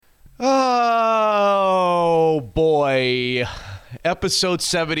boy. Episode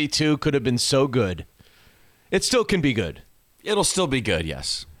 72 could have been so good. It still can be good. It'll still be good,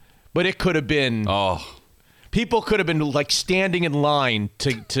 yes. But it could have been... Oh. People could have been like standing in line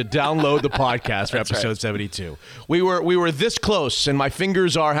to download the podcast for episode right. 72. We were this close, and my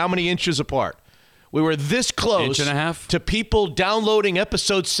fingers are how many inches apart? We were this close Inch and a half? to people downloading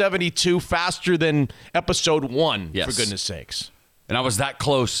episode 72 faster than episode 1, yes. for goodness sakes. And I was that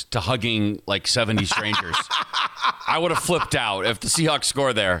close to hugging like 70 strangers. I would have flipped out. If the Seahawks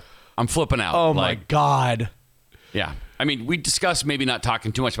score there, I'm flipping out. Oh, my God. Yeah. I mean, we discussed maybe not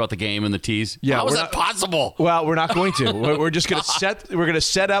talking too much about the game and the tease. Yeah, how is that possible? Well, we're not going to. We're just going to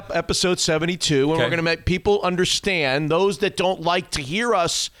set up episode 72, and we're going to make people understand, those that don't like to hear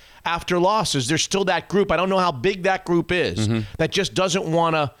us after losses. There's still that group. I don't know how big that group is that just doesn't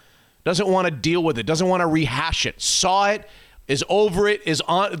want to deal with it, doesn't want to rehash it. Saw it, is over it, is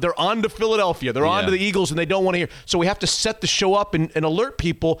on. They're on to Philadelphia. They're on to the Eagles, and they don't want to hear. So we have to set the show up and alert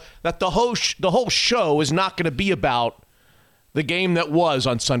people that the whole show is not going to be about the game that was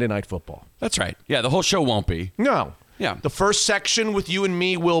on Sunday Night Football. That's right. Yeah, the whole show won't be. No. Yeah. The first section with you and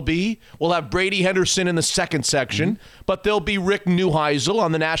me will be. We'll have Brady Henderson in the second section, but there'll be Rick Neuheisel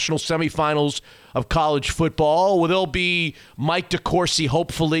on the national semifinals of college football. There'll be Mike DeCourcy,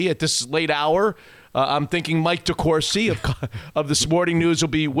 hopefully, at this late hour. I'm thinking Mike DeCourcy of the Sporting News will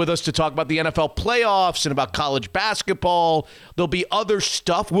be with us to talk about the NFL playoffs and about college basketball. There'll be other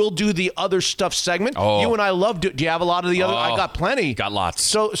stuff. We'll do the other stuff segment. Oh. You and I love do you have a lot of the other? I got plenty. Got lots.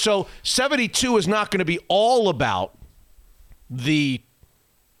 So 72 is not going to be all about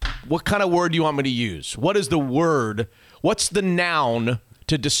what kind of word do you want me to use? What is the word? What's the noun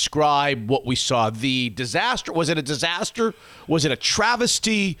to describe what we saw? The disaster? Was it a disaster? Was it a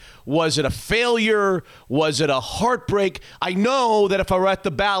travesty? Was it a failure? Was it a heartbreak? I know that if I were at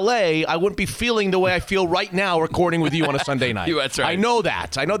the ballet, I wouldn't be feeling the way I feel right now recording with you on a Sunday night. That's right. I know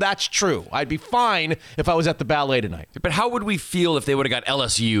that. I know that's true. I'd be fine if I was at the ballet tonight. But how would we feel if they would have got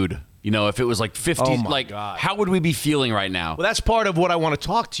LSU'd? You know, if it was like 50, Oh my God. How would we be feeling right now? Well, that's part of what I want to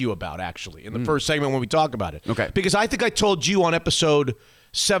talk to you about, actually, in the first segment when we talk about it. Okay. Because I think I told you on episode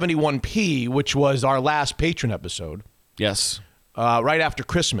 71P, which was our last patron episode. Yes. Right after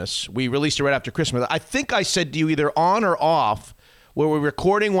Christmas. We released it right after Christmas. I think I said to you either on or off, where we're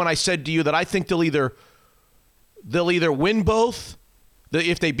recording, when I said to you that I think they'll either win both.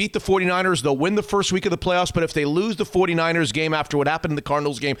 If they beat the 49ers, they'll win the first week of the playoffs. But if they lose the 49ers game after what happened in the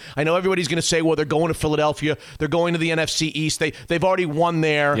Cardinals game, I know everybody's going to say, well, they're going to Philadelphia. They're going to the NFC East. They've already won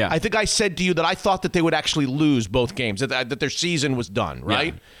there. Yeah. I think I said to you that I thought that they would actually lose both games, that their season was done,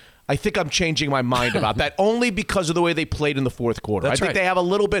 right? Yeah. I think I'm changing my mind about that only because of the way they played in the fourth quarter. That's I think right. they have a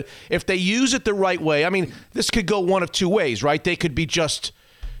little bit, if they use it the right way, I mean, this could go one of two ways, right? They could be just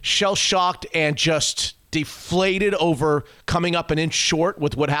shell-shocked and just deflated over coming up an inch short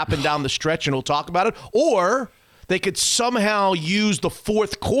with what happened down the stretch, and we'll talk about it. Or they could somehow use the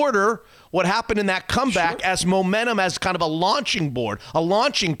fourth quarter, what happened in that comeback, as momentum, as kind of a launching board, a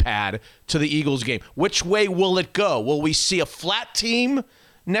launching pad to the Eagles game. Which way will it go? Will we see a flat team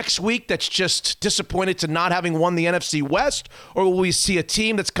next week that's just disappointed to not having won the NFC West? Or will we see a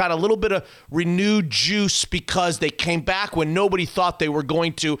team that's got a little bit of renewed juice because they came back when nobody thought they were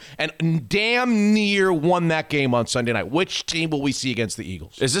going to and damn near won that game on Sunday night? Which team will we see against the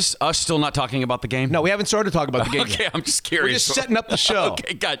Eagles? Is this us still not talking about the game? No, we haven't started talking about the game Okay, yet. I'm just curious. We're just setting up the show.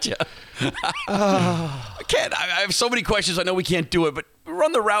 Okay, gotcha. I have so many questions. I know we can't do it, but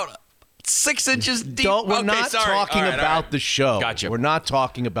run the route 6 inches deep. We're not talking about the show. Gotcha. We're not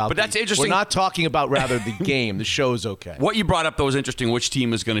talking about But that's interesting. We're not talking about, rather, the game. The show's okay. What you brought up, though, was interesting. Which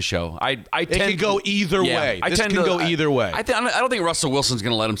team is going to show? It could go either way. This can go either way. I don't think Russell Wilson's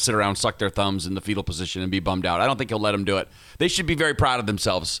going to let them sit around, suck their thumbs in the fetal position and be bummed out. I don't think he'll let them do it. They should be very proud of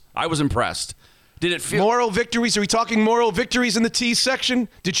themselves. I was impressed. Did it feel... Moral victories? Are we talking moral victories in the tease section?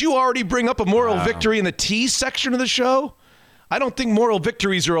 Did you already bring up a moral victory in the tease section of the show? I don't think moral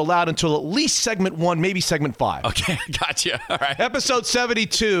victories are allowed until at least segment 1, maybe segment 5. Okay, gotcha. All right. Episode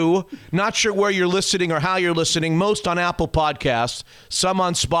 72. Not sure where you're listening or how you're listening. Most on Apple Podcasts, some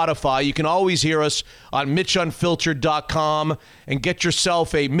on Spotify. You can always hear us on MitchUnfiltered.com and get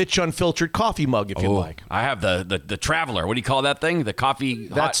yourself a Mitch Unfiltered coffee mug if you like. I have the Traveler. What do you call that thing? The coffee?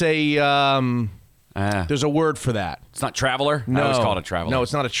 That's there's a word for that. It's not Traveler? No. I always call it a Traveler. No,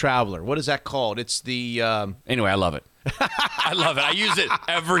 it's not a Traveler. What is that called? It's the... Anyway, I love it. I love it. I use it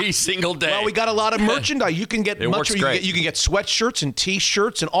every single day. Well, we got a lot of merchandise. You can get It works great. You can get sweatshirts and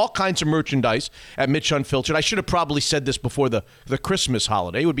T-shirts and all kinds of merchandise at Mitch Unfiltered. I should have probably said this before the Christmas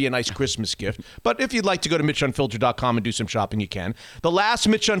holiday. It would be a nice Christmas gift. But if you'd like to go to MitchUnfiltered.com and do some shopping, you can. The last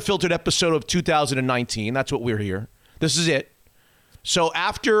Mitch Unfiltered episode of 2019, that's what we're here. This is it. So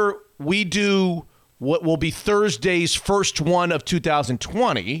after we do what will be Thursday's first one of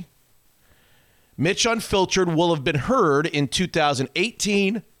 2020, Mitch Unfiltered will have been heard in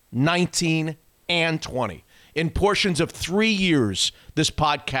 2018, 19, and 20. In portions of 3 years, this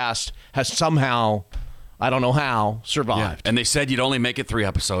podcast has somehow, I don't know how, survived. Yeah. And they said you'd only make it 3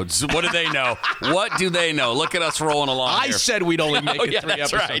 episodes. What do they know? What do they know? Look at us rolling along here. I said we'd only make it 3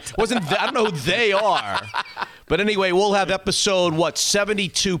 that's episodes. Right. I don't know who they are. But anyway, we'll have episode,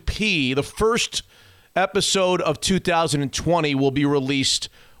 72P. The first episode of 2020 will be released.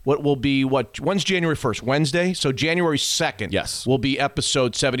 When's January 1st? Wednesday? So January 2nd yes, will be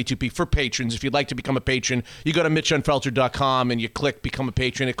episode 72P for patrons. If you'd like to become a patron, you go to MitchUnfiltered.com and you click Become a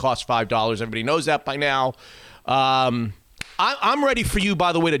Patron. It costs $5. Everybody knows that by now. I'm ready for you,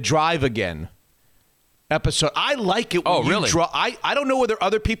 by the way, to drive again. Episode. I like it when you drive. I don't know whether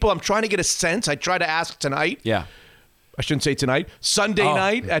other people, I'm trying to get a sense. I try to ask tonight. Yeah. I shouldn't say tonight. Sunday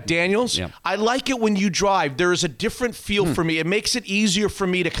night at Daniel's. Yeah. I like it when you drive. There is a different feel for me. It makes it easier for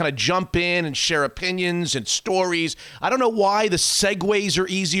me to kind of jump in and share opinions and stories. I don't know why the segues are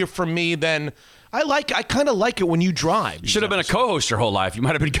easier for me than I kind of like it when you drive. You should have been a co-host your whole life. You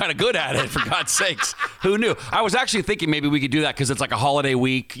might have been kind of good at it, for God's sakes. Who knew? I was actually thinking maybe we could do that because it's like a holiday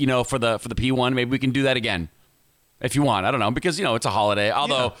week, for the P1. Maybe we can do that again. If you want, I don't know, because, it's a holiday.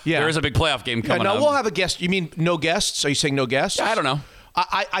 Although there is a big playoff game coming up. No, we'll have a guest. You mean no guests? Are you saying no guests? Yeah, I don't know.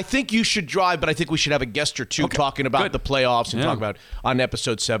 I think you should drive, but I think we should have a guest or two talking about the playoffs and talk about on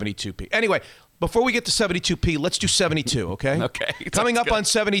episode 72P. Anyway, before we get to 72P, let's do 72, okay? Okay. Coming up on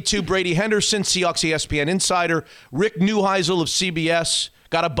 72, Brady Henderson, Seahawks ESPN insider, Rick Neuheisel of CBS.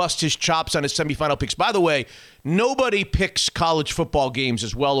 Got to bust his chops on his semifinal picks. By the way, nobody picks college football games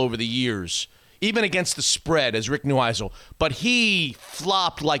as well over the years, even against the spread, as Rick Neuheisel. But he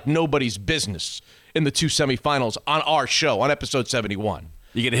flopped like nobody's business in the 2 semifinals on our show, on episode 71.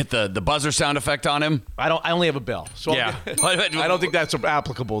 You gonna hit the buzzer sound effect on him? I only have a bell. So yeah. I don't think that's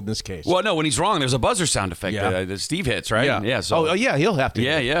applicable in this case. Well, no, when he's wrong, there's a buzzer sound effect that Steve hits, right? Yeah. So. Yeah, he'll have to.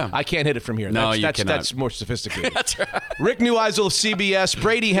 Yeah. I can't hit it from here. No, you cannot. That's more sophisticated. That's right. Rick Neuheisel of CBS,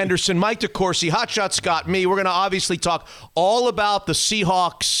 Brady Henderson, Mike DeCourcy, Hotshot Scott, me. We're going to obviously talk all about the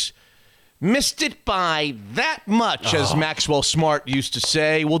Seahawks. Missed it by that much, as Maxwell Smart used to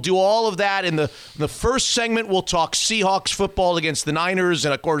say. We'll do all of that in the first segment. We'll talk Seahawks football against the Niners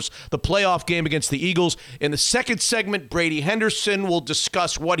and, of course, the playoff game against the Eagles. In the second segment, Brady Henderson will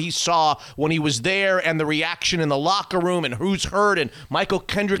discuss what he saw when he was there and the reaction in the locker room and who's hurt and Michael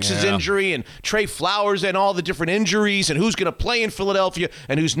Kendricks' injury and Trey Flowers and all the different injuries and who's going to play in Philadelphia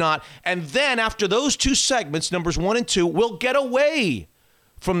and who's not. And then after those 2 segments, numbers 1 and 2, we'll get away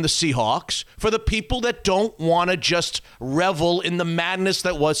from the Seahawks for the people that don't want to just revel in the madness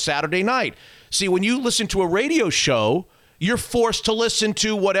that was Saturday night. See, when you listen to a radio show, you're forced to listen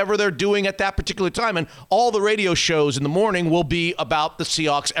to whatever they're doing at that particular time. And all the radio shows in the morning will be about the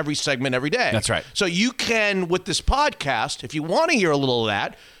Seahawks every segment, every day. That's right. So you can, with this podcast, if you want to hear a little of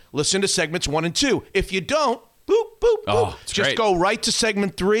that, listen to segments 1 and 2. If you don't, boop, boop, boop. Just great. Go right to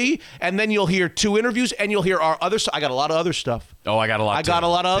segment 3, and then you'll hear 2 interviews, and you'll hear our other stuff. I got a lot of other stuff. Oh, I got a lot. I got a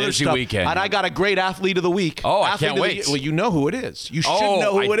lot of other Busy stuff. Weekend. And I got a great athlete of the week. Oh, I athlete can't wait. Well, you know who it is. You should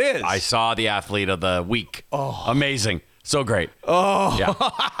know who it is. I saw the athlete of the week. Oh, amazing. So great. Oh. Yeah.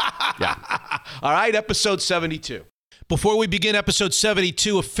 All right, episode 72. Before we begin episode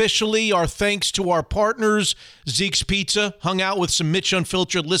 72, officially, our thanks to our partners, Zeke's Pizza. Hung out with some Mitch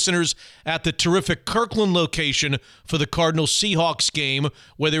Unfiltered listeners at the terrific Kirkland location for the Cardinals-Seahawks game,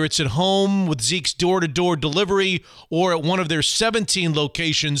 whether it's at home with Zeke's door-to-door delivery or at one of their 17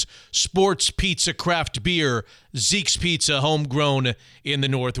 locations, sports, pizza, craft beer, Zeke's Pizza, homegrown in the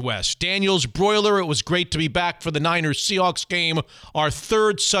Northwest. Daniel's Broiler, it was great to be back for the Niners-Seahawks game, our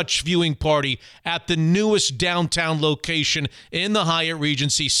 3rd such viewing party at the newest downtown location in the Hyatt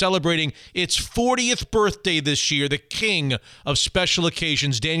Regency, celebrating its 40th birthday this year, the king of special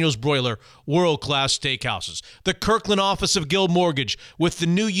occasions, Daniel's Broiler, world-class steakhouses. The Kirkland office of Guild Mortgage, with the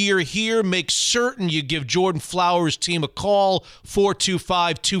new year here, make certain you give Jordan Flowers' team a call,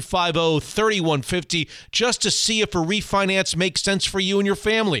 425-250-3150, just to see if a refinance makes sense for you and your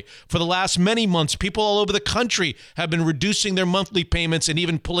family. For the last many months, people all over the country have been reducing their monthly payments and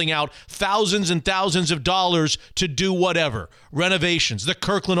even pulling out thousands and thousands of dollars to do whatever. Renovations, the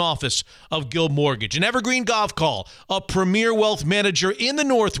Kirkland office of Guild Mortgage, an Evergreen Golf Call, a premier wealth manager in the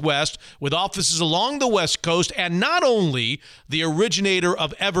Northwest with offices along the West Coast, and not only the originator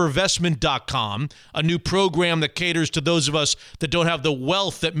of Evervestment.com, a new program that caters to those of us that don't have the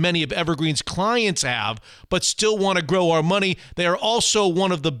wealth that many of Evergreen's clients have, but still want to grow our money. They are also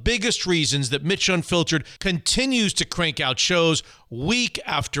one of the biggest reasons that Mitch Unfiltered continues to crank out shows week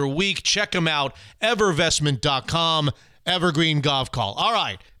after week. Check them out, Evervestment.com. Evergreen Golf Call. All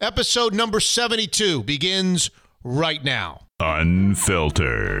right, episode number 72 begins right now.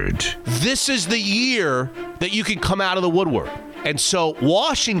 Unfiltered. This is the year that you can come out of the woodwork. And so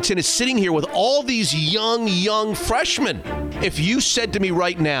Washington is sitting here with all these young freshmen. If you said to me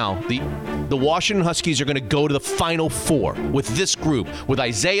right now, the Washington Huskies are going to go to the Final Four with this group, with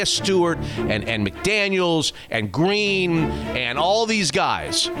Isaiah Stewart and McDaniels and Green and all these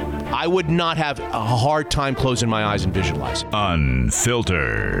guys, I would not have a hard time closing my eyes and visualizing.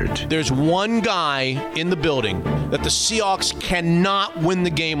 Unfiltered. There's one guy in the building that the Seahawks cannot win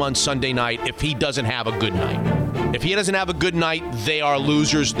the game on Sunday night if he doesn't have a good night. If he doesn't have a good night, they are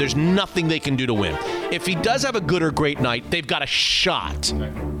losers. There's nothing they can do to win. If he does have a good or great night, they've got a shot.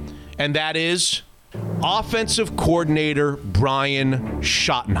 And that is offensive coordinator Brian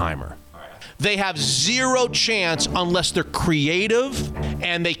Schottenheimer. They have zero chance unless they're creative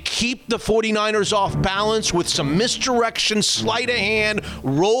and they keep the 49ers off balance with some misdirection, sleight of hand,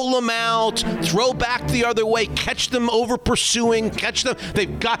 roll them out, throw back the other way, catch them over pursuing, catch them.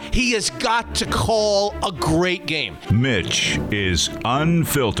 He has got to call a great game. Mitch is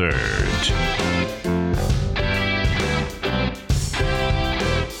unfiltered.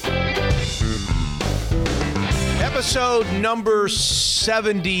 Episode number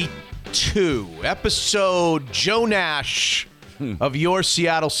 72. Episode Joe Nash of your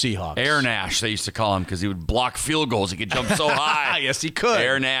Seattle Seahawks. Air Nash, they used to call him because he would block field goals. He could jump so high. Yes, he could.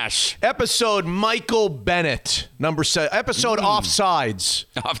 Air Nash. Episode Michael Bennett, number 7. Episode Offsides.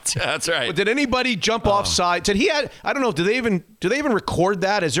 That's right. Did anybody jump offside? Did he had? I don't know. Do they even record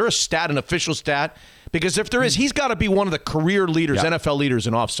that? Is there a stat, an official stat? Because if there is, he's got to be one of the career leaders, NFL leaders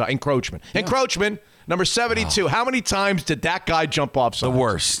in offside encroachment. Yeah. Encroachment. Number 72. How many times did that guy jump offside? The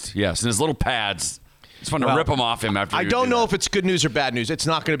worst. Yes, and his little pads. It's fun to rip them off him after. I don't know if it's good news or bad news. It's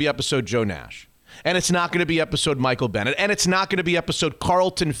not going to be episode Joe Nash, and it's not going to be episode Michael Bennett, and it's not going to be episode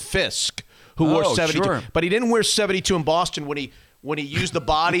Carlton Fisk, who wore 72. Sure. But he didn't wear 72 in Boston when he used the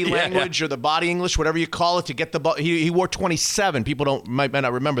body language or the body English, whatever you call it, to get the ball. He wore 27. People might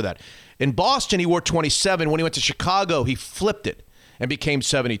not remember that. In Boston, he wore 27. When he went to Chicago, he flipped it and became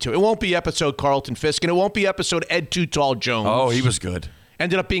 72. It won't be episode Carlton Fisk, and it won't be episode Ed Too Tall Jones. Oh, he was good.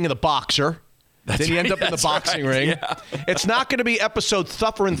 Ended up being in the boxer. Then he ended up in the boxing ring. Yeah. It's not going to be episode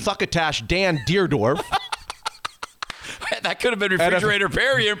Thuffer and Thuckatash Dan Deerdorf. That could have been Refrigerator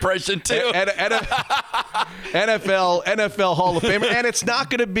Perry impression, too. NFL Hall of Famer. And it's not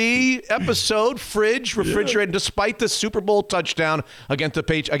going to be episode Refrigerator, despite the Super Bowl touchdown against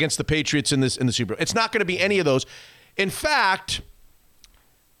the Patriots in the Super Bowl. It's not going to be any of those. In fact,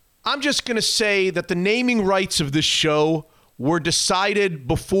 I'm just going to say that the naming rights of this show were decided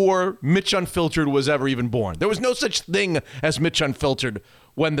before Mitch Unfiltered was ever even born. There was no such thing as Mitch Unfiltered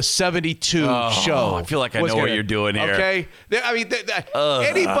when the 72 show. I feel like I know what you're doing here. Okay? I mean,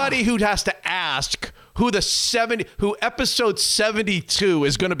 anybody who has to ask who episode 72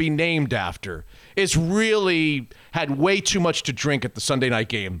 is going to be named after is really had way too much to drink at the Sunday night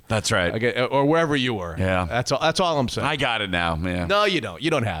game. That's right. Okay, or wherever you were. Yeah. That's all I'm saying. I got it now, man. No, you don't. You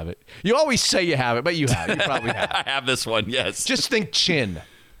don't have it. You always say you have it, but you have it. You probably have it. I have this one, yes. Just think chin.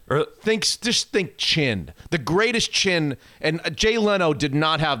 Just think chin. The greatest chin, and Jay Leno did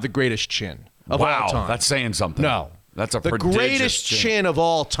not have the greatest chin of all time. That's saying something. No. That's the greatest chin of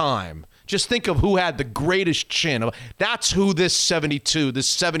all time. Just think of who had the greatest chin. That's who this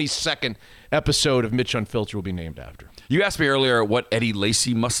 72nd episode of Mitch Unfiltered will be named after. You asked me earlier what Eddie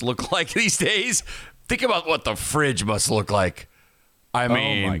Lacy must look like these days. Think about what the fridge must look like. I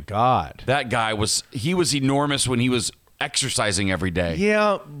mean, oh my God. That guy was enormous when he was exercising every day.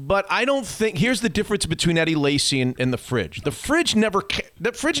 Yeah, but I don't think, here's the difference between Eddie Lacy and the fridge. The fridge never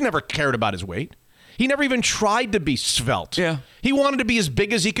cared about his weight. He never even tried to be svelte. Yeah. He wanted to be as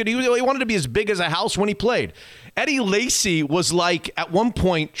big as he could. He wanted to be as big as a house when he played. Eddie Lacy was like at one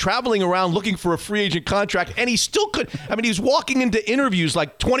point traveling around looking for a free agent contract, and he still could. I mean, he was walking into interviews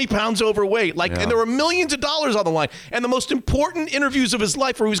like 20 pounds overweight, and there were millions of dollars on the line. And the most important interviews of his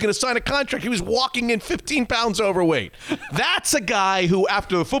life where he was going to sign a contract, he was walking in 15 pounds overweight. That's a guy who,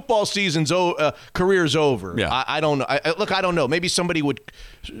 after the football season's career's over, I don't know. I don't know. Maybe somebody would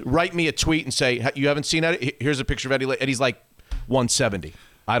write me a tweet and say, you haven't seen Eddie? Here's a picture of Eddie. Eddie's like 170.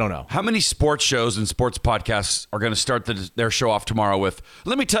 I don't know. How many sports shows and sports podcasts are going to start their show off tomorrow with,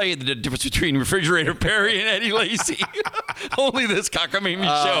 let me tell you the difference between Refrigerator Perry and Eddie Lacy. Only this cockamamie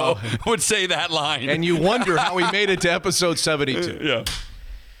show would say that line. And you wonder how he made it to episode 72. Yeah.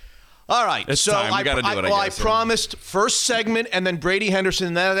 All right, it's so time. We got to do it, I guess. I promised first segment and then Brady Henderson,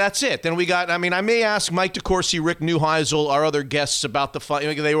 and that's it. Then we got, I may ask Mike DeCourcy, Rick Neuheisel, our other guests about the fun.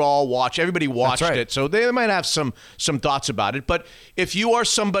 They were all watched. Everybody watched it, so they might have some thoughts about it. But if you are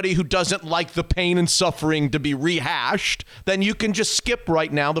somebody who doesn't like the pain and suffering to be rehashed, then you can just skip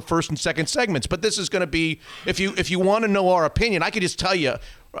right now the first and second segments. But this is going to be, if you want to know our opinion, I can just tell you,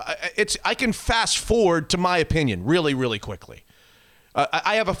 I can fast forward to my opinion really, really quickly.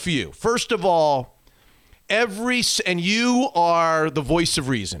 I have a few. First of all, and you are the voice of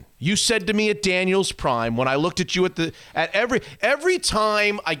reason. You said to me at Daniel's Prime when I looked at you at every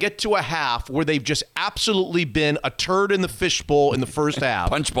time I get to a half where they've just absolutely been a turd in the fishbowl in the first half.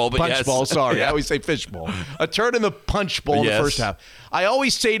 Punch bowl, sorry. Yeah. I always say fishbowl. A turd in the punch bowl in the first half. I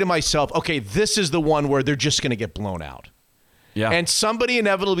always say to myself, okay, this is the one where they're just going to get blown out. Yeah. And somebody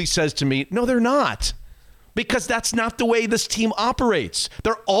inevitably says to me, no, they're not. Because that's not the way this team operates.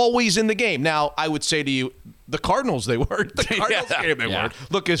 They're always in the game. Now, I would say to you, the Cardinals, they weren't. The Cardinals game, they weren't.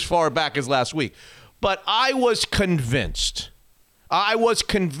 Look as far back as last week. But I was convinced.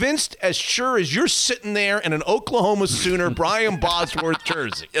 As sure as you're sitting there in an Oklahoma Sooner Brian Bosworth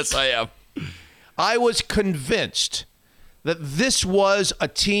jersey. Yes, I am. I was convinced that this was a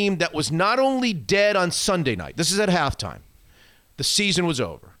team that was not only dead on Sunday night. This is at halftime. The season was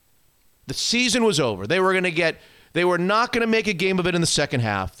over. The season was over. They were not going to make a game of it in the second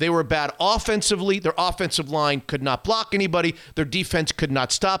half. They were bad offensively. Their offensive line could not block anybody. Their defense could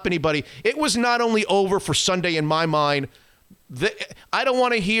not stop anybody. It was not only over for Sunday in my mind. I don't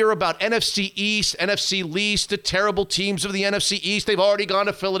want to hear about NFC East, NFC least, the terrible teams of the NFC East. They've already gone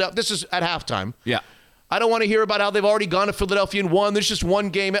to Philadelphia. This is at halftime. Yeah. I don't want to hear about how they've already gone to Philadelphia and won. There's just one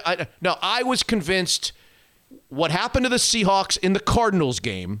game. No, I was convinced what happened to the Seahawks in the Cardinals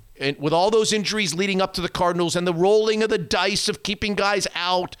game, and with all those injuries leading up to the Cardinals and the rolling of the dice of keeping guys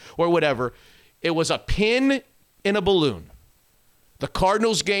out or whatever, it was a pin in a balloon. The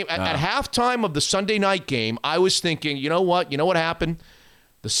Cardinals game, at halftime of the Sunday night game, I was thinking, you know what? You know what happened?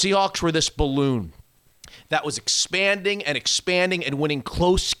 The Seahawks were this balloon that was expanding and winning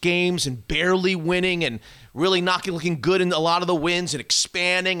close games and barely winning and really not looking good in a lot of the wins and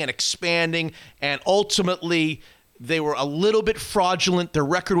expanding. And ultimately, they were a little bit fraudulent. Their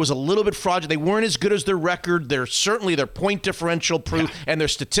record was a little bit fraudulent. They weren't as good as their record. Certainly their point differential proved, and their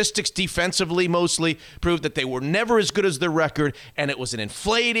statistics defensively mostly proved that they were never as good as their record. And it was an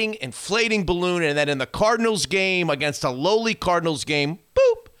inflating balloon. And then in the Cardinals game, against a lowly Cardinals game,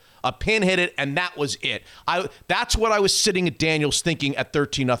 boop, a pin hit it, and that was it. That's what I was sitting at Daniels thinking at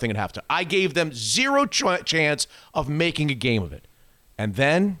 13-0 at halftime. I gave them zero chance of making a game of it. And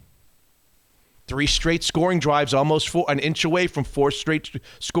then 3 straight scoring drives, almost an inch away from 4 straight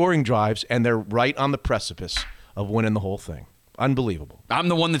scoring drives, and they're right on the precipice of winning the whole thing. Unbelievable. I'm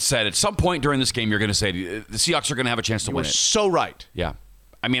the one that said at some point during this game, you're going to say the Seahawks are going to have a chance to win it. So right. Yeah.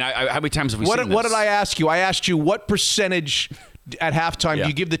 I mean, how many times have we seen this? What did I ask you? I asked you what percentage at halftime do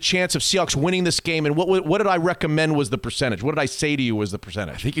you give the chance of Seahawks winning this game, and what did I recommend was the percentage? What did I say to you was the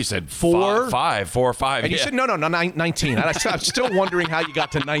percentage? I think you said 4 or 5. And you said no, 19. I'm still wondering how you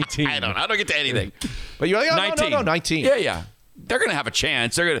got to 19. I don't get to anything. But you're like, no, 19. Yeah. They're going to have a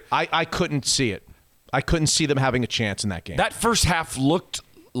chance. I couldn't see it. I couldn't see them having a chance in that game. That first half looked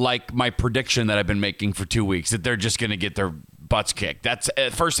like my prediction that I've been making for 2 weeks, that they're just going to get their butts kicked. That's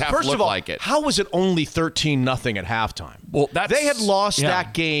first half looked like it. How was it only 13-0 at halftime? Well, they had lost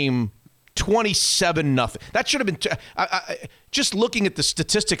that game 27-0. That should have been just looking at the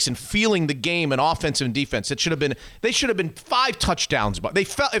statistics and feeling the game and offensive and defense. They should have been 5 touchdowns, but it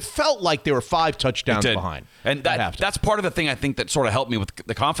felt like they were 5 touchdowns behind. And that's part of the thing I think that sort of helped me with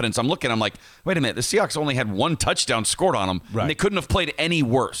the confidence. I'm like, wait a minute, the Seahawks only had 1 touchdown scored on them, and they couldn't have played any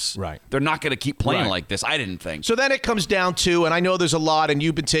worse. Right. They're not going to keep playing like this, I didn't think. So then it comes down to, and I know there's a lot, and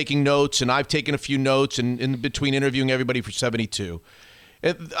you've been taking notes, and I've taken a few notes in between interviewing everybody for 72.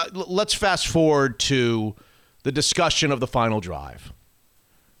 Let's fast forward to the discussion of the final drive.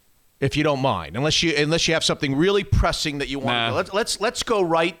 if you don't mind, unless you have something really pressing that you want to go. Let's go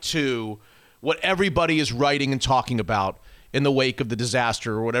right to what everybody is writing and talking about in the wake of the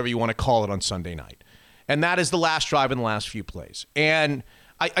disaster or whatever you want to call it on Sunday night. And that is the last drive and the last few plays. And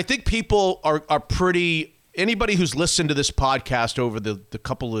I think people are pretty – anybody who's listened to this podcast over the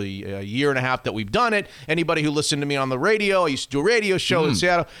couple of year and a half that we've done it, anybody who listened to me on the radio – I used to do a radio show in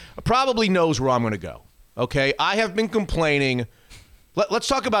Seattle – probably knows where I'm going to go, okay? I have been complaining – let's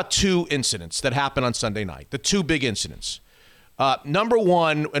talk about two incidents that happened on Sunday night, the two big incidents. Number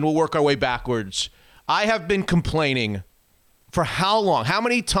one, and we'll work our way backwards, I have been complaining – for how long? How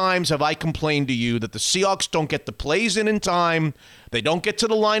many times have I complained to you that the Seahawks don't get the plays in time, they don't get to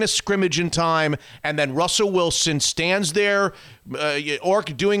the line of scrimmage in time, and then Russell Wilson stands there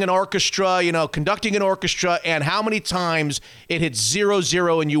doing an orchestra, conducting an orchestra, and how many times it hits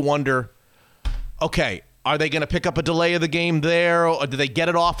 0-0 and you wonder, okay, are they going to pick up a delay of the game there, or do they get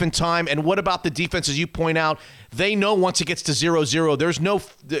it off in time? And what about the defense, as you point out? They know once it gets to 0-0, there's no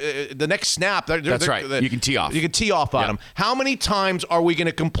the next snap. That's right. You can tee off. You can tee off on them. How many times are we going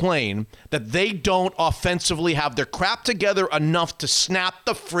to complain that they don't offensively have their crap together enough to snap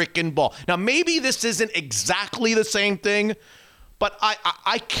the freaking ball? Now, maybe this isn't exactly the same thing, but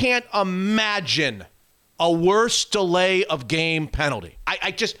I can't imagine a worse delay of game penalty.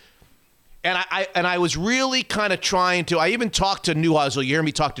 And I was really kind of trying to. I even talked to Neuheisel. You hear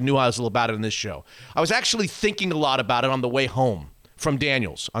me talk to Neuheisel about it in this show. I was actually thinking a lot about it on the way home from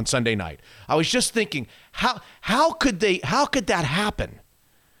Daniels on Sunday night. I was just thinking, how could that happen?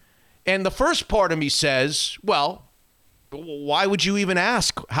 And the first part of me says, well, why would you even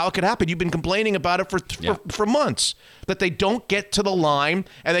ask how it could happen? You've been complaining about it for months, that they don't get to the line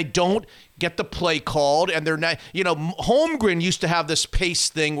and they don't get the play called, and they're not, Holmgren used to have this pace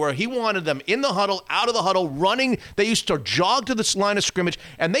thing where he wanted them in the huddle, out of the huddle, running. They used to jog to this line of scrimmage,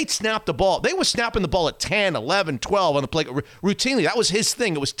 and they'd snap the ball. They were snapping the ball at 10, 11, 12 on the play routinely. That was his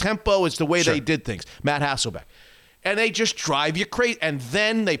thing. It was tempo. It's the way they did things. Matt Hasselbeck. And they just drive you crazy. And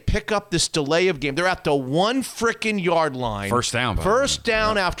then they pick up this delay of game. They're at the 1 frickin' yard line. First down.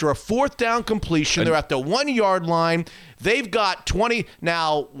 After a 4th down completion. They're at the 1 yard line. They've got 20.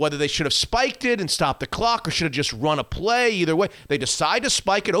 Now, whether they should have spiked it and stopped the clock or should have just run a play, either way, they decide to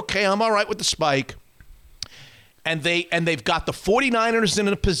spike it. Okay, I'm all right with the spike. And they've got the 49ers in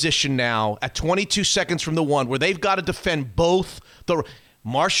a position now at 22 seconds from the 1 where they've got to defend both the –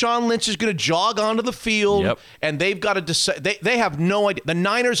 Marshawn Lynch is going to jog onto the field, and they've got to decide. They have no idea. The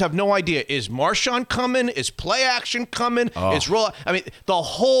Niners have no idea. Is Marshawn coming? Is play action coming? Is roll? I mean, the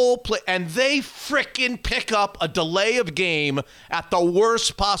whole play. And they frickin' pick up a delay of game at the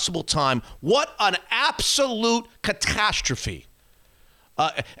worst possible time. What an absolute catastrophe.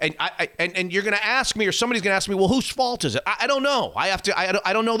 And you're going to ask me, or somebody's going to ask me, well, whose fault is it? I don't know. I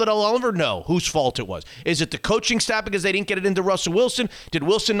don't know that I'll ever know whose fault it was. Is it the coaching staff because they didn't get it into Russell Wilson? Did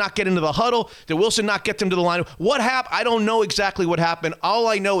Wilson not get into the huddle? Did Wilson not get them to the line? What happened? I don't know exactly what happened. All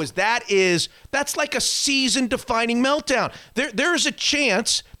I know is that's like a season-defining meltdown. There is a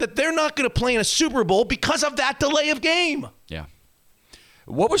chance that they're not going to play in a Super Bowl because of that delay of game. Yeah.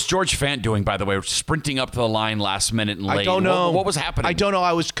 What was George Fant doing, by the way, sprinting up to the line last minute and late? I don't know. What was happening? I don't know.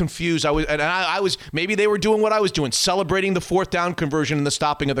 I was confused. I was maybe they were doing what I was doing, celebrating the 4th down conversion and the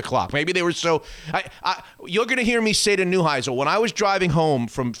stopping of the clock. Maybe they were so. You're going to hear me say to Neuheisel, when I was driving home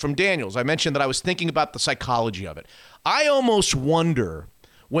from Daniels, I mentioned that I was thinking about the psychology of it. I almost wonder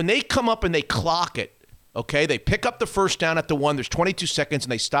when they come up and they clock it. Okay, they pick up the first down at the 1. There's 22 seconds,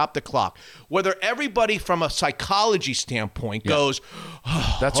 and they stop the clock. Whether everybody from a psychology standpoint goes,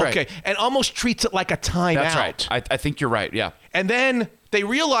 that's okay, right, and almost treats it like a timeout. That's right. I think you're right, yeah. And then they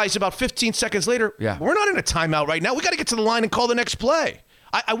realize about 15 seconds later, we're not in a timeout right now. We got to get to the line and call the next play.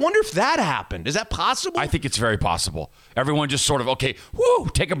 I wonder if that happened. Is that possible? I think it's very possible. Everyone just sort of, okay,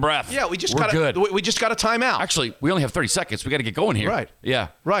 take a breath. Yeah, we just got a timeout. Actually, we only have 30 seconds. We got to get going here. Right. Yeah.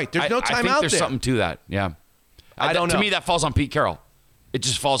 Right. There's no timeout there. I think there's something to that. Yeah. I don't know. To me, that falls on Pete Carroll. It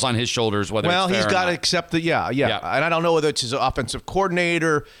just falls on his shoulders. Whether he's got to accept the And I don't know whether it's his offensive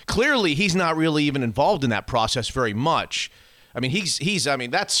coordinator. Clearly, he's not really even involved in that process very much. I mean,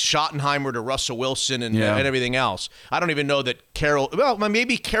 that's Schottenheimer to Russell Wilson and everything else. I don't even know that Carroll. Well,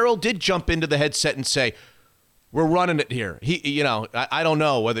 maybe Carroll did jump into the headset and say, "We're running it here." I don't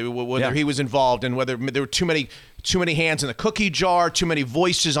know whether he was involved and whether there were too many hands in the cookie jar, too many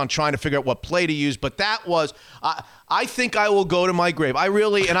voices on trying to figure out what play to use. But that was. I think I will go to my grave.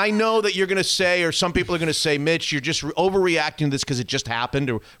 And I know that you're going to say, or some people are going to say, Mitch, you're just overreacting to this because it just happened,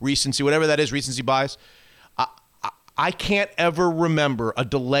 or recency, whatever that is, recency bias. I can't ever remember a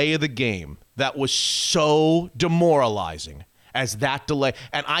delay of the game that was so demoralizing as that delay.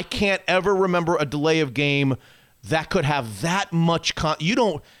 And I can't ever remember a delay of game that could have that much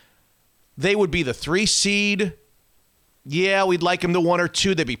they would be the 3 seed. Yeah, we'd like them to 1 or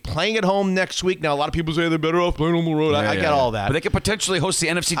 2. They'd be playing at home next week. Now, a lot of people say they're better off playing on the road. I get all that. But they could potentially host the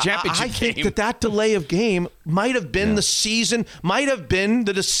NFC Championship I game. think that delay of game might have been the season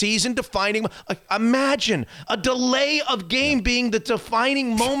defining. Imagine a delay of game being the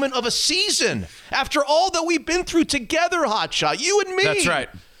defining moment of a season. After all that we've been through together, Hotshot, you and me. That's right.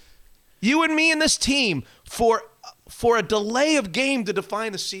 You and me and this team for a delay of game to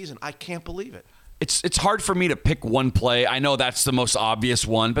define the season. I can't believe it. It's hard for me to pick one play. I know that's the most obvious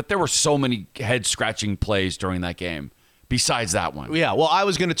one, but there were so many head-scratching plays during that game besides that one. Yeah, well, I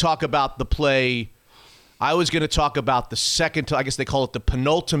was going to talk about the play. I was going to talk about the second, I guess they call it the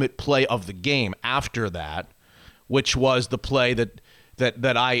penultimate play of the game after that, which was the play that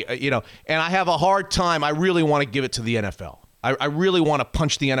I, and I have a hard time. I really want to give it to the NFL. I really want to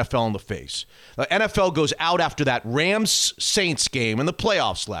punch the NFL in the face. The NFL goes out after that Rams-Saints game in the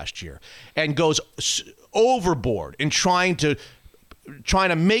playoffs last year and goes overboard in trying to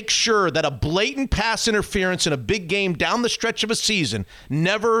make sure that a blatant pass interference in a big game down the stretch of a season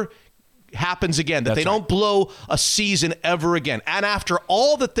never happens again, that they don't blow a season ever again. And after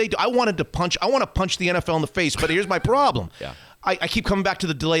all that they do, I want to punch the NFL in the face, but here's my problem. Yeah. I keep coming back to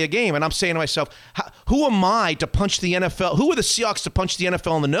the delay of game, and I'm saying to myself, who am I to punch the NFL? Who are the Seahawks to punch the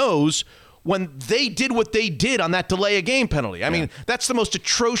NFL in the nose when they did what they did on that delay of game penalty? I mean, that's the most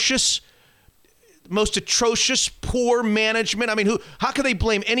atrocious, poor management. I mean, how can they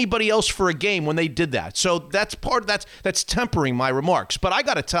blame anybody else for a game when they did that? So that's tempering my remarks. But I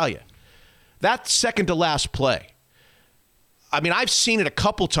got to tell you, that second to last play, I mean, I've seen it a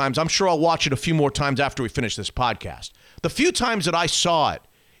couple times. I'm sure I'll watch it a few more times after we finish this podcast. The few times that I saw it,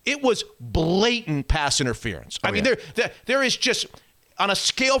 it was blatant pass interference. I mean, there is just, on a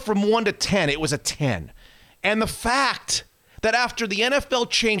scale from 1 to 10, it was a 10. And the fact that after the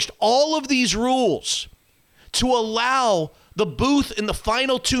NFL changed all of these rules to allow the booth in the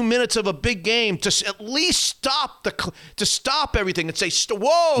final 2 minutes of a big game to at least stop everything and say,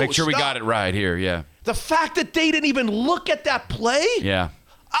 whoa, make sure we got it right here, yeah. The fact that they didn't even look at that play. Yeah.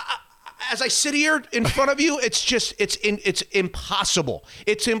 As I sit here in front of you, it's impossible.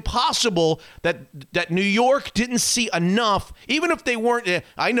 It's impossible that New York didn't see enough, even if they weren't.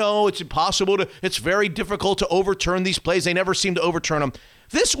 I know it's it's very difficult to overturn these plays. They never seem to overturn them.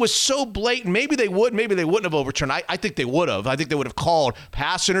 This was so blatant. Maybe they wouldn't have overturned. I think they would have. I think they would have called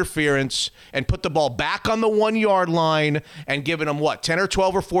pass interference and put the ball back on the 1 yard line and given them 10 or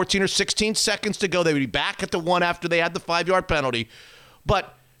 12 or 14 or 16 seconds to go. They would be back at the 1 after they had the 5 yard penalty.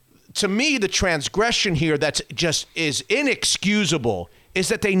 But to me, the transgression here that's just is inexcusable is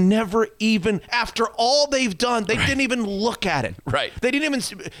that they never even, after all they've done, they didn't even look at it. Right. They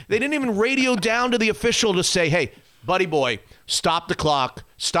didn't even radio down to the official to say, "Hey, buddy boy, stop the clock,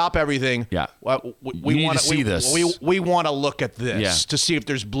 stop everything. Yeah. We need want to see this. We want to look at this Yeah. to see if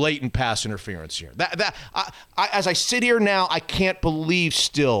there's blatant pass interference here." As I sit here now, I can't believe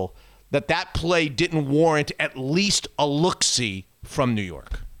still that play didn't warrant at least a look-see from New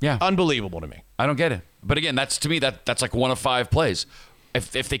York. Yeah. Unbelievable to me. I don't get it. But again, that's like 1 of 5 plays.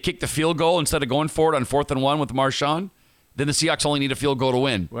 If they kick the field goal instead of going for it on 4th and 1 with Marshawn, then the Seahawks only need a field goal to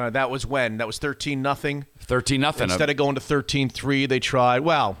win. Well, that was when? That was 13-0. 13-0. Instead of going to 13-3, they tried.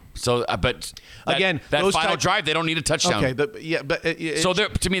 Well, so but again, that final drive, they don't need a touchdown. Okay, so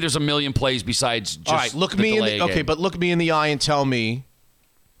to me, there's a million plays besides just all right, look me in the eye and tell me.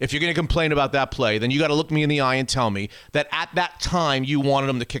 If you're going to complain about that play, then you got to look me in the eye and tell me that at that time you wanted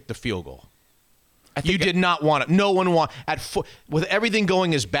them to kick the field goal. You did not want it. No one with everything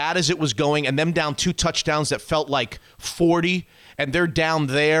going as bad as it was going, and them down 2 touchdowns that felt like 40, and they're down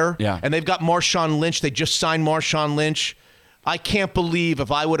there. Yeah. And they've got Marshawn Lynch. They just signed Marshawn Lynch. I can't believe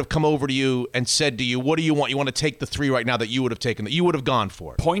if I would have come over to you and said to you, "What do you want? You want to take the 3 right now?" That you would have taken that. You would have gone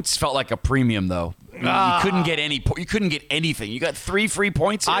for it. Points felt like a premium, though. You couldn't get you couldn't get anything. You got 3 free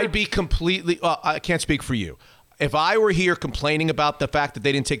points here? I'd be completely. I can't speak for you. If I were here complaining about the fact that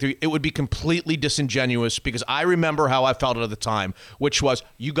they didn't take 3, it would be completely disingenuous because I remember how I felt at the time, which was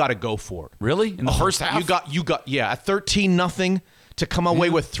you got to go for it. Really? In the first half? You got at 13-0 to come away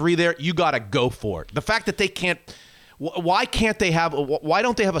with 3 there. You got to go for it. The fact that they can't. Why can't they have? Why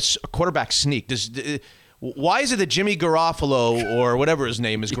don't they have a quarterback sneak? Why is it that Jimmy Garoppolo or whatever his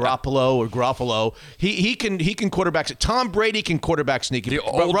name is, Garoppolo, he can quarterback. Tom Brady can quarterback sneak,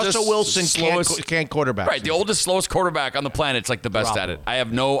 but Russell Wilson can't quarterback. Right, the oldest, slowest quarterback on the planet is like the best at it. I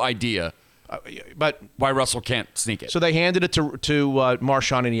have no idea. But why Russell can't sneak it. so they handed it to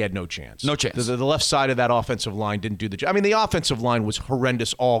Marshawn, and he had no chance. No chance. The left side of that offensive line didn't do the job. I mean, the offensive line was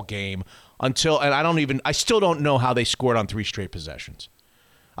horrendous all game and I still don't know how they scored on 3 straight possessions.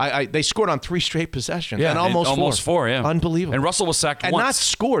 They scored on 3 straight possessions. Yeah, and almost four. Yeah, Unbelievable. And Russell was sacked and once. not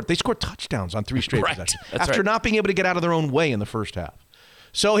scored. They scored touchdowns on 3 straight Right. possessions That's after right. not being able to get out of their own way in the first half.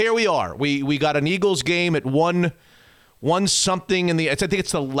 So here we are. We got an Eagles game at 1-something in the. I think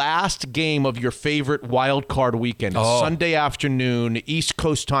it's the last game of your favorite wild card weekend. It's Sunday afternoon, East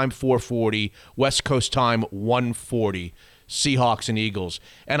Coast time 4:40, West Coast time 1:40. Seahawks and Eagles.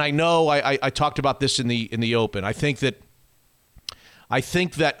 And I know I talked about this in the open. I think that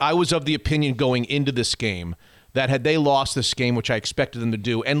I was of the opinion going into this game that had they lost this game, which I expected them to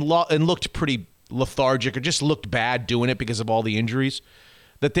do, and looked pretty lethargic or just looked bad doing it because of all the injuries,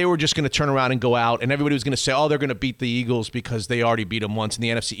 that they were just going to turn around and go out, and everybody was going to say, oh, they're going to beat the Eagles because they already beat them once, and the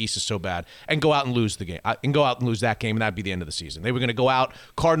NFC East is so bad, and go out and lose the game, and go out and lose that game, and that'd be the end of the season. They were going to go out,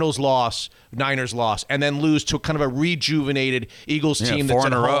 Cardinals loss, Niners loss, and then lose to kind of a rejuvenated Eagles team that's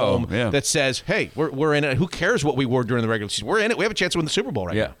at home that says, hey, we're in it. Who cares what we were during the regular season? We're in it. We have a chance to win the Super Bowl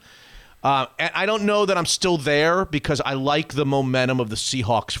right now. And I don't know that I'm still there because I like the momentum of the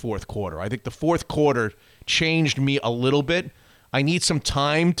Seahawks fourth quarter. I think the fourth quarter changed me a little bit. I need some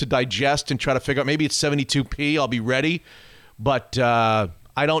time to digest and try to figure out. Maybe it's 72p. I'll be ready, but I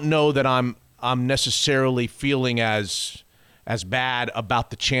don't know that I'm necessarily feeling as bad about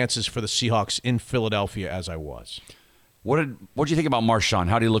the chances for the Seahawks in Philadelphia as I was. What did you think about Marshawn?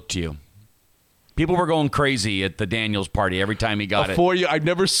 How did he look to you? People were going crazy at the Daniels party every time he got it. I've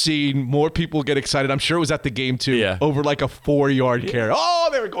never seen more people get excited. I'm sure it was at the game too. Yeah. Over like a 4-yard carry. Oh,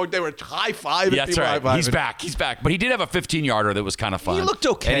 they were high-fiving. Yeah, that's right. He's back. But he did have a 15-yarder that was kind of fun. He looked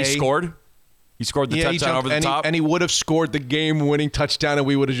okay. And he scored. He scored the touchdown over the top. And he would have scored the game-winning touchdown, and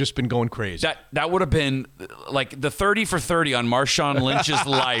we would have just been going crazy. That would have been like the 30 for 30 on Marshawn Lynch's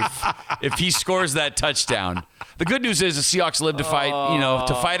life if he scores that touchdown. The good news is the Seahawks live to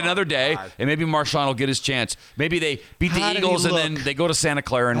fight another day, and maybe Marshawn will get his chance. Maybe they beat the Eagles, and then they go to Santa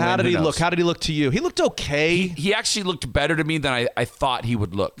Clara and win. How did he look? How did he look to you? He looked okay. He actually looked better to me than I thought he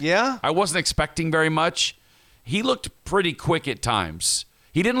would look. Yeah? I wasn't expecting very much. He looked pretty quick at times.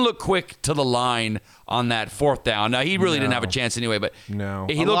 He didn't look quick to the line on that fourth down. Now, he really didn't have a chance anyway, but no.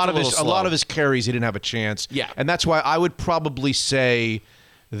 He looked a lot of his carries, he didn't have a chance. Yeah. And that's why I would probably say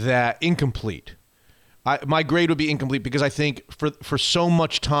that incomplete. My grade would be incomplete because I think for so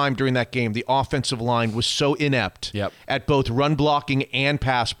much time during that game, the offensive line was so inept at both run blocking and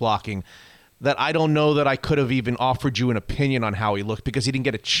pass blocking that I don't know that I could have even offered you an opinion on how he looked because he didn't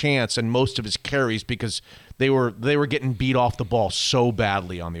get a chance in most of his carries because they were getting beat off the ball so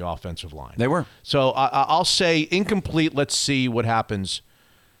badly on the offensive line. They were. So I'll say incomplete. Let's see what happens.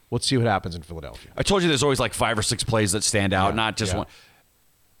 Let's see what happens in Philadelphia. I told you there's always like 5 or 6 plays that stand out, not just one.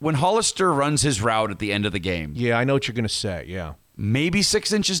 When Hollister runs his route at the end of the game. Yeah, I know what you're going to say, yeah. Maybe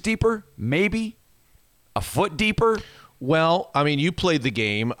 6 inches deeper? Maybe? A foot deeper? Well, I mean, you played the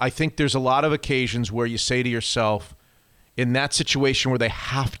game. I think there's a lot of occasions where you say to yourself, in that situation where they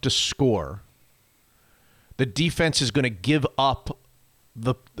have to score, the defense is going to give up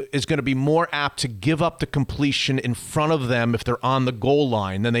is going to be more apt to give up the completion in front of them if they're on the goal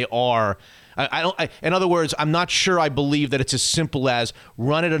line than they are. In other words, I'm not sure I believe that it's as simple as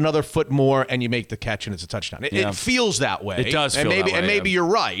run it another foot more and you make the catch and it's a touchdown. It feels that way. It does feel that way. And maybe you're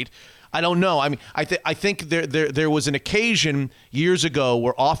right. I don't know. I mean, I think there was an occasion years ago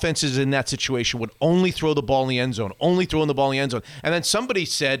where offenses in that situation would only throw the ball in the end zone, and then somebody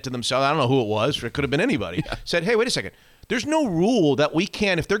said to themselves, I don't know who it was, it could have been anybody, said, hey, wait a second. There's no rule that we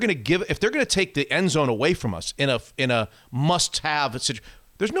can, if they're going to take the end zone away from us in a must-have situation,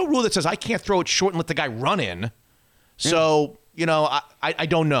 there's no rule that says I can't throw it short and let the guy run in. So, I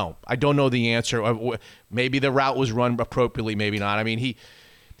don't know. I don't know the answer. Maybe the route was run appropriately, maybe not. I mean,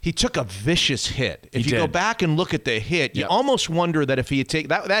 he took a vicious hit. If you go back and look at the hit, you almost wonder that if he had taken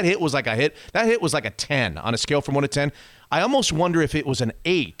that hit was like a hit. That hit was like a 10 on a scale from 1 to 10. I almost wonder if it was an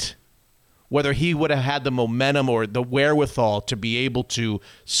 8, whether he would have had the momentum or the wherewithal to be able to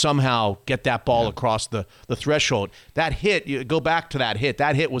somehow get that ball across the threshold. That hit, you go back to that hit.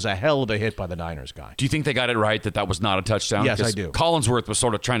 That hit was a hell of a hit by the Niners guy. Do you think they got it right that was not a touchdown? Yes, I do. Collinsworth was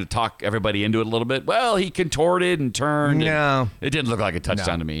sort of trying to talk everybody into it a little bit. Well, he contorted and turned. No. It didn't look like a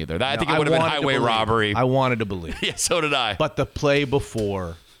touchdown to me either. I think it would have been highway robbery. I wanted to believe. Yeah, so did I. But the play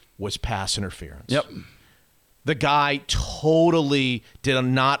before was pass interference. Yep. The guy totally did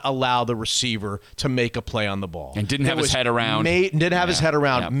not allow the receiver to make a play on the ball. And didn't have his head around. Didn't have his head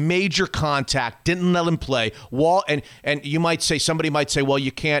around. Yeah. Major contact. Didn't let him play. And you might say, somebody might say, well,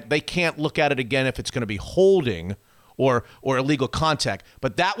 they can't look at it again if it's going to be holding or illegal contact.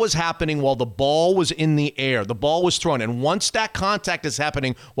 But that was happening while the ball was in the air. The ball was thrown. And once that contact is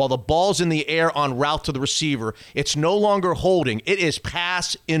happening while the ball's in the air en route to the receiver, it's no longer holding. It is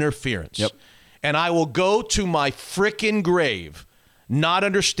pass interference. Yep. And I will go to my frickin' grave not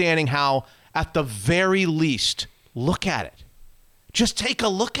understanding how, at the very least, look at it. Just take a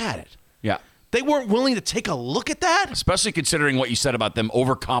look at it. Yeah. They weren't willing to take a look at that? Especially considering what you said about them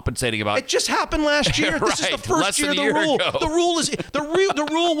overcompensating about. It just happened last year. Right. This is the first Less year than of a the year rule. ago. The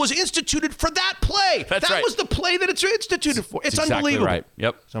rule was instituted for that play. That's that right. was the play that it's instituted for. It's exactly unbelievable. right.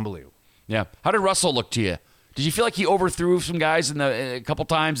 Yep. It's unbelievable. Yeah. How did Russell look to you? Did you feel like he overthrew some guys a couple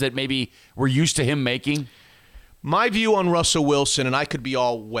times that maybe were used to him making? My view on Russell Wilson, and I could be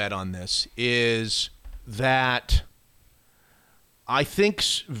all wet on this, is that I think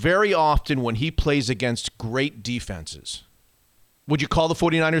very often when he plays against great defenses, would you call the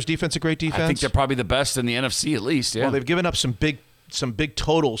 49ers defense a great defense? I think they're probably the best in the NFC at least. Yeah. Well, they've given up some big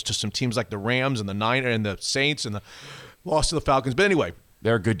totals to some teams like the Rams and the Niners and the Saints and the loss to the Falcons. But anyway,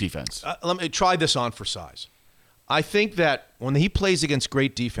 they're a good defense. Let me try this on for size. I think that when he plays against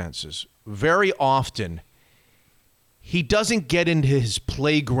great defenses, very often he doesn't get into his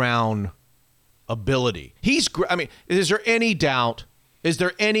playground ability. I mean, is there any doubt? Is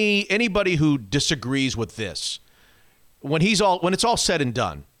there anybody who disagrees with this? When it's all said and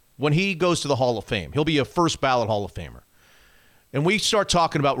done, when he goes to the Hall of Fame, he'll be a first ballot Hall of Famer. And we start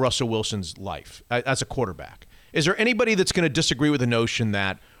talking about Russell Wilson's life as a quarterback. Is there anybody that's going to disagree with the notion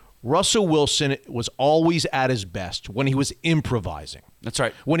that Russell Wilson was always at his best when he was improvising? That's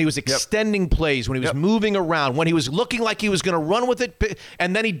right. When he was extending plays, when he was moving around, when he was looking like he was going to run with it,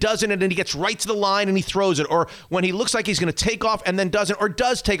 and then he doesn't, and then he gets right to the line and he throws it, or when he looks like he's going to take off and then doesn't, or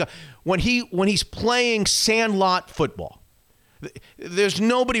does take off. When he's playing sandlot football, there's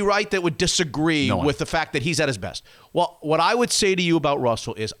nobody right that would disagree with the fact that he's at his best. Well, what I would say to you about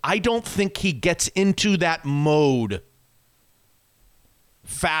Russell is I don't think he gets into that mode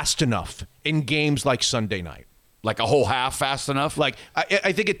fast enough in games like Sunday night. Like a whole half fast enough? Like,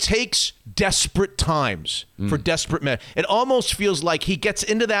 I think it takes desperate times for desperate men. It almost feels like he gets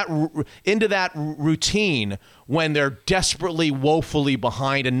into that routine when they're desperately, woefully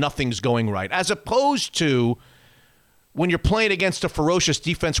behind and nothing's going right, as opposed to when you're playing against a ferocious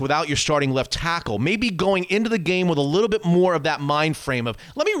defense without your starting left tackle, maybe going into the game with a little bit more of that mind frame of,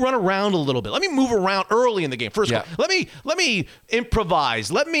 let me run around a little bit. Let me move around early in the game. First of all, let me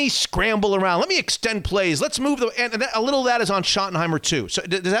improvise. Let me scramble around. Let me extend plays. Let's move and a little of that is on Schottenheimer too. So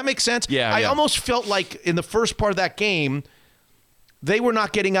does that make sense? Yeah. I almost felt like in the first part of that game, they were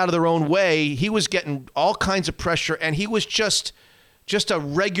not getting out of their own way. He was getting all kinds of pressure, and he was just a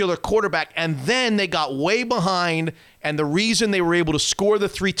regular quarterback. And then they got way behind, and the reason they were able to score the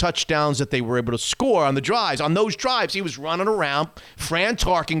 3 touchdowns that they were able to score on those drives, he was running around, Fran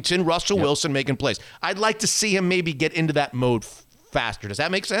Tarkington, Russell Wilson making plays. I'd like to see him maybe get into that mode faster. Does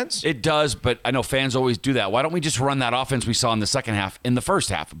that make sense? It does, but I know fans always do that. Why don't we just run that offense we saw in the second half in the first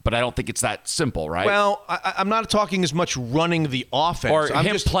half? But I don't think it's that simple, right? Well, I'm not talking as much running the offense. Or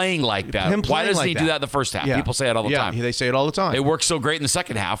him playing like that. Why doesn't he do that in the first half? Yeah. People say it all the time. Yeah, they say it all the time. It worked so great in the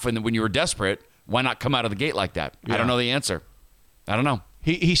second half, and when you were desperate, why not come out of the gate like that? I don't know the answer. I don't know.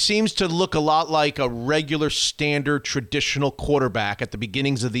 He seems to look a lot like a regular, standard, traditional quarterback at the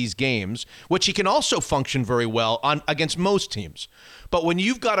beginnings of these games, which he can also function very well against most teams. But when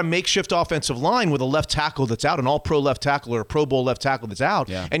you've got a makeshift offensive line with a left tackle that's out, an all-pro left tackle or a Pro Bowl left tackle that's out,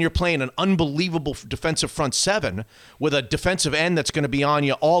 and you're playing an unbelievable defensive front seven with a defensive end that's going to be on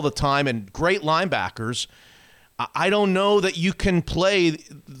you all the time and great linebackers, I don't know that you can play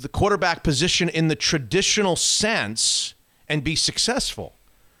the quarterback position in the traditional sense and be successful.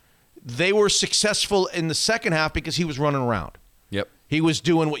 They were successful in the second half because he was running around. Yep. He was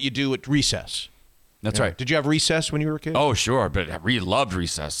doing what you do at recess. That's right. Did you have recess when you were a kid? Oh, sure, but I really loved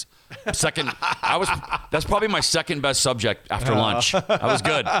recess. That's probably my second best subject after lunch. I was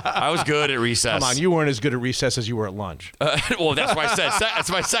good at recess. Come on, you weren't as good at recess as you were at lunch. Well, that's why I said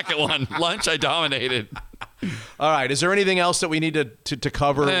that's my second one. Lunch, I dominated. All right. Is there anything else that we need to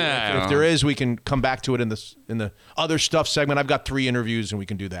cover? If there is, we can come back to it in the other stuff segment. I've got 3 interviews, and we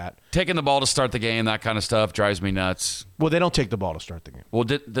can do that. Taking the ball to start the game, that kind of stuff drives me nuts. Well, they don't take the ball to start the game. Well,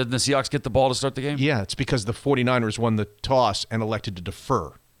 did the Seahawks get the ball to start the game? Yeah, it's because the 49ers won the toss and elected to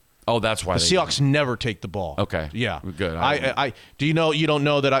defer. Oh, that's why the Seahawks never take the ball. Okay. Yeah. Good. I do you know? You don't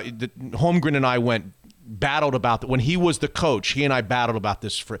know that Holmgren and I went battled about that. When he was the coach, he and I battled about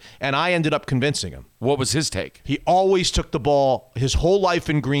this, and I ended up convincing him. What was his take? He always took the ball his whole life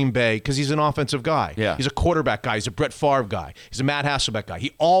in Green Bay because he's an offensive guy. Yeah. He's a quarterback guy. He's a Brett Favre guy. He's a Matt Hasselbeck guy.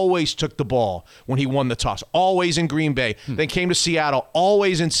 He always took the ball when he won the toss, always in Green Bay. Then came to Seattle,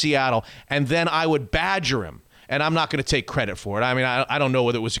 always in Seattle, and then I would badger him. And I'm not going to take credit for it. I mean, I don't know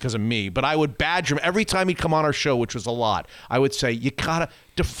whether it was because of me, but I would badger him every time he'd come on our show, which was a lot. I would say, you got to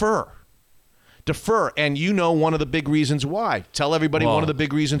defer. And you know one of the big reasons why. Tell everybody one of the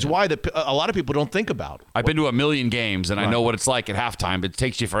big reasons why that a lot of people don't think about. I've been to a million games, and I know what it's like at halftime. It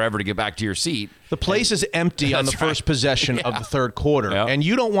takes you forever to get back to your seat. The place is empty on the first possession of the third quarter, and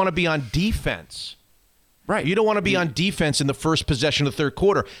you don't want to be on defense. Right. You don't want to be on defense in the first possession of the third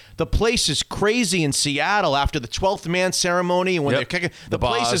quarter. The place is crazy in Seattle after the 12th man ceremony and when they're kicking. The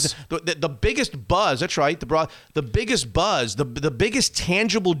place is the biggest buzz. That's right. The biggest buzz, the biggest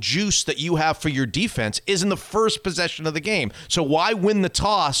tangible juice that you have for your defense is in the first possession of the game. So why win the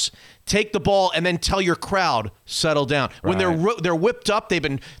toss? Take the ball and then tell your crowd, settle down. When they're whipped up, they've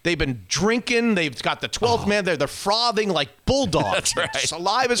been drinking. They've got the 12th man. They're frothing like bulldogs. That's right.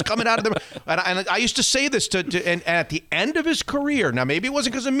 Saliva's coming out of them. And I used to say this and at the end of his career. Now maybe it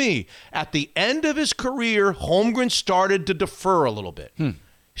wasn't because of me. At the end of his career, Holmgren started to defer a little bit. He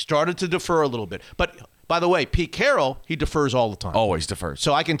started to defer a little bit, but. By the way, Pete Carroll, he defers all the time. Always defers.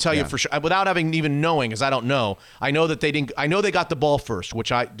 So I can tell you for sure, without having even knowing, because I don't know, I know that they didn't. I know they got the ball first,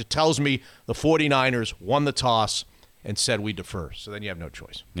 which tells me the 49ers won the toss and said we defer. So then you have no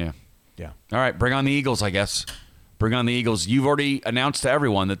choice. Yeah. Yeah. All right, bring on the Eagles, I guess. Bring on the Eagles. You've already announced to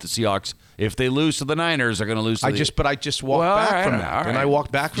everyone that the Seahawks, if they lose to the Niners, are going to lose to the... But I just walked back from that. Didn't I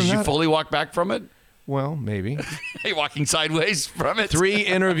walk back from that? Did you fully walk back from it? Well, maybe. Are you walking sideways from it? 3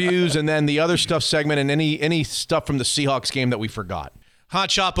 interviews and then the other stuff segment and any stuff from the Seahawks game that we forgot. Hot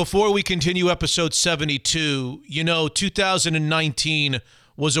Shot, before we continue episode 72, 2019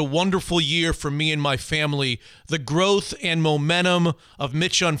 was a wonderful year for me and my family. The growth and momentum of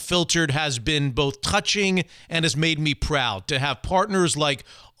Mitch Unfiltered has been both touching and has made me proud to have partners like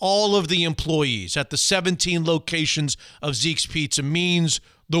all of the employees at the 17 locations of Zeke's Pizza means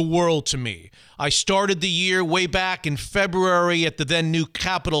the world to me. I started the year way back in February at the then new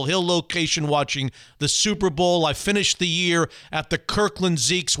Capitol Hill location watching the Super Bowl. I finished the year at the Kirkland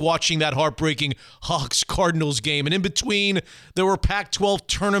Zeke's watching that heartbreaking Hawks-Cardinals game. And in between, there were Pac-12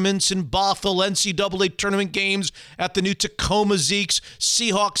 tournaments in Bothell, NCAA tournament games at the new Tacoma Zeke's,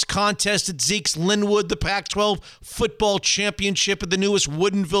 Seahawks contest at Zeke's Linwood, the Pac-12 football championship at the newest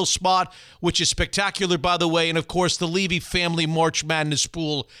Woodinville spot, which is spectacular, by the way, and of course the Levy family March Madness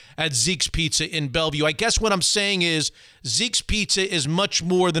pool at Zeke's Pizza in Bellevue. I guess what I'm saying is Zeke's Pizza is much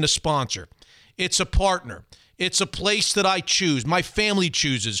more than a sponsor. It's a partner. It's a place that I choose, my family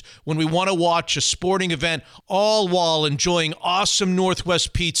chooses, when we want to watch a sporting event, all while enjoying awesome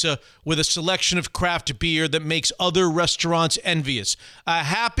Northwest pizza with a selection of craft beer that makes other restaurants envious. A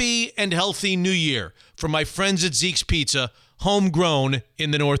happy and healthy new year from my friends at Zeke's Pizza, homegrown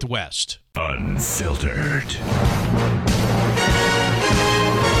in the Northwest. Unfiltered.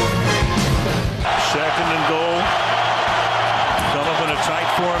 Second and goal. Come up in a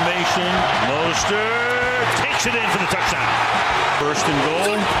tight formation. Mostert takes it in for the touchdown. First and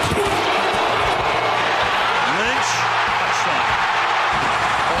goal. Lynch. Touchdown.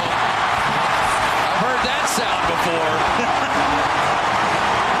 Well, I've heard that sound before.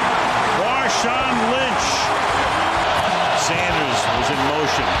 Marshawn Lynch. Sanders was in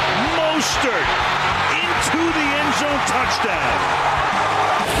motion. Mostert into the end zone. Touchdown.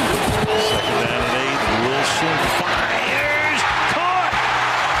 Second down and 8. Wilson fires. Caught.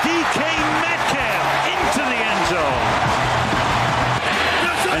 DK Metcalf into the end zone.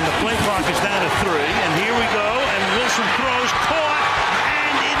 And the play clock is down to 3. And here we go. And Wilson throws. Caught.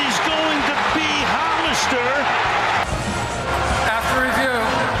 And it is going to be Hollister. After review,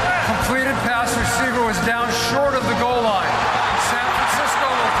 completed pass receiver was down short of the goal line. San Francisco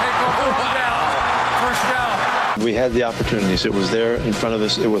will take over down. First down. We had the opportunities. It was there in front of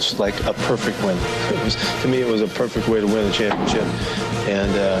us. It was like a perfect win. To me, it was a perfect way to win the championship.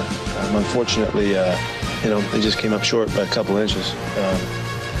 And unfortunately, they just came up short by a couple inches.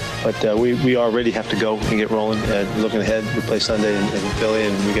 But we already have to go and get rolling. Looking ahead, we play Sunday in Philly,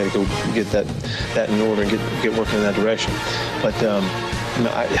 and we got to go get that in order and get working in that direction. But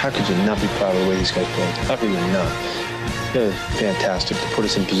how could you not be proud of the way these guys played? How could you not? They're fantastic to put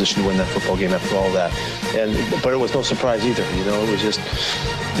us in position to win that football game after all that. But it was no surprise either. It was just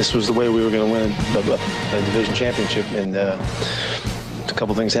this was the way we were going to win a division championship, and a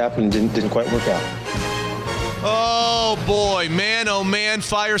couple things happened, didn't quite work out. Oh, boy. Man, oh, man.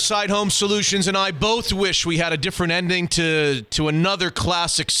 Fireside Home Solutions and I both wish we had a different ending to another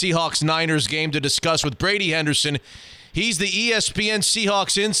classic Seahawks-Niners game to discuss with Brady Henderson. He's the ESPN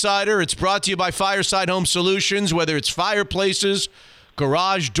Seahawks insider. It's brought to you by Fireside Home Solutions, whether it's fireplaces,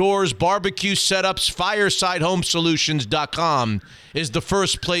 garage doors, barbecue setups. FiresideHomeSolutions.com is the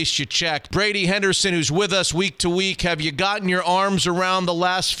first place you check. Brady Henderson, who's with us week to week, have you gotten your arms around the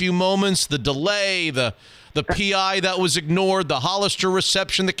last few moments, the delay, the PI that was ignored, the Hollister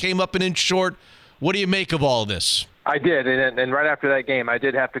reception that came up an inch short? What do you make of all this? I did, and right after that game, I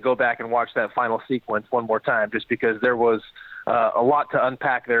did have to go back and watch that final sequence one more time, just because there was a lot to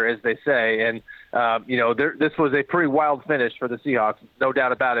unpack there, as they say. And this was a pretty wild finish for the Seahawks, no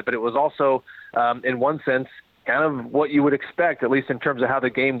doubt about it. But it was also, in one sense, kind of what you would expect, at least in terms of how the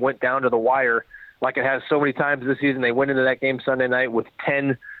game went down to the wire, like it has so many times this season. They went into that game Sunday night with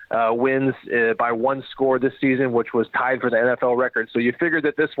 10 wins by one score this season, which was tied for the NFL record. So you figured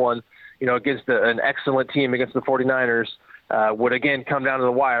that this one, against an excellent team, against the 49ers, would again come down to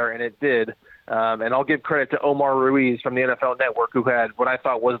the wire, and it did. And I'll give credit to Omar Ruiz from the NFL Network, who had what I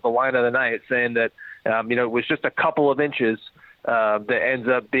thought was the line of the night, saying that it was just a couple of inches that ends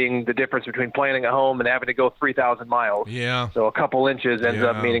up being the difference between playing at home and having to go 3,000 miles. Yeah. So a couple inches ends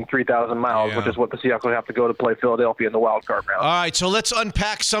up meaning 3,000 miles, which is what the Seahawks would have to go to play Philadelphia in the Wildcard round. All right, so let's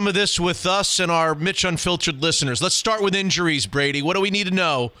unpack some of this with us and our Mitch Unfiltered listeners. Let's start with injuries, Brady. What do we need to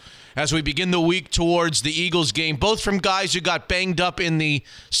know as we begin the week towards the Eagles game, both from guys who got banged up in the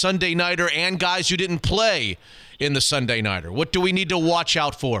Sunday Nighter and guys who didn't play in the Sunday Nighter? What do we need to watch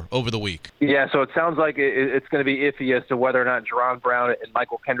out for over the week? Yeah, so it sounds like it's going to be iffy as to whether or not Jerron Brown and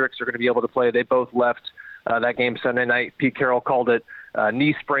Michael Kendricks are going to be able to play. They both left that game Sunday night. Pete Carroll called it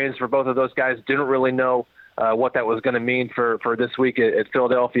knee sprains for both of those guys. Didn't really know what that was going to mean for this week at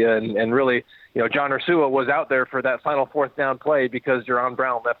Philadelphia. And really, John Ursua was out there for that final fourth down play because Jerron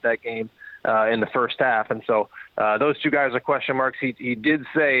Brown left that game in the first half. And so those two guys are question marks. He did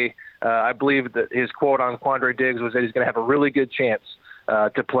say, I believe that his quote on Quandre Diggs was that he's going to have a really good chance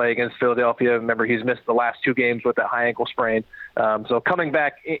to play against Philadelphia. Remember, he's missed the last two games with that high ankle sprain. So coming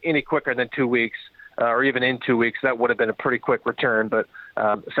back any quicker than 2 weeks, or even in 2 weeks, that would have been a pretty quick return. But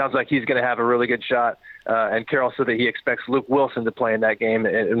it sounds like he's going to have a really good shot. And Carroll said that he expects Luke Wilson to play in that game.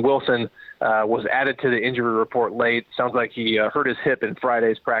 And Wilson was added to the injury report late. Sounds like he hurt his hip in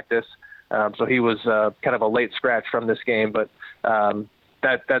Friday's practice. So he was kind of a late scratch from this game. But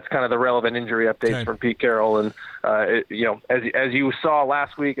that's kind of the relevant injury updates from Pete Carroll. And, as you saw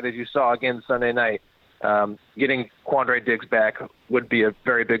last week and as you saw again Sunday night, getting Quandre Diggs back would be a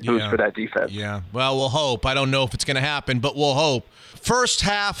very big boost for that defense. Yeah, well, we'll hope. I don't know if it's going to happen, but we'll hope. First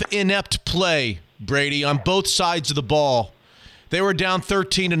half inept play, Brady, on both sides of the ball. They were down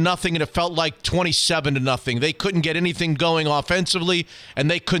 13-0, and it felt like 27-0. They couldn't get anything going offensively, and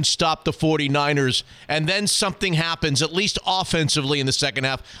they couldn't stop the 49ers. And then something happens, at least offensively in the second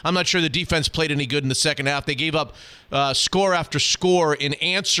half. I'm not sure the defense played any good in the second half. They gave up score after score in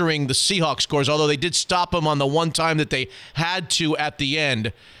answering the Seahawks scores, although they did stop them on the one time that they had to at the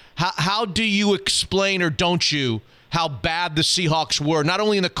end. How do you explain, or don't you, how bad the Seahawks were, not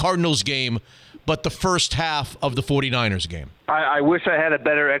only in the Cardinals game, but the first half of the 49ers game? I wish I had a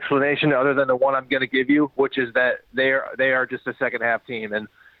better explanation other than the one I'm going to give you, which is that they are just a second half team. And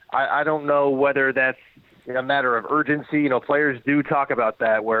I don't know whether that's a matter of urgency. Players do talk about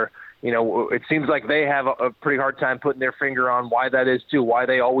that, where, it seems like they have a pretty hard time putting their finger on why that is too, why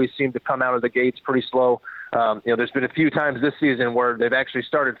they always seem to come out of the gates pretty slow. There's been a few times this season where they've actually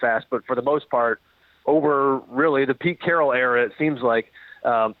started fast, but for the most part, over really the Pete Carroll era, it seems like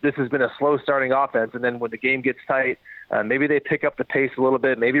this has been a slow starting offense. And then when the game gets tight, maybe they pick up the pace a little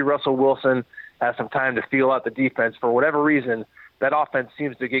bit. Maybe Russell Wilson has some time to feel out the defense. For whatever reason, that offense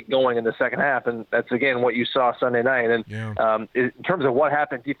seems to get going in the second half. And that's, again, what you saw Sunday night. And in terms of what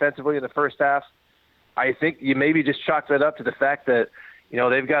happened defensively in the first half, I think you maybe just chalk that up to the fact that,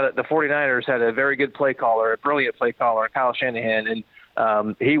 they've got the 49ers had a very good play caller, a brilliant play caller, Kyle Shanahan.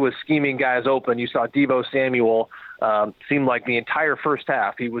 And he was scheming guys open. You saw Deebo Samuel seemed like the entire first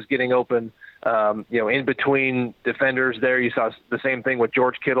half he was getting open, in between defenders there. You saw the same thing with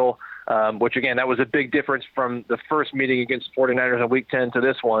George Kittle, which, again, that was a big difference from the first meeting against 49ers in Week 10 to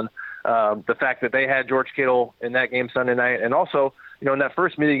this one. The fact that they had George Kittle in that game Sunday night. And also, in that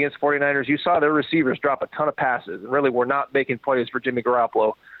first meeting against 49ers, you saw their receivers drop a ton of passes and really were not making plays for Jimmy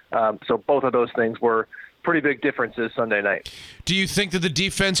Garoppolo. So both of those things were pretty big differences Sunday night. Do you think that the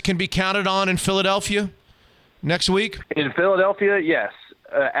defense can be counted on in Philadelphia next week? In Philadelphia, yes.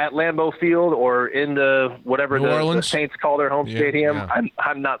 At Lambeau Field or in the whatever the Saints call their home stadium,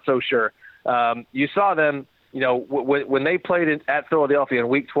 I'm not so sure. You saw them when they played at Philadelphia in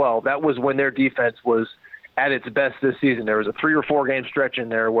Week 12, that was when their defense was at its best this season. There was a 3 or 4 game stretch in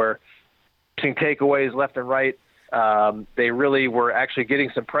there where takeaways left and right. They really were actually getting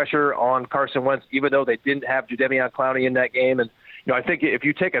some pressure on Carson Wentz, even though they didn't have Jadeveon Clowney in that game. And I think if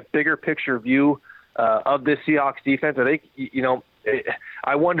you take a bigger picture view of this Seahawks defense, I think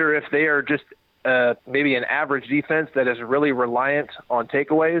I wonder if they are just maybe an average defense that is really reliant on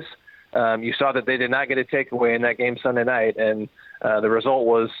takeaways. You saw that they did not get a takeaway in that game Sunday night, and the result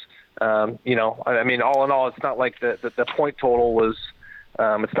was, all in all, it's not like the point total was.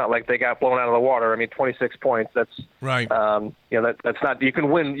 It's not like they got blown out of the water. 26 points. That's right. That's not. You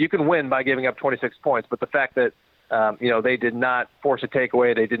can win. You can win by giving up 26 points, but the fact that they did not force a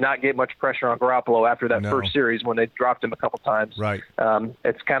takeaway, they did not get much pressure on Garoppolo after that first series when they dropped him a couple times. Right.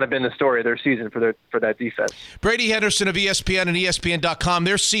 It's kind of been the story of their season for that defense. Brady Henderson of ESPN and ESPN.com.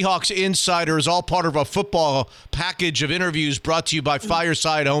 Their Seahawks Insider is all part of a football package of interviews brought to you by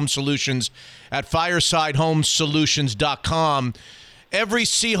Fireside Home Solutions at firesidehomesolutions.com. Every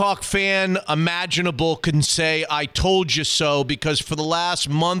Seahawk fan imaginable can say, I told you so, because for the last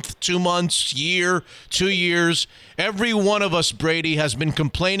month, 2 months, year, 2 years, every one of us, Brady, has been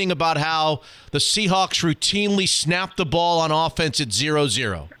complaining about how the Seahawks routinely snap the ball on offense at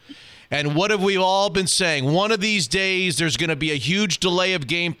 0-0. And what have we all been saying? One of these days, there's going to be a huge delay of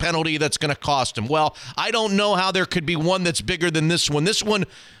game penalty that's going to cost them. Well, I don't know how there could be one that's bigger than this one. This one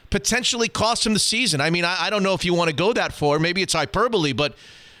potentially cost him the season. I don't know if you want to go that far. Maybe it's hyperbole, but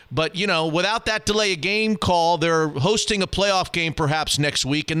without that delay of game call, they're hosting a playoff game perhaps next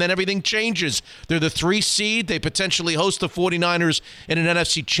week, and then everything changes. They're the 3 seed. They potentially host the 49ers in an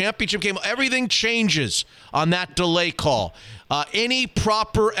NFC championship game. Everything changes on that delay call. Any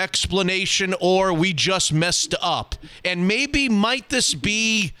proper explanation, or we just messed up? And maybe might this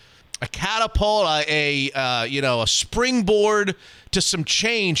be a catapult, a springboard to some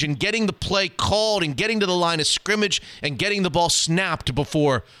change in getting the play called and getting to the line of scrimmage and getting the ball snapped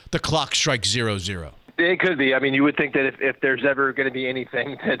before the clock strikes 0-0? It could be. You would think that if there's ever going to be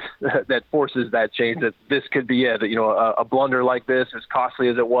anything that forces that change, that this could be it. A blunder like this, as costly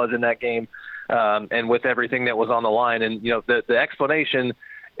as it was in that game, and with everything that was on the line, and the explanation.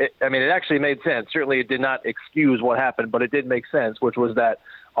 It actually made sense. Certainly, it did not excuse what happened, but it did make sense, which was that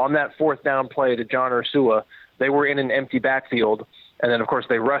on that 4th down play to John Ursua, they were in an empty backfield. And then, of course,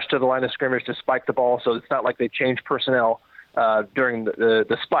 they rushed to the line of scrimmage to spike the ball. So it's not like they changed personnel during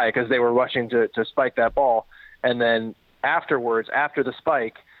the spike as they were rushing to spike that ball. And then afterwards, after the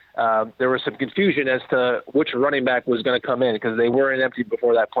spike, there was some confusion as to which running back was going to come in because they were in empty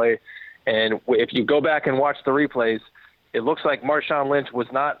before that play. And if you go back and watch the replays, it looks like Marshawn Lynch was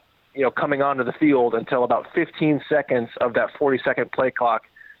not coming onto the field until about 15 seconds of that 40-second play clock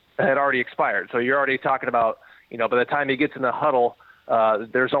had already expired. So you're already talking about, by the time he gets in the huddle,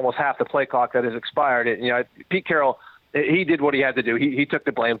 there's almost half the play clock that has expired. Pete Carroll, he did what he had to do. He took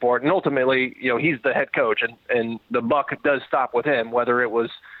the blame for it. And ultimately, he's the head coach, and the buck does stop with him, whether it was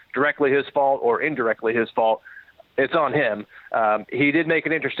directly his fault or indirectly his fault. It's on him. He did make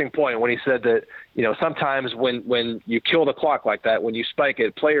an interesting point when he said that, sometimes when you kill the clock like that, when you spike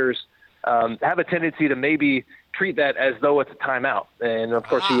it, players have a tendency to maybe treat that as though it's a timeout. And, of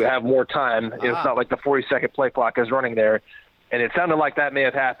course, you have more time. It's not like the 40-second play clock is running there. And it sounded like that may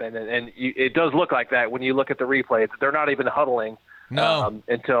have happened. And it does look like that when you look at the replay. They're not even huddling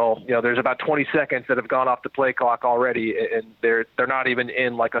until, there's about 20 seconds that have gone off the play clock already. And they're not even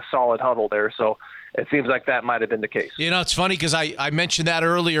in like a solid huddle there. So it seems like that might have been the case. It's funny because I mentioned that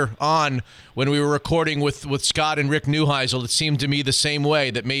earlier on when we were recording with Scott and Rick Neuheisel. It seemed to me the same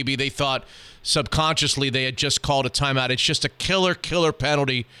way, that maybe they thought subconsciously they had just called a timeout. It's just a killer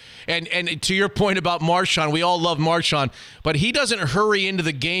penalty. And to your point about Marshawn, we all love Marshawn, but he doesn't hurry into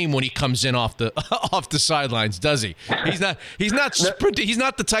the game when he comes in off the sidelines, does he? He's not sprinting. He's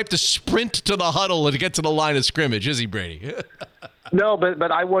not the type to sprint to the huddle and get to the line of scrimmage, is he, Brady? No,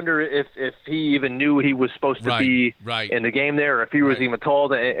 but I wonder if he even knew he was supposed to be in the game there, or if he was even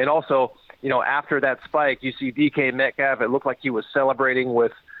told. And also, after that spike, you see DK Metcalf. It looked like he was celebrating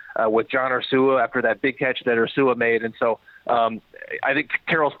with John Ursua after that big catch that Ursua made. And so I think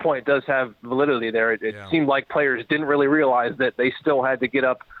Carroll's point does have validity there. It seemed like players didn't really realize that they still had to get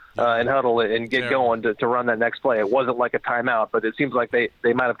up and huddle and get going to run that next play. It wasn't like a timeout, but it seems like they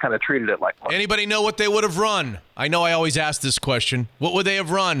might have kind of treated it like one. Anybody know what they would have run? I know I always ask this question. What would they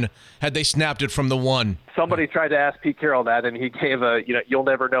have run had they snapped it from the 1? Somebody tried to ask Pete Carroll that, and he gave a you'll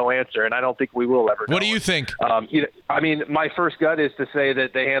never know answer, and I don't think we will ever know. What do you think? My first gut is to say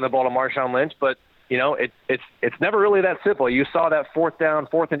that they hand the ball to Marshawn Lynch, but it's never really that simple. You saw that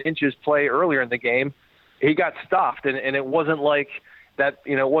 4th and inches play earlier in the game. he got stopped, and it wasn't like that.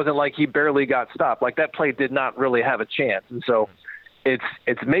 It wasn't like he barely got stopped. Like, that play did not really have a chance, and so it's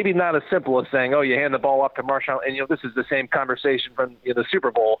maybe not as simple as saying, oh, you hand the ball off to Marshawn. And this is the same conversation from the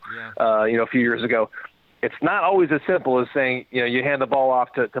Super Bowl, a few years ago. It's not always as simple as saying, you hand the ball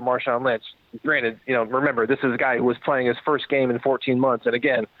off to Marshawn Lynch. Granted, remember, this is a guy who was playing his first game in 14 months, and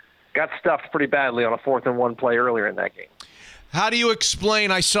again, got stuffed pretty badly on a 4th-and-1 play earlier in that game. How do you explain,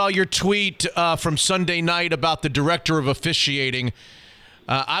 I saw your tweet from Sunday night about the director of officiating.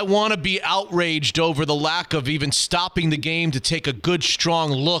 I want to be outraged over the lack of even stopping the game to take a good,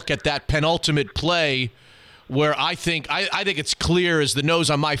 strong look at that penultimate play where I think it's clear as the nose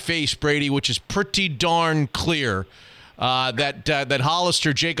on my face, Brady, which is pretty darn clear that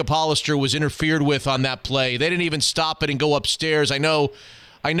Hollister, Jacob Hollister, was interfered with on that play. They didn't even stop it and go upstairs. I know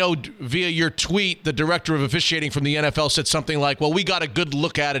via your tweet, the director of officiating from the NFL said something like, well, we got a good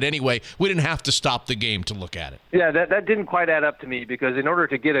look at it anyway. We didn't have to stop the game to look at it. Yeah, that didn't quite add up to me, because in order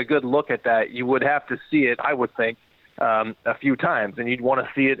to get a good look at that, you would have to see it, I would think, a few times, and you'd want to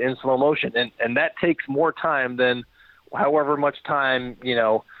see it in slow motion. And that takes more time than however much time,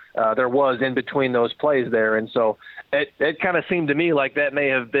 there was in between those plays there. And so it kind of seemed to me like that may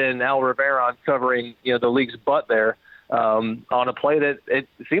have been Al Rivera covering, the league's butt there. On a play that it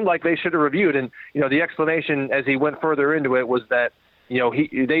seemed like they should have reviewed. And, the explanation as he went further into it was that,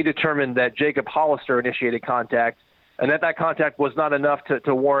 they determined that Jacob Hollister initiated contact, and that contact was not enough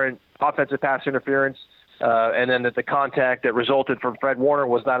to warrant offensive pass interference, and then that the contact that resulted from Fred Warner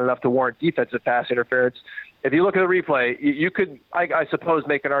was not enough to warrant defensive pass interference. If you look at the replay, you could, I suppose,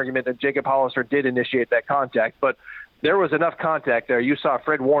 make an argument that Jacob Hollister did initiate that contact, but there was enough contact there. You saw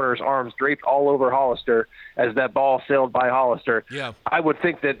Fred Warner's arms draped all over Hollister as that ball sailed by Hollister. Yeah. I would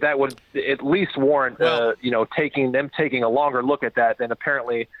think that would at least warrant, taking a longer look at that than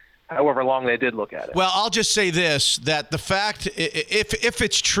apparently however long they did look at it. Well, I'll just say this, that the fact, if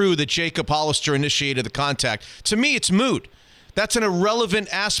it's true that Jacob Hollister initiated the contact, to me it's moot. That's an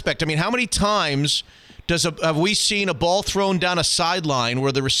irrelevant aspect. I mean, how many times have we seen a ball thrown down a sideline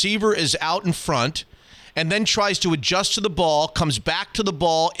where the receiver is out in front and then tries to adjust to the ball, comes back to the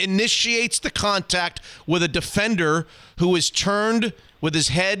ball, initiates the contact with a defender who is turned with his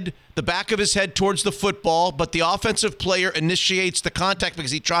head, the back of his head towards the football, but the offensive player initiates the contact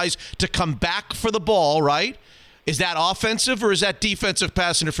because he tries to come back for the ball, right? Is that offensive or is that defensive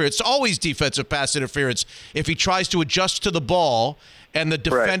pass interference? It's always defensive pass interference if he tries to adjust to the ball and the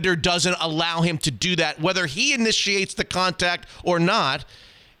defender doesn't allow him to do that, whether he initiates the contact or not.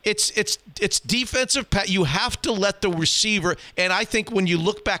 It's defensive. You have to let the receiver, and I think when you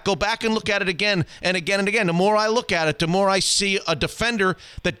go back and look at it again and again and again, the more I look at it, the more I see a defender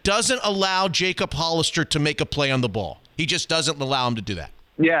that doesn't allow Jacob Hollister to make a play on the ball. He just doesn't allow him to do that.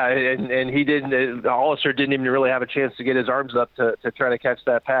 Yeah, and he didn't. Hollister didn't even really have a chance to get his arms up to try to catch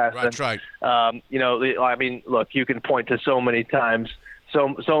that pass. That's right. I mean, look, you can point to so many times, so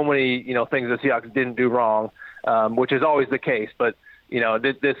many things the Seahawks didn't do wrong, which is always the case, but.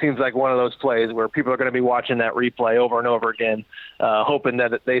 This seems like one of those plays where people are going to be watching that replay over and over again, hoping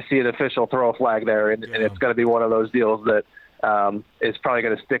that they see an official throw a flag there, and it's going to be one of those deals that is probably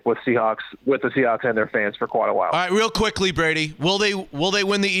going to stick with the Seahawks and their fans for quite a while. All right, real quickly, Brady, will they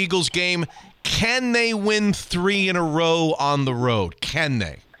win the Eagles game? Can they win 3 in a row on the road? Can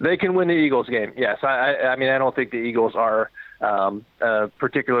they? They can win the Eagles game. Yes, I mean I don't think the Eagles are a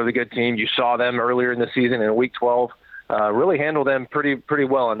particularly good team. You saw them earlier in the season in Week 12. Really handled them pretty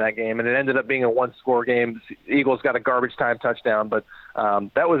well in that game, and it ended up being a one-score game. The Eagles got a garbage time touchdown, but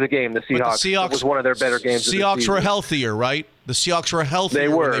that was a game. The Seahawks was one of their better games. Seahawks were healthier, right? The Seahawks were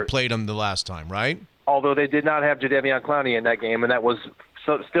healthier when they played them the last time, right? Although they did not have Jadeveon Clowney in that game, and that was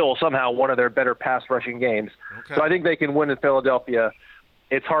still somehow one of their better pass-rushing games. Okay. So I think they can win in Philadelphia.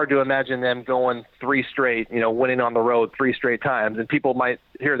 It's hard to imagine them going 3 straight, winning on the road 3 straight times, and people might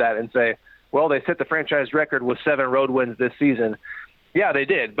hear that and say, well, they set the franchise record with 7 road wins this season. Yeah, they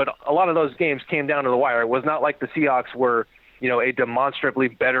did, but a lot of those games came down to the wire. It was not like the Seahawks were, a demonstrably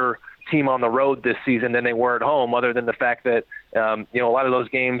better team on the road this season than they were at home, other than the fact that, a lot of those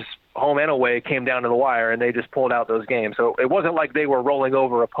games, home and away, came down to the wire, and they just pulled out those games. So it wasn't like they were rolling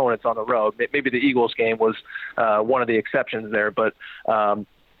over opponents on the road. Maybe the Eagles game was one of the exceptions there, but talk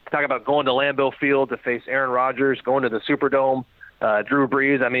about going to Lambeau Field to face Aaron Rodgers, going to the Superdome, Drew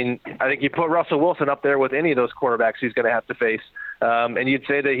Brees. I mean, I think you put Russell Wilson up there with any of those quarterbacks he's going to have to face, and you'd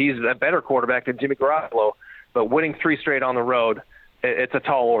say that he's a better quarterback than Jimmy Garoppolo. But winning 3 straight on the road, it's a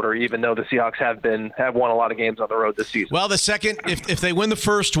tall order, even though the Seahawks have won a lot of games on the road this season. Well, the second, if they win the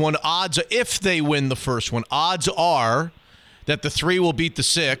first one, odds are that the 3 will beat the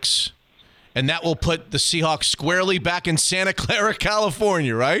 6, And that will put the Seahawks squarely back in Santa Clara,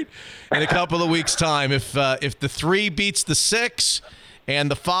 California, right? In a couple of weeks' time. If the 3 beats the 6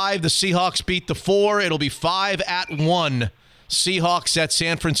 and the 5, the Seahawks beat the 4, it'll be 5-1 Seahawks at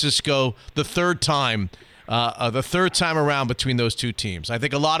San Francisco the third time around between those two teams. I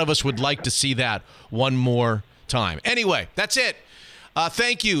think a lot of us would like to see that one more time. Anyway, that's it.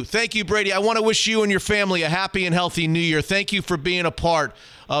 Thank you, Brady. I want to wish you and your family a happy and healthy New Year. Thank you for being a part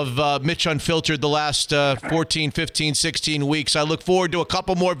of Mitch Unfiltered the last 14, 15, 16 weeks. I look forward to a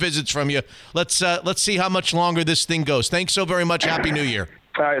couple more visits from you. Let's see how much longer this thing goes. Thanks so very much. Happy New Year.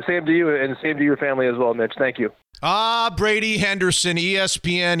 All right, same to you, and same to your family as well, Mitch. Thank you. Brady Henderson,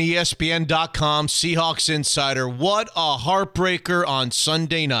 ESPN, ESPN.com, Seahawks Insider. What a heartbreaker on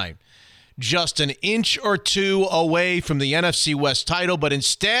Sunday night. Just an inch or two away from the NFC West title, but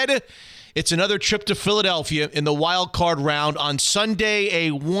instead, it's another trip to Philadelphia in the Wildcard round on Sunday,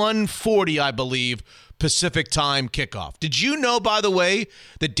 a 1:40, I believe, Pacific time kickoff. Did you know, by the way,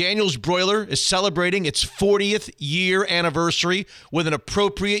 that Daniel's Broiler is celebrating its 40th year anniversary with an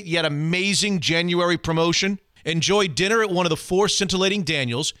appropriate yet amazing January promotion? Enjoy dinner at one of the 4 scintillating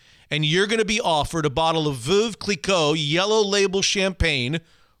Daniels, and you're going to be offered a bottle of Veuve Clicquot Yellow Label Champagne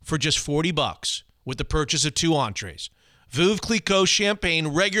for just $40 with the purchase of 2 entrees. Veuve Clicquot Champagne,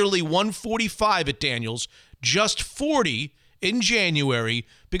 regularly $145 at Daniel's, just $40 in January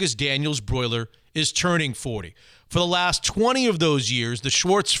because Daniel's Broiler is turning 40. For the last 20 of those years, the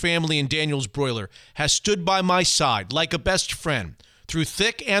Schwartz family and Daniel's Broiler has stood by my side like a best friend through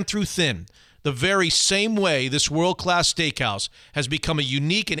thick and through thin, the very same way this world-class steakhouse has become a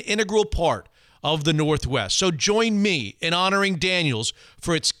unique and integral part of the Northwest. So join me in honoring Daniel's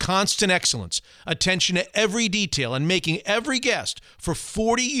for its constant excellence, attention to every detail, and making every guest for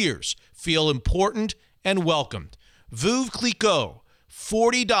 40 years feel important and welcomed. Veuve Clicquot,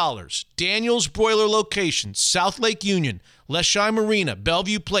 $40. Daniel's Broiler locations, South Lake Union, Leschi Marina,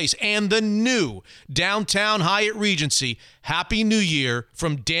 Bellevue Place, and the new downtown Hyatt Regency. Happy New Year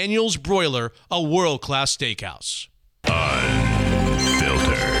from Daniel's Broiler, a world-class steakhouse.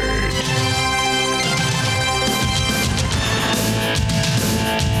 Unfiltered.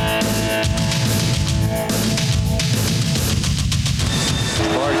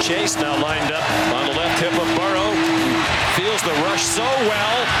 Chase now lined up on the left hip of Burrow. Feels the rush so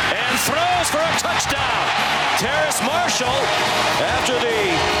well and throws for a touchdown. Terrace Marshall, after the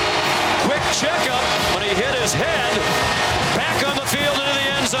quick checkup when he hit his head, back on the field into the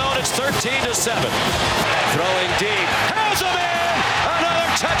end zone. It's 13-7. Throwing deep. Has him in! Another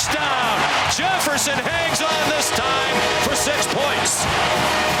touchdown. Jefferson hangs on this time for 6 points.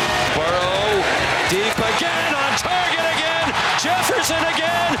 Burrow deep again, on target again. Jefferson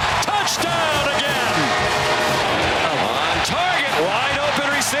again. Touchdown again. On target, wide open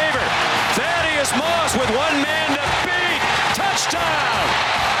receiver. Thaddeus Moss with one man to beat. Touchdown.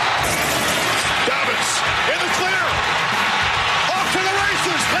 Dobbins in the clear. Off to the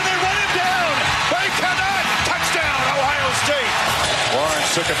races, and they run him down. They cannot. Touchdown, Ohio State.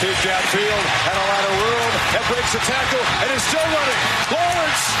 Lawrence took a peek downfield, had a lot of room, and breaks the tackle, and is still running.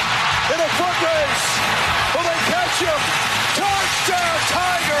 Lawrence in a foot race. Will they catch him? Touchdown,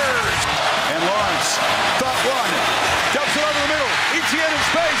 Tigers! And Lawrence, thought one, dumps it over the middle. ETN in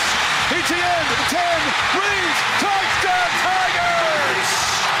space. ETN to the 10, Reeves, touchdown, Tigers!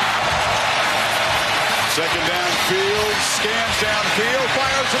 Second downfield, scans downfield,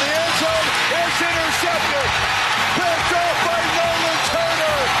 fires to the end zone. It's intercepted. Picked off by Nolan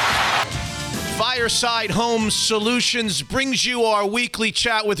Turner. Fireside Home Solutions brings you our weekly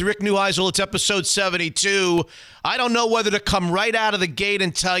chat with Rick Neuheisel. It's episode 72. I don't know whether to come right out of the gate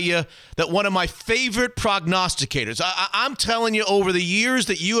and tell you that one of my favorite prognosticators, I'm telling you, over the years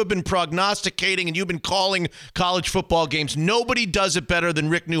that you have been prognosticating and you've been calling college football games, nobody does it better than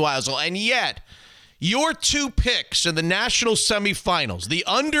Rick Neuheisel. And yet, your 2 picks in the national semifinals, the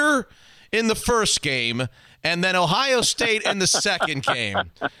under in the first game and then Ohio State in the second game.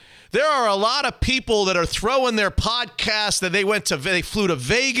 There are a lot of people that are throwing their podcasts that they flew to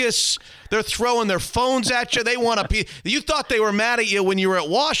Vegas. They're throwing their phones at you. They want to be. You thought they were mad at you when you were at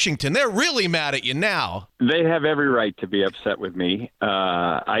Washington. They're really mad at you now. They have every right to be upset with me.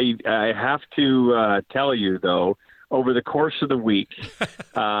 I have to tell you, though, over the course of the week,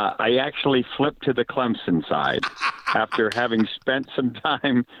 I actually flipped to the Clemson side after having spent some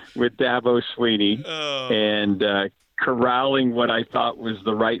time with Dabo Sweeney and corralling what I thought was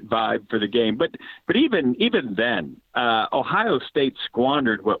the right vibe for the game. But even then, Ohio State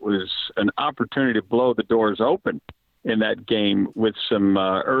squandered what was an opportunity to blow the doors open in that game with some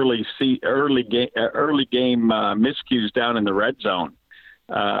early game miscues down in the red zone.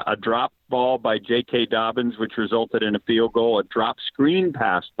 a drop ball by J.K. Dobbins, which resulted in a field goal, a drop screen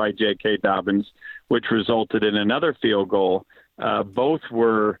pass by J.K. Dobbins, which resulted in another field goal. Both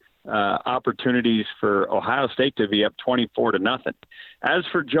were opportunities for Ohio State to be up 24-0. As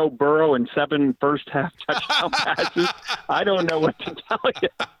for Joe Burrow and 7 first-half touchdown passes, I don't know what to tell you.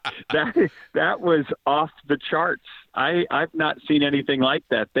 That was off the charts. I've not seen anything like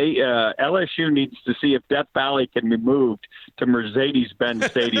that. LSU needs to see if Death Valley can be moved to Mercedes-Benz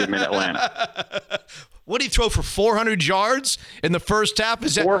Stadium in Atlanta. What did he throw for 400 yards in the first half?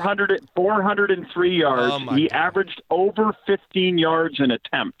 Is that 403 yards? Oh He averaged over 15 yards an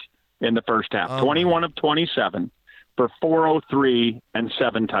attempt in the first half. 21 of 27 for 403 and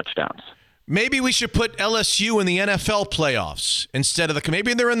 7 touchdowns. Maybe we should put LSU in the NFL playoffs instead of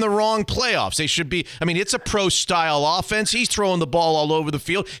maybe they're in the wrong playoffs. They should be. I mean, it's a pro-style offense. He's throwing the ball all over the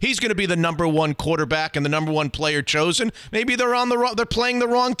field. He's going to be the number 1 quarterback and the number 1 player chosen. Maybe they're they're playing the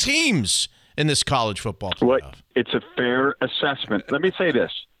wrong teams in this college football playoff. Well, it's a fair assessment. Let me say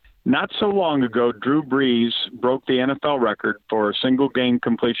this. Not so long ago, Drew Brees broke the NFL record for a single game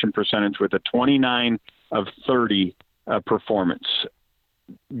completion percentage with a 29 of 30 performance.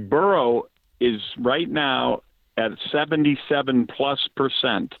 Burrow is right now at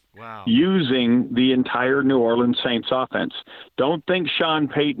 77+% using the entire New Orleans Saints offense. Don't think Sean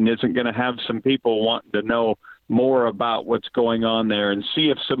Payton isn't going to have some people wanting to know more about what's going on there and see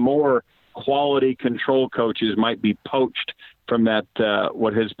if some more quality control coaches might be poached from that,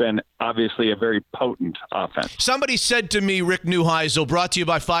 what has been obviously a very potent offense. Somebody said to me, Rick Neuheisel, brought to you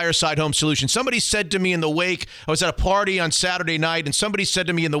by Fireside Home Solutions. Somebody said to me in the wake, I was at a party on Saturday night, and somebody said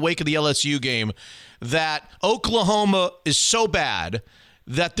to me in the wake of the LSU game that Oklahoma is so bad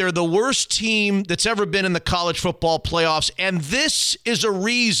that they're the worst team that's ever been in the college football playoffs. And this is a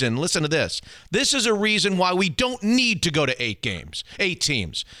reason, listen to this, this is a reason why we don't need to go to 8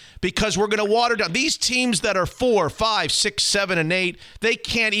 teams, because we're going to water down. These teams that are 4, 5, 6, 7, and 8, they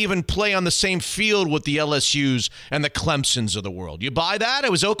can't even play on the same field with the LSUs and the Clemsons of the world. You buy that?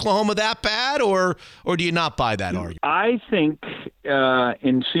 Was Oklahoma that bad, or do you not buy that argument? I think,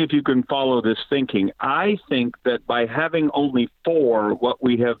 and see if you can follow this thinking, I think that by having only 4, what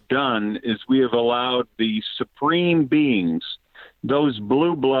we have done is we have allowed the supreme beings, those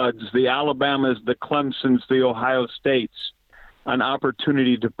blue bloods, the Alabamas, the Clemsons, the Ohio States, an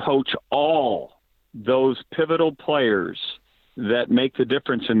opportunity to poach all those pivotal players that make the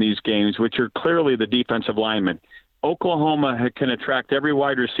difference in these games, which are clearly the defensive linemen. Oklahoma can attract every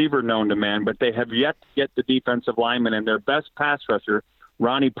wide receiver known to man, but they have yet to get the defensive linemen, and their best pass rusher,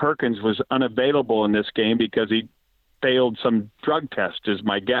 Ronnie Perkins, was unavailable in this game because he failed some drug test, is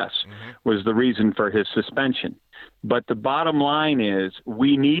my guess, was the reason for his suspension. But the bottom line is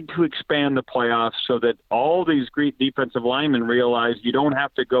we need to expand the playoffs so that all these great defensive linemen realize you don't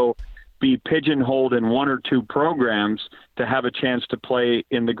have to go be pigeonholed in 1 or 2 programs to have a chance to play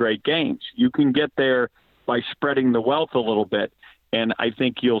in the great games. You can get there by spreading the wealth a little bit. And I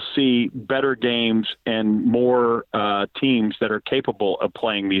think you'll see better games and more teams that are capable of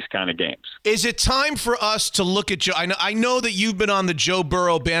playing these kind of games. Is it time for us to look at Joe? I know that you've been on the Joe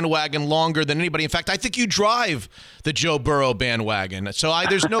Burrow bandwagon longer than anybody. In fact, I think you drive the Joe Burrow bandwagon. So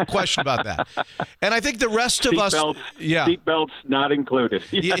there's no question about that. And I think the rest of us... Seatbelts not included.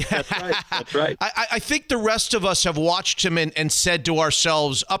 That's right. That's right. I think the rest of us have watched him and said to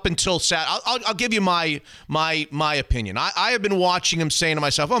ourselves up until Saturday... I'll give you my opinion. I have been watching him saying to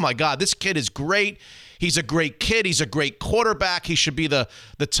myself, oh my God, this kid is great. He's a great kid. He's a great quarterback. He should be the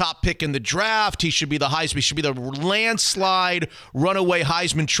top pick in the draft. He should be the Heisman. He should be the landslide runaway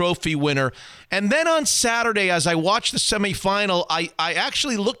Heisman Trophy winner. And then on Saturday, as I watched the semifinal, I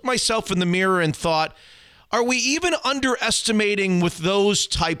actually looked myself in the mirror and thought, are we even underestimating with those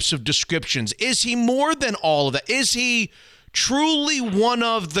types of descriptions? Is he more than all of that? Is he truly one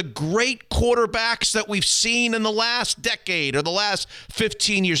of the great quarterbacks that we've seen in the last decade or the last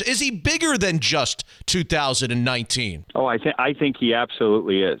 15 years? Is he bigger than just 2019? Oh, I think he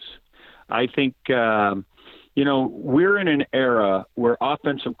absolutely is. I think, we're in an era where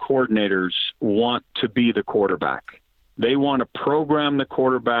offensive coordinators want to be the quarterback. They want to program the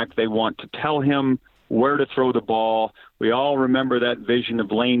quarterback. They want to tell him where to throw the ball. We all remember that vision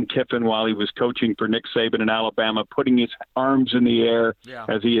of Lane Kiffin while he was coaching for Nick Saban in Alabama, putting his arms in the air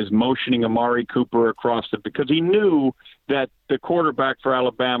as he is motioning Amari Cooper across it, because he knew that the quarterback for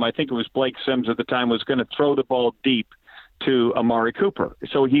Alabama, I think it was Blake Sims at the time, was going to throw the ball deep to Amari Cooper.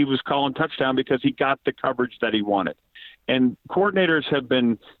 So he was calling touchdown because he got the coverage that he wanted. And coordinators have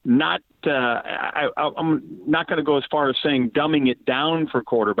been not, I'm not going to go as far as saying dumbing it down for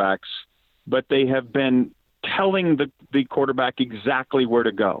quarterbacks, but they have been telling the quarterback exactly where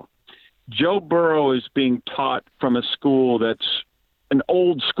to go. Joe Burrow is being taught from a school that's an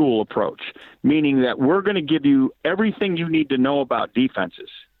old school approach, meaning that we're going to give you everything you need to know about defenses.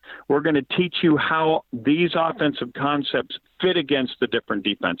 We're going to teach you how these offensive concepts fit against the different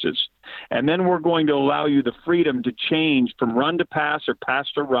defenses. And then we're going to allow you the freedom to change from run to pass or pass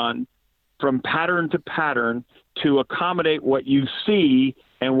to run, from pattern to pattern, to accommodate what you see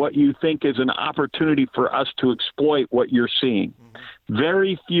and what you think is an opportunity for us to exploit what you're seeing.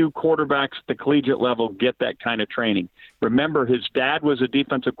 Very few quarterbacks at the collegiate level get that kind of training. Remember, his dad was a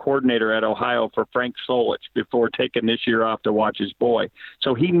defensive coordinator at Ohio for Frank Solich before taking this year off to watch his boy.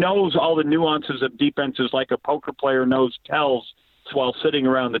 So he knows all the nuances of defenses like a poker player knows tells while sitting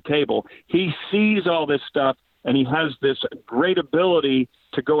around the table. He sees all this stuff, and he has this great ability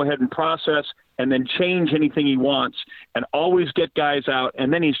to go ahead and process and then change anything he wants and always get guys out.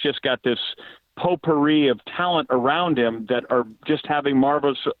 And then he's just got this potpourri of talent around him that are just having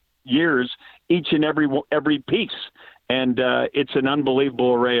marvelous years, each and every piece. And it's an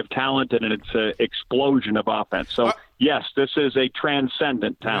unbelievable array of talent, and it's an explosion of offense. So, yes, this is a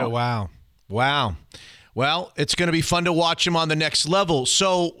transcendent talent. Oh, wow. Well, it's going to be fun to watch him on the next level.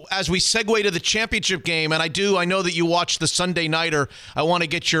 So as we segue to the championship game, and I know that you watched the Sunday Nighter, I want to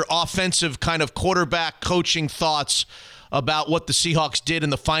get your offensive kind of quarterback coaching thoughts about what the Seahawks did in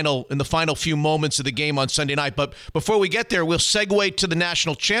the final few moments of the game on Sunday night. But before we get there, we'll segue to the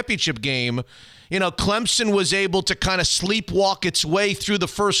national championship game. You know, Clemson was able to kind of sleepwalk its way through the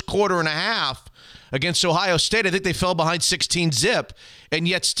first quarter and a half against Ohio State. I think they fell behind 16-zip, and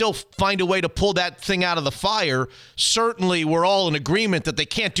yet still find a way to pull that thing out of the fire. Certainly, we're all in agreement that they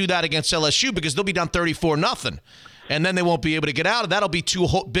can't do that against LSU because they'll be down 34-0. And then they won't be able to get out of. That'll be too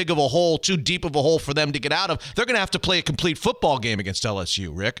big of a hole, too deep of a hole for them to get out of. They're going to have to play a complete football game against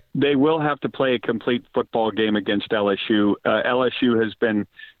LSU, Rick. They will have to play a complete football game against LSU. LSU has been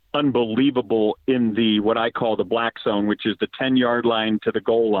unbelievable in what I call the black zone, which is the 10-yard line to the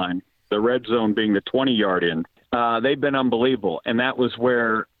goal line, the red zone being the 20-yard in. They've been unbelievable, and that was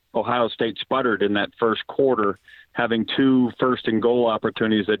where Ohio State sputtered in that first quarter, having 2 first-and-goal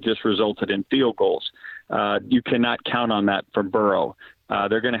opportunities that just resulted in field goals. You cannot count on that from Burrow.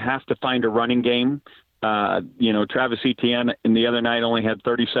 They're going to have to find a running game. Travis Etienne in the other night only had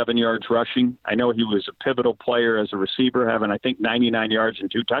 37 yards rushing. I know he was a pivotal player as a receiver, having, I think, 99 yards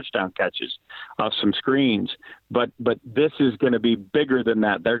and 2 touchdown catches off some screens. But this is going to be bigger than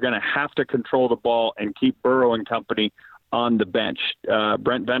that. They're going to have to control the ball and keep Burrow and company on the bench.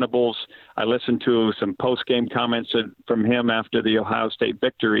 Brent Venables, I listened to some post-game comments from him after the Ohio State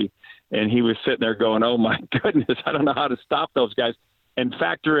victory, and he was sitting there going, oh, my goodness, I don't know how to stop those guys. And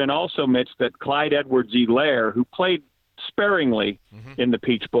factor in also, Mitch, that Clyde Edwards-Helaire, who played sparingly in the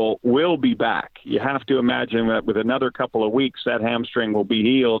Peach Bowl, will be back. You have to imagine that with another couple of weeks, that hamstring will be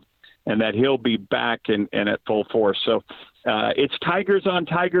healed and that he'll be back and at full force. So it's Tigers on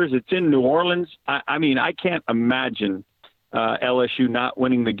Tigers. It's in New Orleans. I mean, I can't imagine LSU not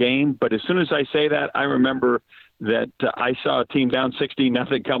winning the game. But as soon as I say that, I remember that I saw a team down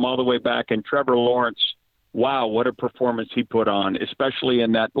 16-0 come all the way back, and Trevor Lawrence, wow, what a performance he put on, especially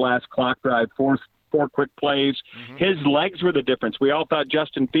in that last clock drive, four quick plays. His legs were the difference. We all thought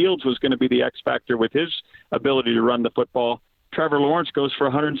Justin Fields was going to be the X factor with his ability to run the football. Trevor Lawrence goes for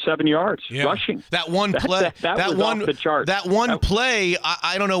 107 yards rushing. That one play, that was off the chart. That one play,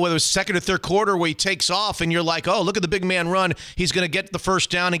 I don't know whether it was second or third quarter where he takes off and you're like, oh, look at the big man run. He's going to get the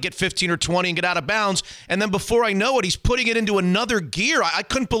first down and get 15 or 20 and get out of bounds. And then before I know it, he's putting it into another gear. I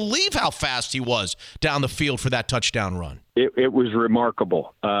couldn't believe how fast he was down the field for that touchdown run. It was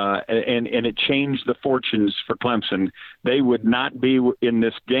remarkable, and it changed the fortunes for Clemson. They would not be in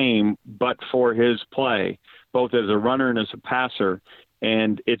this game but for his play, both as a runner and as a passer.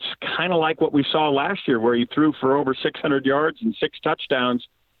 And it's kind of like what we saw last year, where he threw for over 600 yards and 6 touchdowns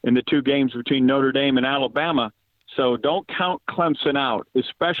in the 2 games between Notre Dame and Alabama. So don't count Clemson out,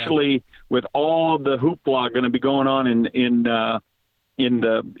 especially with all the hoopla going to be going on in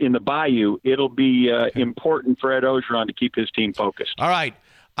the Bayou. It'll be important for Ed Orgeron to keep his team focused. All right.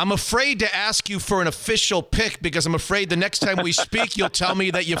 I'm afraid to ask you for an official pick because I'm afraid the next time we speak, you'll tell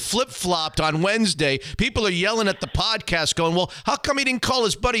me that you flip-flopped on Wednesday. People are yelling at the podcast going, well, how come he didn't call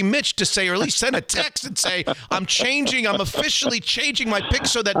his buddy Mitch to say, or at least send a text and say, I'm officially changing my pick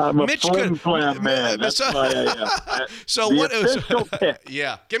so that Mitch could. Man. That's so the what official pick.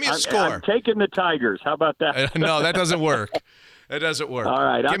 Yeah. Give me a score. I'm taking the Tigers. How about that? No, that doesn't work. It doesn't work. All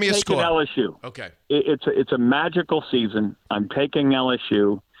right, give me a score. LSU. Okay. It's a magical season. I'm taking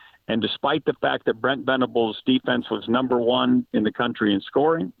LSU, And despite the fact that Brent Venables' defense was number 1 in the country in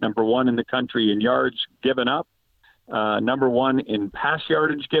scoring, number 1 in the country in yards given up, number 1 in pass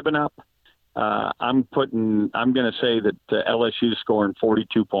yardage given up, I'm going to say that LSU is scoring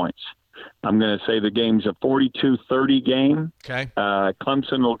 42 points. I'm going to say the game's a 42-30 game. Okay.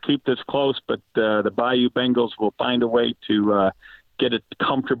 Clemson will keep this close, but the Bayou Bengals will find a way to get it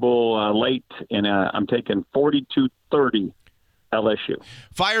comfortable late, and I'm taking 42-30 LSU.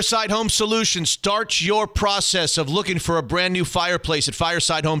 Fireside Home Solutions starts your process of looking for a brand new fireplace at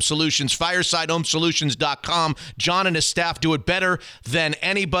Fireside Home Solutions, firesidehomesolutions.com. John and his staff do it better than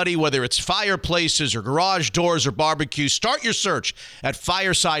anybody, whether it's fireplaces or garage doors or barbecues. Start your search at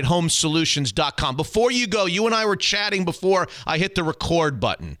firesidehomesolutions.com. Before you go, you and I were chatting before I hit the record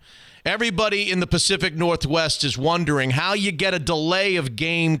button. Everybody in the Pacific Northwest is wondering how you get a delay of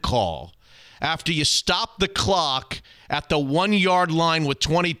game call after you stop the clock at the 1-yard line with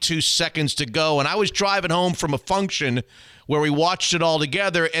 22 seconds to go. And I was driving home from a function where we watched it all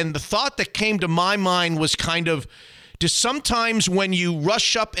together, and the thought that came to my mind was kind of, does sometimes when you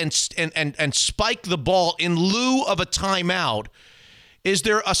rush up and spike the ball in lieu of a timeout, is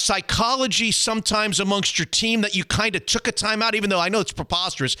there a psychology sometimes amongst your team that you kind of took a timeout, even though I know it's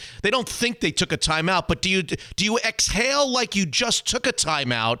preposterous? They don't think they took a timeout, but do you exhale like you just took a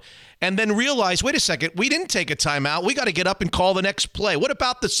timeout and then realize, wait a second, we didn't take a timeout. We got to get up and call the next play. What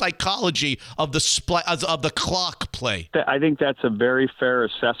about the psychology of the clock play? I think that's a very fair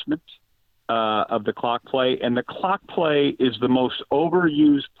assessment of the clock play, and the clock play is the most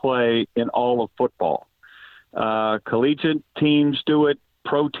overused play in all of football. Collegiate teams do it,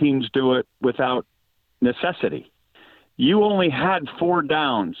 pro teams do it without necessity. You only had 4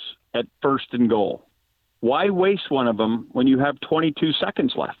 downs at 1st and goal. Why waste one of them when you have 22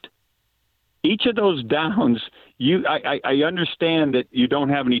 seconds left? Each of those downs, I understand that you don't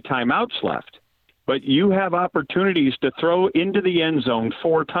have any timeouts left, but you have opportunities to throw into the end zone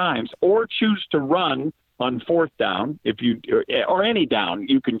 4 times or choose to run on 4th down, or any down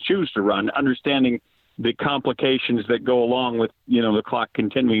you can choose to run, understanding the complications that go along with, the clock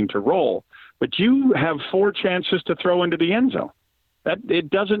continuing to roll. But you have 4 chances to throw into the end zone. It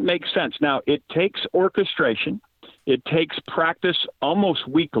doesn't make sense. Now, it takes orchestration. It takes practice almost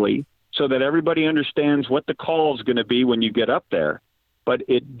weekly so that everybody understands what the call is going to be when you get up there. But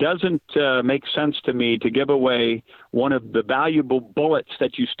it doesn't make sense to me to give away one of the valuable bullets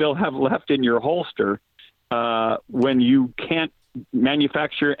that you still have left in your holster when you can't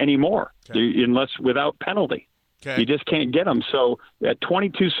manufacture any more, unless without penalty. Okay. You just can't get them. So at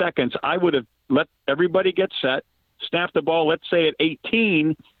 22 seconds, I would have let everybody get set, snapped the ball, let's say at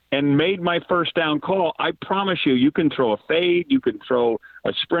 18, and made my 1st down call. I promise you can throw a fade, you can throw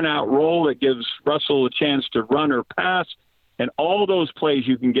a sprint out roll that gives Russell a chance to run or pass, and all those plays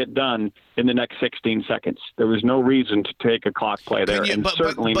you can get done in the next 16 seconds. There was no reason to take a clock play there,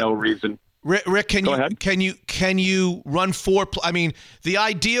 certainly no reason. Rick, can you run 4? I mean, the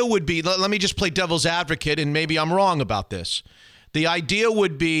idea would be, let me just play devil's advocate, and maybe I'm wrong about this. The idea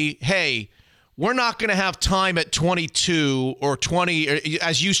would be, hey, we're not going to have time at 22 or 20, or,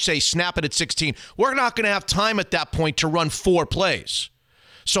 as you say, snap it at 16. We're not going to have time at that point to run 4 plays.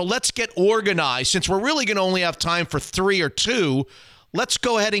 So let's get organized. Since we're really going to only have time for 3 or 2, let's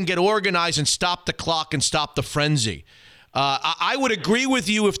go ahead and get organized and stop the clock and stop the frenzy. I would agree with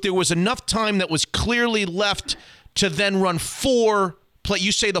you if there was enough time that was clearly left to then run 4 play.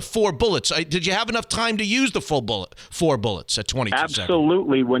 You say the 4 bullets. Did you have enough time to use the full 4 bullets at 22 seconds?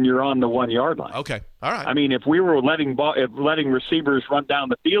 Absolutely, when you're on the 1-yard line. Okay, all right. I mean, if we were letting receivers run down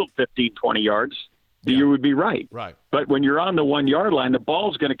the field 15, 20 yards, you would be right. Right. But when you're on the 1-yard line, the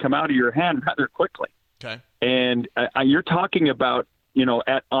ball's going to come out of your hand rather quickly. Okay. And you're talking about,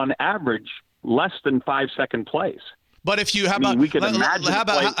 on average, less than 5-second plays. But if you how about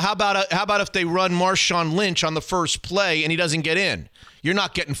if they run Marshawn Lynch on the first play and he doesn't get in? You're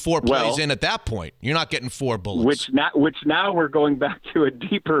not getting 4 plays in at that point. You're not getting 4 bullets. Which now we're going back to a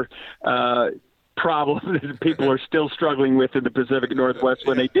deeper problem that people are still struggling with in the Pacific Northwest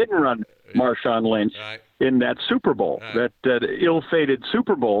when they didn't run Marshawn Lynch in that Super Bowl, that ill-fated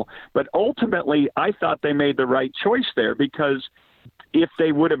Super Bowl. But ultimately, I thought they made the right choice there, because if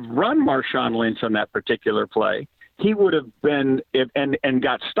they would have run Marshawn Lynch on that particular play, he would have been and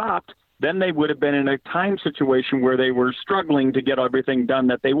got stopped. Then they would have been in a time situation where they were struggling to get everything done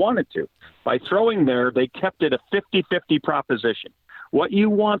that they wanted to. By throwing there, they kept it a 50-50 proposition. What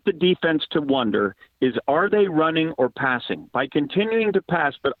you want the defense to wonder is, are they running or passing? By continuing to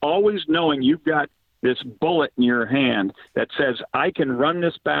pass, but always knowing you've got this bullet in your hand that says, I can run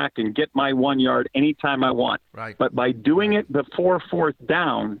this back and get my 1 yard anytime I want. Right. But by doing it before 4th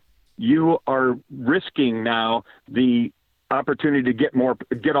down, you are risking now the opportunity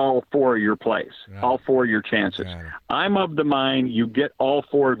to get all 4 of your plays, all 4 of your chances. I'm of the mind you get all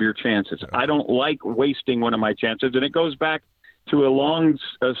 4 of your chances. I don't like wasting one of my chances, and it goes back to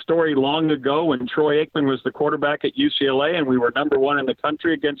a story long ago when Troy Aikman was the quarterback at UCLA, and we were number 1 in the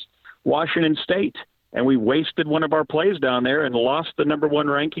country against Washington State. And we wasted one of our plays down there and lost the number 1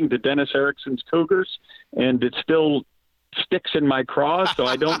 ranking to Dennis Erickson's Cougars. And it still sticks in my craw, so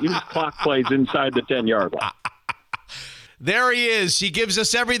I don't use clock plays inside the 10-yard line. There he is. He gives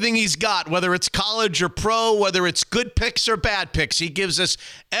us everything he's got, whether it's college or pro, whether it's good picks or bad picks. He gives us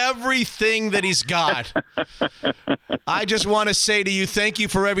everything that he's got. I just want to say to you, thank you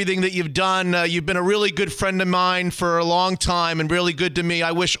for everything that you've done. You've been a really good friend of mine for a long time and really good to me.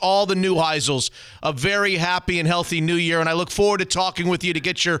 I wish all the Neuheisels a very happy and healthy new year, and I look forward to talking with you to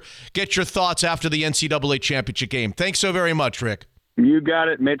get your thoughts after the NCAA championship game. Thanks so very much, Rick. You got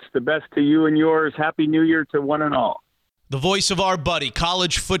it, Mitch. The best to you and yours. Happy New Year to one and all. The voice of our buddy,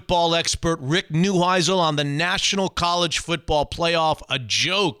 college football expert Rick Neuheisel on the National College Football Playoff, a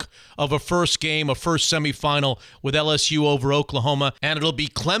joke of a first game, a first semifinal with LSU over Oklahoma, and it'll be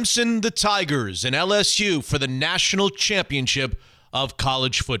Clemson, the Tigers, and LSU for the national championship of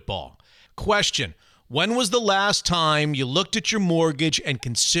college football. Question: when was the last time you looked at your mortgage and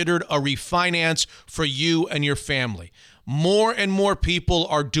considered a refinance for you and your family? More and more people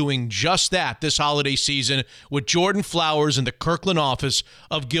are doing just that this holiday season with Jordan Flowers in the Kirkland office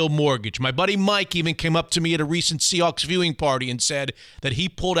of Gill Mortgage. My buddy Mike even came up to me at a recent Seahawks viewing party and said that he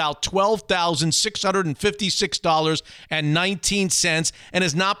pulled out $12,656.19 and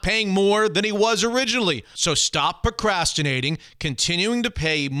is not paying more than he was originally. So stop procrastinating, continuing to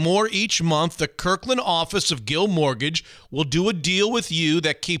pay more each month. The Kirkland office of Gill Mortgage will do a deal with you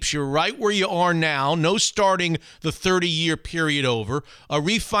that keeps you right where you are now. No starting the 30-year period over. A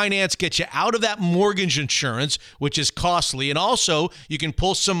refinance gets you out of that mortgage insurance, which is costly, and also you can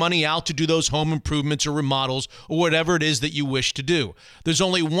pull some money out to do those home improvements or remodels or whatever it is that you wish to do. There's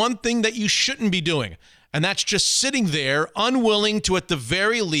only one thing that you shouldn't be doing, and that's just sitting there unwilling to, at the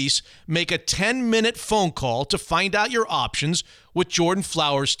very least, make a 10-minute phone call to find out your options with Jordan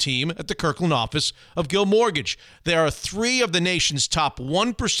Flowers' team at the Kirkland office of Gill Mortgage. There are 3 of the nation's top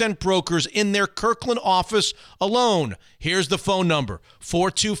 1% brokers in their Kirkland office alone. Here's the phone number,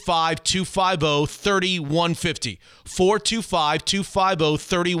 425-250-3150.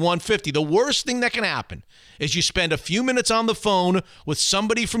 425-250-3150. The worst thing that can happen is you spend a few minutes on the phone with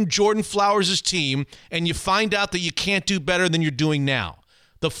somebody from Jordan Flowers' team and you find out that you can't do better than you're doing now.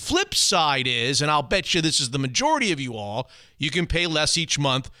 The flip side is, and I'll bet you this is the majority of you all, you can pay less each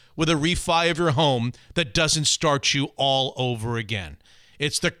month with a refi of your home that doesn't start you all over again.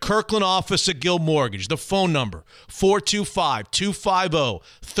 It's the Kirkland office of Gill Mortgage. The phone number,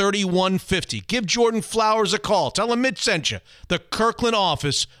 425-250-3150. Give Jordan Flowers a call. Tell him Mitch sent you. The Kirkland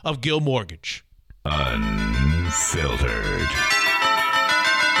office of Gill Mortgage. Unfiltered.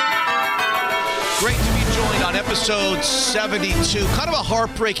 Great to be joined on episode 72. Kind of a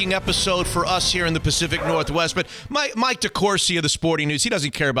heartbreaking episode for us here in the Pacific Northwest. But Mike DeCourcy of the Sporting News, he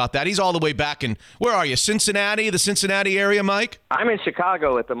doesn't care about that. He's all the way back in, where are you, Cincinnati, the Cincinnati area, Mike? I'm in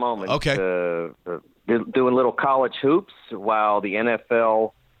Chicago at the moment. Okay. Doing little college hoops while the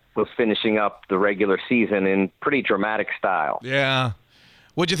NFL was finishing up the regular season in pretty dramatic style. Yeah.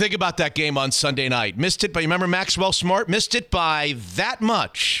 What'd you think about that game on Sunday night? Missed it, but you remember Maxwell Smart? Missed it by that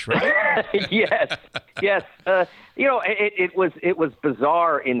much, right? Yes. It was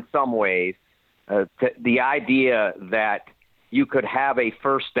bizarre in some ways. The idea that you could have a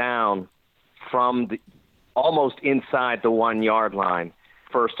first down from almost inside the 1-yard line,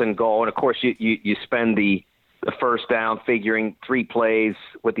 first and goal, and of course you spend the first down figuring 3 plays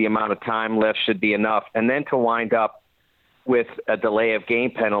with the amount of time left should be enough, and then to wind up with a delay of game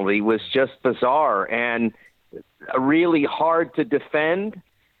penalty was just bizarre and really hard to defend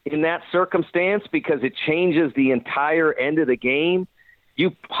in that circumstance because it changes the entire end of the game.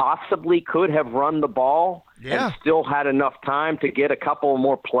 You possibly could have run the ball and still had enough time to get a couple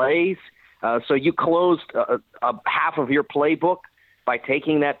more plays. So you closed half of your playbook by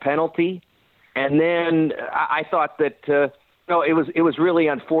taking that penalty. And then I thought that it was really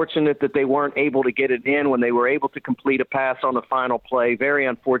unfortunate that they weren't able to get it in when they were able to complete a pass on the final play. Very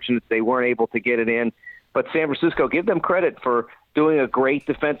unfortunate they weren't able to get it in. But San Francisco, give them credit for doing a great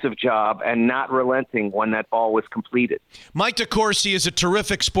defensive job and not relenting when that ball was completed. Mike DeCourcy is a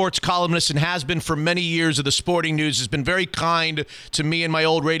terrific sports columnist and has been for many years of the Sporting News. Has been very kind to me and my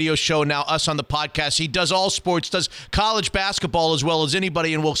old radio show, now us on the podcast. He does all sports, does college basketball as well as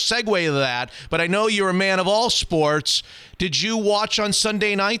anybody, and we'll segue to that. But I know you're a man of all sports. Did you watch on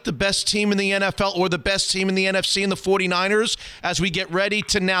Sunday night the best team in the NFL or the best team in the NFC and the 49ers as we get ready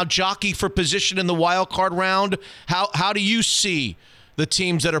to now jockey for position in the Wildcard round? How do you see the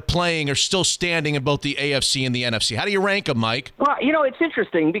teams that are playing are still standing in both the AFC and the NFC? How do you rank them, Mike? Well, it's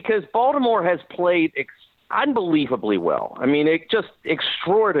interesting because Baltimore has played unbelievably well. I mean, just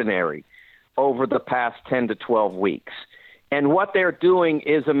extraordinary over the past 10 to 12 weeks. And what they're doing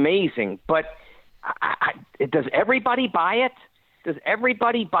is amazing. But does everybody buy it? Does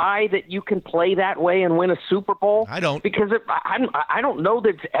everybody buy that you can play that way and win a Super Bowl? I don't. Because I don't know that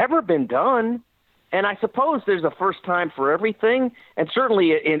it's ever been done. And I suppose there's a first time for everything. And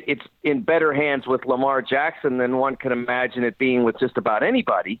certainly it's in better hands with Lamar Jackson than one can imagine it being with just about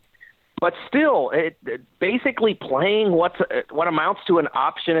anybody. But still, basically playing what amounts to an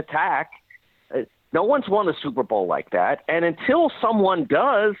option attack. No one's won a Super Bowl like that. And until someone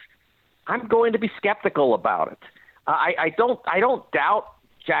does, I'm going to be skeptical about it. I don't doubt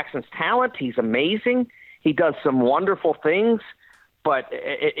Jackson's talent. He's amazing. He does some wonderful things. But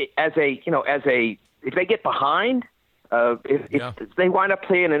if they get behind, if they wind up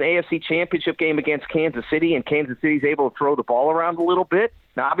playing an AFC Championship game against Kansas City and Kansas City's able to throw the ball around a little bit,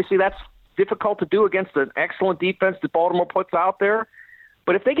 now obviously that's difficult to do against an excellent defense that Baltimore puts out there.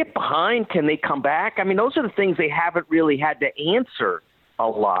 But if they get behind, can they come back? I mean, those are the things they haven't really had to answer a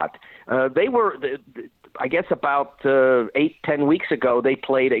lot. They were, I guess, about 8-10 weeks ago, they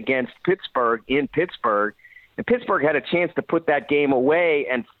played against Pittsburgh in Pittsburgh. And Pittsburgh had a chance to put that game away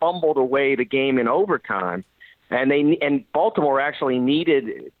and fumbled away the game in overtime. And Baltimore actually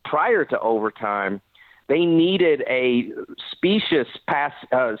needed, prior to overtime, they needed a specious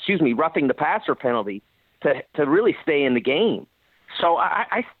roughing the passer penalty to really stay in the game. So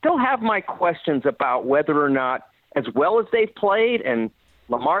I still have my questions about whether or not, as well as they've played, and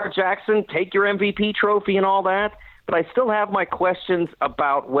Lamar Jackson, take your MVP trophy and all that, but I still have my questions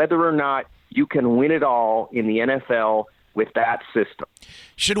about whether or not you can win it all in the NFL with that system.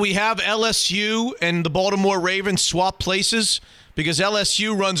 Should we have LSU and the Baltimore Ravens swap places? Because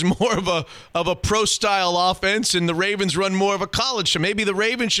LSU runs more of a pro-style offense and the Ravens run more of a college. So maybe the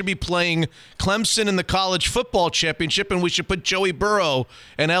Ravens should be playing Clemson in the college football championship, and we should put Joey Burrow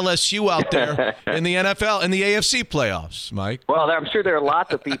and LSU out there in the NFL and the AFC playoffs, Mike. Well, I'm sure there are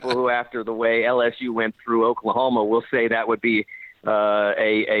lots of people who, after the way LSU went through Oklahoma, will say that would be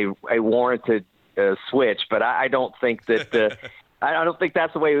a warranted switch. But I don't think that I don't think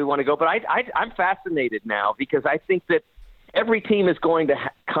that's the way we want to go. But I'm fascinated now because I think that every team is going to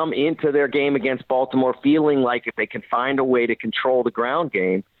come into their game against Baltimore feeling like if they can find a way to control the ground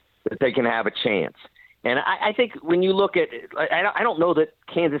game, that they can have a chance. And I think when you look at – I don't know that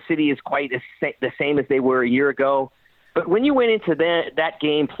Kansas City is quite the same as they were a year ago, but when you went into that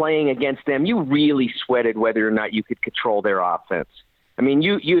game playing against them, you really sweated whether or not you could control their offense. I mean,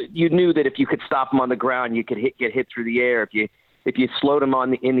 you knew that if you could stop them on the ground, you could get hit through the air. If you slowed them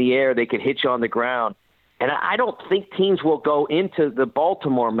in the air, they could hit you on the ground. And I don't think teams will go into the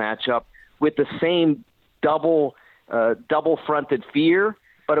Baltimore matchup with the same double-fronted fear.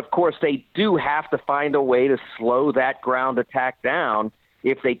 But, of course, they do have to find a way to slow that ground attack down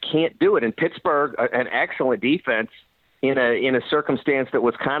if they can't do it. And Pittsburgh, an excellent defense in a circumstance that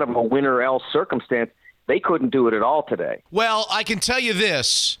was kind of a win-or-else circumstance, they couldn't do it at all today. Well, I can tell you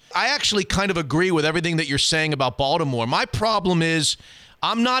this. I actually kind of agree with everything that you're saying about Baltimore. My problem is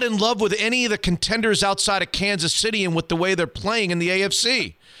I'm not in love with any of the contenders outside of Kansas City and with the way they're playing in the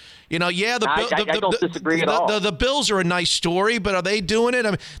AFC. I don't disagree at all. The Bills are a nice story, but are they doing it?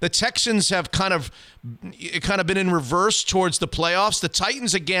 I mean, the Texans have kind of been in reverse towards the playoffs. The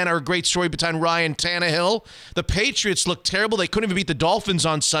Titans, again, are a great story behind Ryan Tannehill. The Patriots look terrible. They couldn't even beat the Dolphins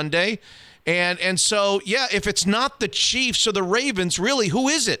on Sunday. And so, yeah, if it's not the Chiefs or the Ravens, really, who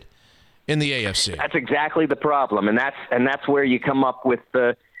is it in the AFC? That's exactly the problem, and that's where you come up with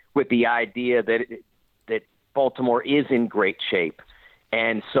the idea that Baltimore is in great shape.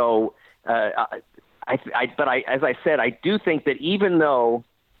 And so, as I said, I do think that even though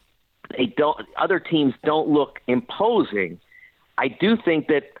other teams don't look imposing, I do think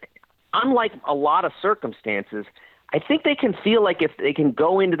that unlike a lot of circumstances, I think they can feel like if they can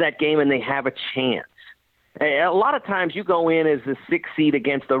go into that game and they have a chance. A lot of times you go in as the 6th seed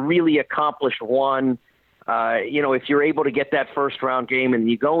against a really accomplished one. If you're able to get that first round game and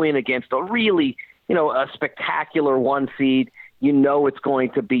you go in against a really, a spectacular 1 seed, you know it's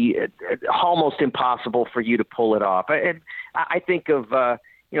going to be almost impossible for you to pull it off. I think of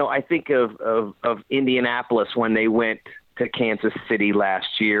Indianapolis when they went to Kansas City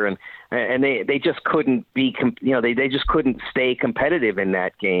last year, and they just couldn't be, they just couldn't stay competitive in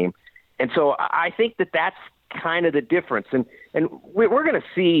that game. And so I think that's kind of the difference. And we're going to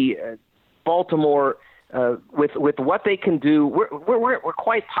see Baltimore with what they can do. We're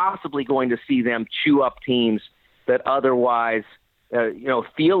quite possibly going to see them chew up teams that otherwise,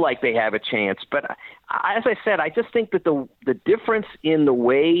 feel like they have a chance. But as I said, I just think that the difference in the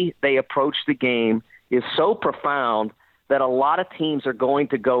way they approach the game is so profound that a lot of teams are going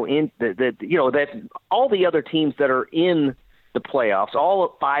to go in that all the other teams that are in the playoffs,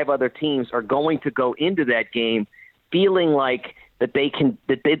 all 5 other teams are going to go into that game feeling like that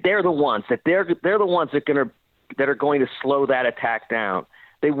they're the ones that are going to slow that attack down.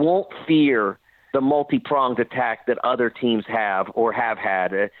 They won't fear the multi-pronged attack that other teams have or have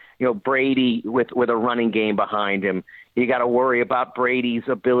had. Brady with a running game behind him. You got to worry about Brady's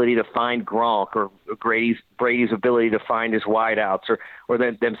ability to find Gronk or Brady's ability to find his wideouts or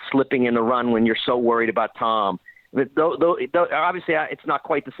them slipping in the run when you're so worried about Tom. Though, obviously, it's not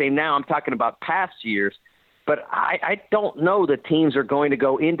quite the same now. I'm talking about past years. But I don't know that teams are going to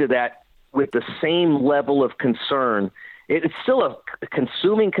go into that with the same level of concern. It's still a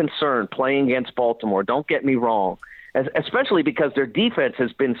consuming concern playing against Baltimore. Don't get me wrong, especially because their defense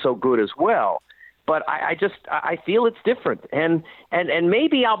has been so good as well. But I feel it's different, and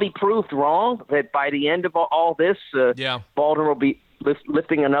maybe I'll be proved wrong that by the end of all this, Baltimore will be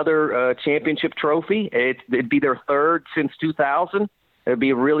lifting another championship trophy. It'd be their 3rd since 2000. It'd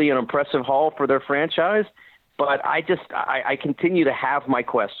be really an impressive haul for their franchise. But I continue to have my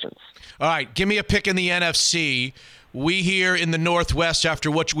questions. All right, give me a pick in the NFC. We here in the Northwest, after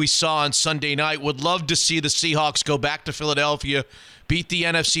what we saw on Sunday night, would love to see the Seahawks go back to Philadelphia, beat the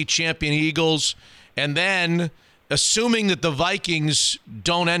NFC champion Eagles, and then, assuming that the Vikings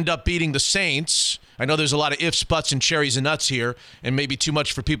don't end up beating the Saints, I know there's a lot of ifs, buts, and cherries and nuts here, and maybe too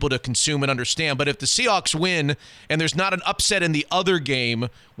much for people to consume and understand. But if the Seahawks win and there's not an upset in the other game,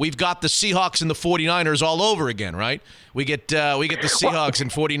 we've got the Seahawks and the 49ers all over again, right? We get the Seahawks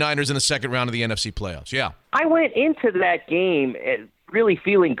and 49ers in the second round of the NFC playoffs. Yeah. I went into that game really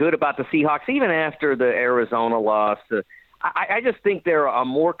feeling good about the Seahawks, even after the Arizona loss. I just think they're a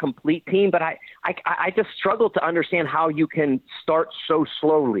more complete team, but I just struggle to understand how you can start so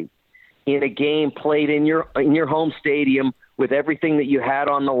slowly in a game played in your home stadium with everything that you had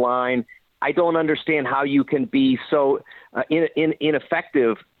on the line. I don't understand how you can be so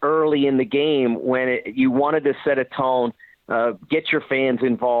ineffective early in the game when you wanted to set a tone, get your fans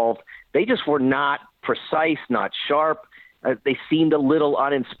involved. They just were not precise, not sharp. They seemed a little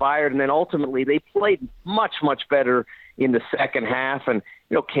uninspired, and then ultimately they played much, much better in the second half and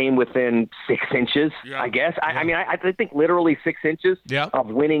came within 6 inches, I guess. Yeah. I think literally 6 inches of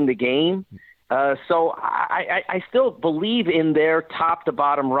winning the game. So I still believe in their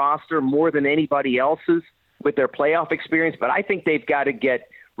top-to-bottom roster more than anybody else's with their playoff experience, but I think they've got to get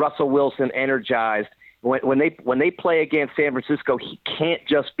Russell Wilson energized. When they play against San Francisco, he can't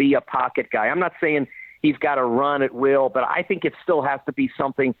just be a pocket guy. I'm not saying he's got to run at will, but I think it still has to be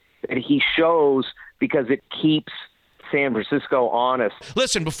something that he shows because it keeps San Francisco honest.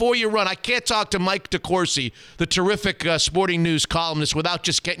 Listen, before you run, I can't talk to Mike DeCourcy, the terrific sporting news columnist, without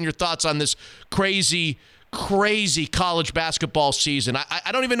just getting your thoughts on this crazy college basketball season.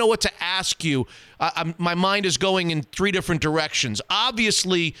 I don't even know what to ask you. My mind is going in 3 different directions.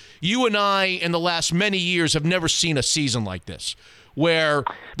 Obviously, you and I in the last many years have never seen a season like this, where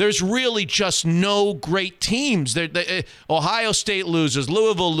there's really just no great teams. Ohio State loses,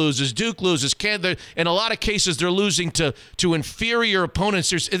 Louisville loses, Duke loses. In a lot of cases, they're losing to inferior opponents.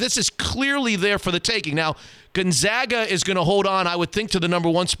 This is clearly there for the taking. Now, Gonzaga is going to hold on, I would think, to the number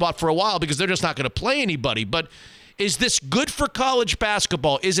 1 spot for a while because they're just not going to play anybody. But is this good for college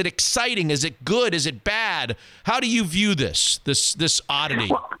basketball? Is it exciting? Is it good? Is it bad? How do you view this oddity?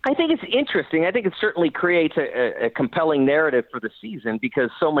 Well, I think it's interesting. I think it certainly creates a compelling narrative for the season because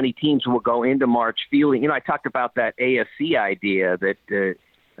so many teams will go into March feeling, I talked about that ASC idea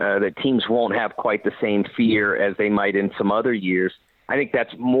that teams won't have quite the same fear as they might in some other years. I think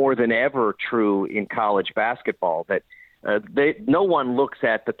that's more than ever true in college basketball, that no one looks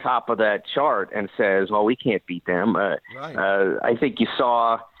at the top of that chart and says, well, we can't beat them. I think you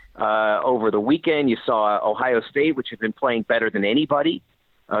saw over the weekend, you saw Ohio State, which had been playing better than anybody,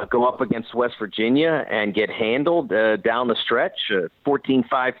 go up against West Virginia and get handled down the stretch.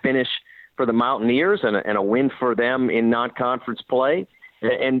 14-5 finish for the Mountaineers and a win for them in non-conference play.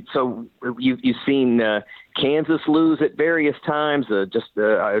 And so you've seen Kansas lose at various times. Just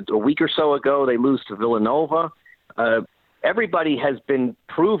a week or so ago, they lose to Villanova. Everybody has been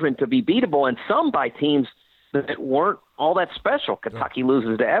proven to be beatable, and some by teams that weren't all that special. Kentucky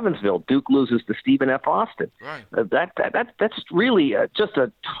loses to Evansville. Duke loses to Stephen F. Austin. Right. That's really just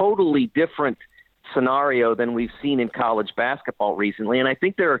a totally different scenario than we've seen in college basketball recently, and I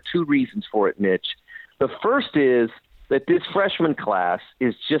think there are two reasons for it, Mitch. The first is that this freshman class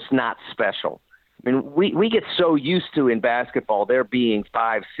is just not special. I mean, we get so used to in basketball there being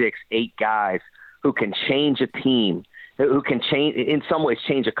 5, 6, 8 guys who can change a team, who can change, in some ways,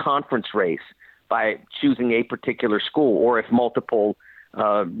 change a conference race by choosing a particular school, or if multiple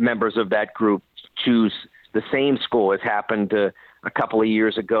members of that group choose the same school, as happened a couple of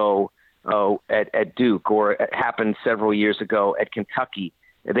years ago at Duke, or it happened several years ago at Kentucky.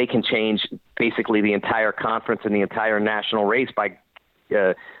 They can change basically the entire conference and the entire national race by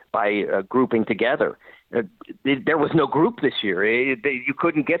grouping together. There was no group this year. You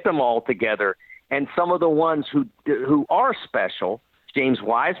couldn't get them all together. And some of the ones who are special, James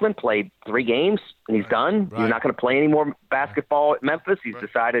Wiseman played 3 games and he's done. Right. He's not going to play any more basketball at Memphis. He's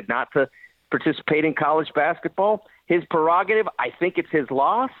decided not to participate in college basketball. His prerogative, I think it's his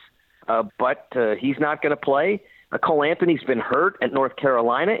loss, but he's not going to play. Cole Anthony's been hurt at North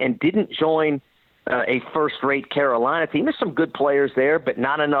Carolina and didn't join a first-rate Carolina team. There's some good players there, but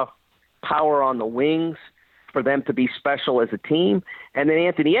not enough power on the wings for them to be special as a team. And then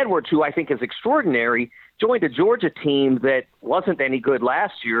Anthony Edwards, who I think is extraordinary, joined a Georgia team that wasn't any good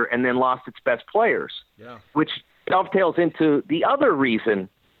last year and then lost its best players, which dovetails into the other reason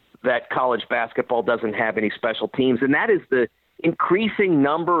that college basketball doesn't have any special teams, and that is the increasing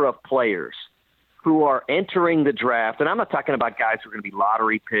number of players who are entering the draft. And I'm not talking about guys who are going to be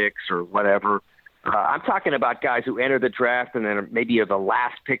lottery picks or whatever. I'm talking about guys who enter the draft and then maybe are the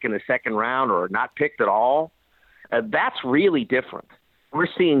last pick in the second round or not picked at all. That's really different. We're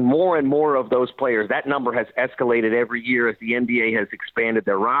seeing more and more of those players. That number has escalated every year as the NBA has expanded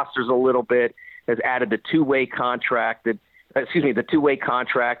their rosters a little bit, has added the two-way contract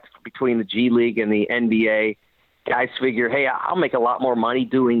between the G League and the NBA. Guys figure, hey, I'll make a lot more money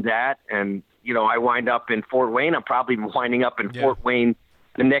doing that, and I wind up in Fort Wayne. I'm probably winding up in Fort Wayne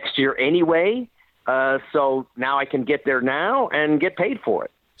the next year anyway. So now I can get there now and get paid for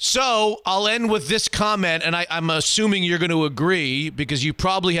it. So I'll end with this comment, and I'm assuming you're going to agree because you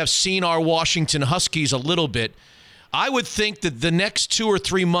probably have seen our Washington Huskies a little bit. I would think that the next 2 or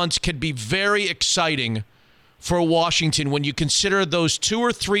 3 months could be very exciting for Washington when you consider those 2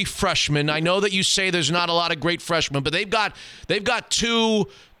 or 3 freshmen. I know that you say there's not a lot of great freshmen, but they've got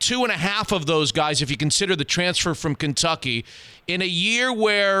 2.5 of those guys if you consider the transfer from Kentucky in a year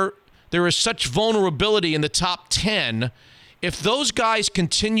where there is such vulnerability in the top 10. If those guys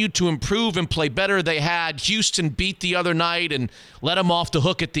continue to improve and play better, they had Houston beat the other night and let them off the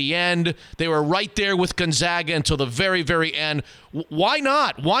hook at the end. They were right there with Gonzaga until the very, very end. Why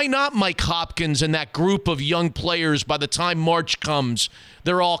not? Why not Mike Hopkins and that group of young players by the time March comes?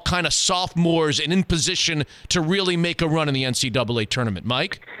 They're all kind of sophomores and in position to really make a run in the NCAA tournament.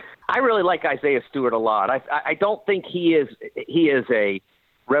 Mike? I really like Isaiah Stewart a lot. I don't think he is a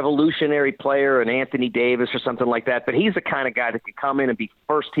revolutionary player, an Anthony Davis or something like that, but he's the kind of guy that could come in and be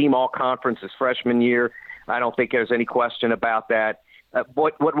first team all-conference his freshman year. I don't think there's any question about that.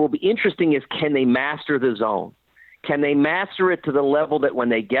 What will be interesting is, can they master the zone? Can they master it to the level that when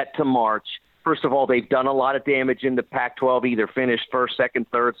they get to March, first of all, they've done a lot of damage in the Pac-12, either finished first, second,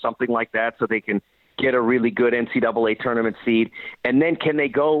 third, something like that, so they can get a really good NCAA tournament seed. And then can they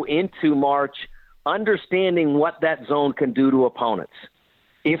go into March understanding what that zone can do to opponents?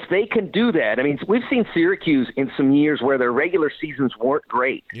 If they can do that, I mean, we've seen Syracuse in some years where their regular seasons weren't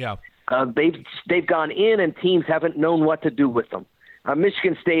great. Yeah, they've gone in and teams haven't known what to do with them.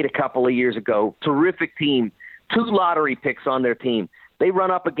 Michigan State a couple of years ago, terrific team, 2 lottery picks on their team. They run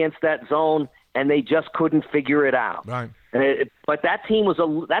up against that zone and they just couldn't figure it out. Right. But that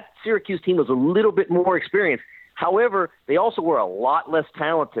Syracuse team was a little bit more experienced. However, they also were a lot less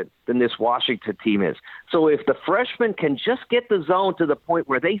talented than this Washington team is. So if the freshmen can just get the zone to the point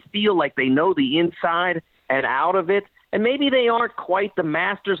where they feel like they know the inside and out of it, and maybe they aren't quite the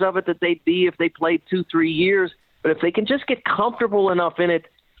masters of it that they'd be if they played 2-3 years, but if they can just get comfortable enough in it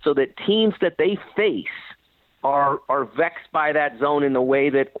so that teams that they face are vexed by that zone in the way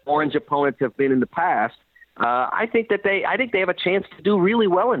that orange opponents have been in the past, I think they have a chance to do really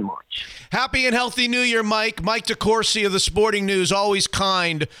well in March. Happy and healthy New Year, Mike. Mike DeCourcy of the Sporting News, always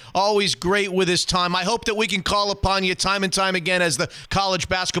kind, always great with his time. I hope that we can call upon you time and time again as the college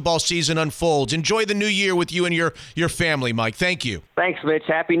basketball season unfolds. Enjoy the new year with you and your family, Mike. Thank you. Thanks, Mitch.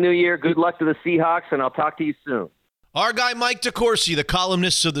 Happy New Year. Good luck to the Seahawks, and I'll talk to you soon. Our guy Mike DeCourcy, the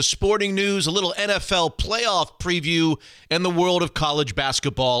columnist of the Sporting News, a little NFL playoff preview and the world of college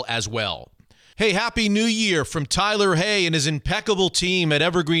basketball as well. Hey, Happy New Year from Tyler Hay and his impeccable team at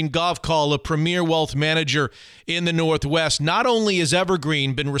Evergreen Golf Call, a premier wealth manager in the Northwest. Not only has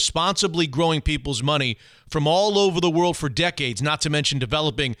Evergreen been responsibly growing people's money from all over the world for decades, not to mention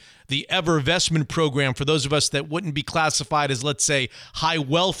developing the Evervestment program for those of us that wouldn't be classified as, let's say, high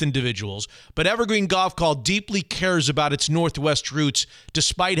wealth individuals, but Evergreen Golf Call deeply cares about its Northwest roots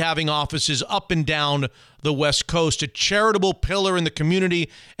despite having offices up and down the West Coast, a charitable pillar in the community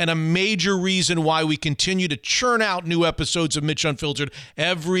and a major reason why we continue to churn out new episodes of Mitch Unfiltered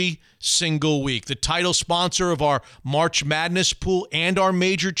every single week. The title sponsor of our March Madness pool and our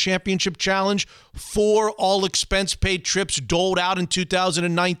major championship challenge, 4 all-expense-paid trips doled out in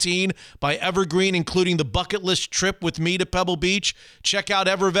 2019 by Evergreen, including the bucket list trip with me to Pebble Beach. Check out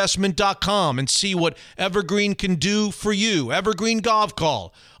evervestment.com and see what Evergreen can do for you. Evergreen Golf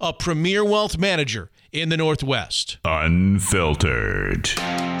Call, a premier wealth manager in the Northwest. Unfiltered.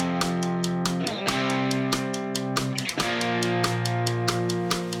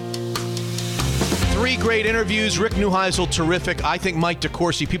 3 great interviews. Rick Neuheisel, terrific. I think Mike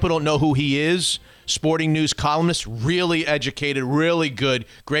DeCourcy, people don't know who he is. Sporting News columnist, really educated, really good,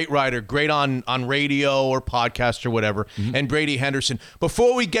 great writer, great on radio or podcast or whatever. And Brady Henderson.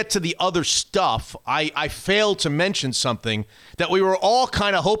 Before we get to the other stuff, I failed to mention something that we were all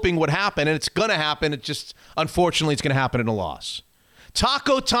kind of hoping would happen, and it's going to happen. It just, unfortunately, it's going to happen in a loss.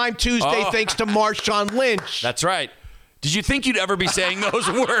 Taco Time Tuesday, thanks to Marshawn Lynch. That's right. Did you think you'd ever be saying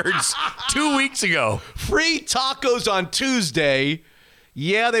those words 2 weeks ago? Free tacos on Tuesday.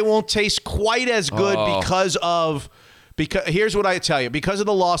 Yeah, they won't taste quite as good because here's what I tell you. Because of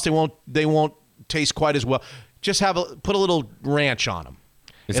the loss, they won't taste quite as well. Just put a little ranch on them.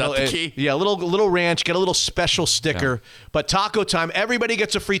 Is that the key? Yeah, a little ranch, get a little special sticker. Yeah. But Taco Time, everybody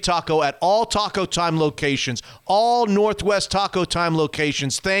gets a free taco at all Taco Time locations, all Northwest Taco Time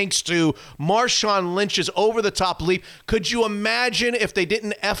locations, thanks to Marshawn Lynch's over-the-top leap. Could you imagine if they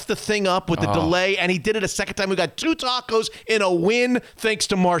didn't F the thing up with the delay, and he did it a second time? We got 2 tacos in a win thanks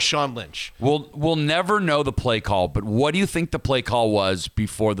to Marshawn Lynch. We'll never know the play call, but what do you think the play call was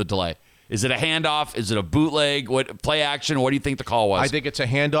before the delay? Is it a handoff? Is it a bootleg? What play action? What do you think the call was? I think it's a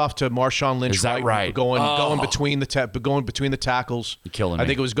handoff to Marshawn Lynch. Is that right? Going between the tackles. You're killing me. I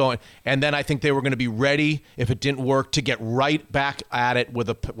think it was going, and then I think they were going to be ready if it didn't work to get right back at it with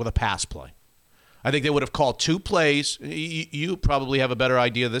a pass play. I think they would have called 2 plays. You probably have a better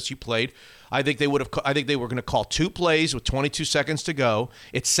idea of this. You played. I think they were going to call 2 plays with 22 seconds to go.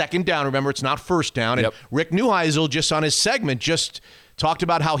 It's second down. Remember, it's not first down. And Rick Neuheisel just on his segment talked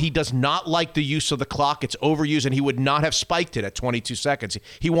about how he does not like the use of the clock. It's overused, and he would not have spiked it at 22 seconds.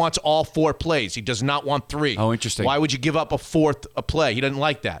 He wants all 4 plays. He does not want 3. Oh, interesting. Why would you give up a 4th play? He doesn't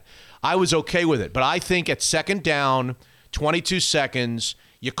like that. I was okay with it, but I think at second down, 22 seconds,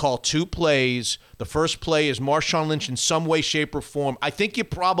 you call 2 plays. The first play is Marshawn Lynch in some way, shape, or form. I think you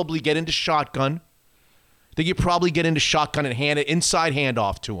probably get into shotgun. And hand it inside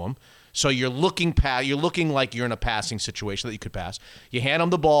handoff to him. So you're looking like you're in a passing situation that you could pass. You hand him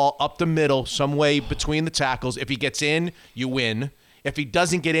the ball up the middle, some way between the tackles. If he gets in, you win. If he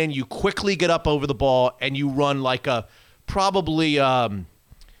doesn't get in, you quickly get up over the ball and you run like a fade, something,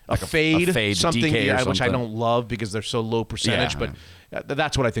 DK or something, which I don't love because they're so low percentage. But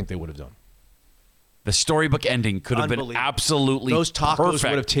that's what I think they would have done. The Storybook ending could have been absolutely Those tacos perfect.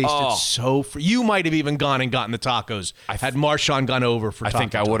 would have tasted so free. You might have even gone and gotten the tacos had Marshawn gone over for I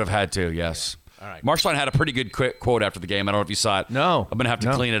think I would have had to, yes. All right. Marshawn had a pretty good quote after the game. I don't know if you saw it. No. I'm going to have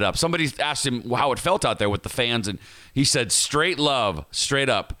to clean it up. Somebody asked him how it felt out there with the fans, and he said, straight love, straight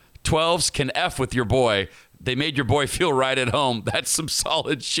up. 12s can F with your boy. They made your boy feel right at home. That's some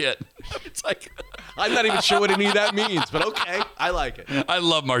solid shit. It's like... I'm not even sure what any of that means, but okay, I like it. I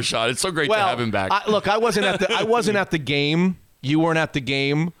love Marshawn. It's so great to have him back. I wasn't at the game. You weren't at the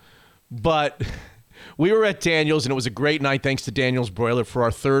game, but we were at Daniel's, and it was a great night. Thanks to Daniel's Broiler for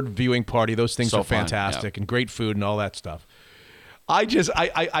our 3rd viewing party. Those things are fantastic and great food and all that stuff.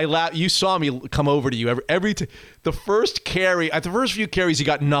 I laugh. You saw me come over to you the first carry, at the first few carries, he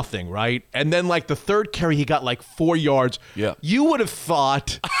got nothing, right? And then like the 3rd carry, he got like 4 yards. Yeah. You would have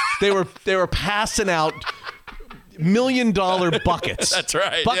thought they were passing out million buckets. That's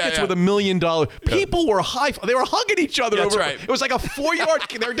right. Buckets with $1 million. People were they were hugging each other. That's over. right. It was like a 4-yard.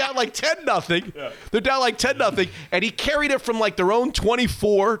 They're down like 10-0. Yeah. They're down like 10-0, and he carried it from like their own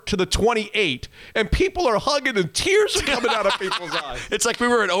 24 to the 28, and people are hugging, and tears are coming out of people's eyes. It's like we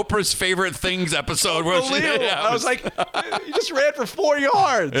were in Oprah's Favorite Things episode. Where I was like, he just ran for 4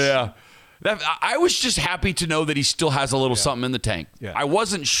 yards. Yeah. I was just happy to know that he still has a little something in the tank. Yeah. I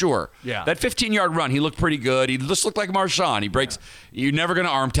wasn't sure. Yeah. That 15-yard run, he looked pretty good. He just looked like Marshawn. He breaks. You're never going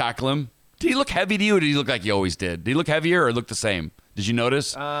to arm tackle him. Did he look heavy to you, or did he look like he always did? Did he look heavier or look the same? Did you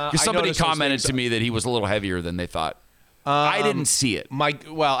notice? Because somebody commented to me that he was a little heavier than they thought. I didn't see it.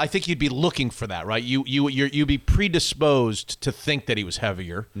 Well, I think you'd be looking for that, right? You'd be predisposed to think that he was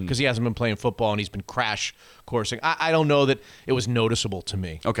heavier because he hasn't been playing football and he's been crash coursing. I don't know that it was noticeable to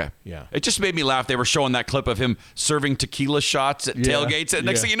me. Okay. Yeah. It just made me laugh. They were showing that clip of him serving tequila shots at tailgates. And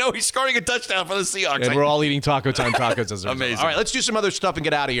next thing you know, he's scoring a touchdown for the Seahawks. And we're all eating Taco Time tacos as a Amazing. All right, let's do some other stuff and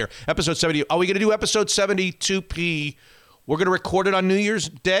get out of here. Episode 70. Are we going to do episode 72P? We're going to record it on New Year's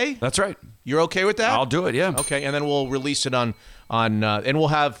Day? That's right. You're okay with that? I'll do it, yeah. Okay, and then we'll release it on and we'll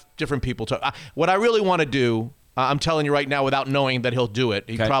have different people talk. What I really want to do, I'm telling you right now, without knowing that he'll do it,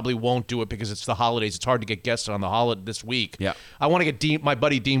 he probably won't do it because it's the holidays. It's hard to get guests on the holiday this week. Yeah. I want to get my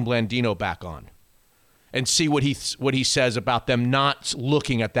buddy Dean Blandino back on and see what he says about them not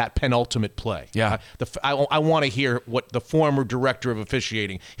looking at that penultimate play. Yeah. I want to hear what the former director of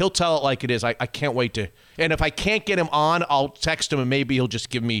officiating. He'll tell it like it is. I can't wait to. And if I can't get him on, I'll text him and maybe he'll just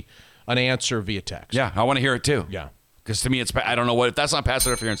give me an answer via text. Yeah, I want to hear it too. Yeah. Because to me, I don't know what, if that's not pass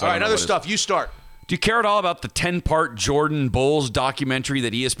interference. All right, other stuff. You start. Do you care at all about the 10-part Jordan Bulls documentary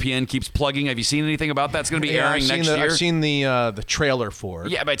that ESPN keeps plugging? Have you seen anything about that? It's going to be airing next year. I've seen the trailer for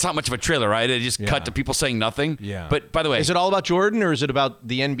it. Yeah, but it's not much of a trailer, right? It just cut to people saying nothing. Yeah. But by the way, is it all about Jordan or is it about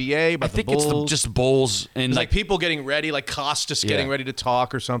the NBA? About I think the Bulls? it's just Bulls and like people getting ready, like Costas getting ready to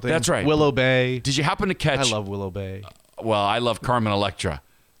talk or something. That's right. Willow Bay. Did you happen to catch? I love Willow Bay. Well, I love Carmen Electra.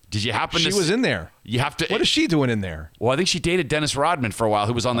 Did you happen to? She was in there. You have to. What is she doing in there? Well, I think she dated Dennis Rodman for a while,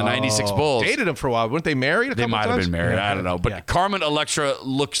 who was on the '96 Bulls. Dated him for a while. Weren't they married? They might have been married. Yeah. I don't know. But Carmen Electra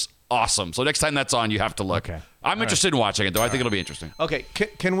looks awesome. So next time that's on, you have to look. Okay. I'm interested in watching it, though. I think it'll be interesting. Okay.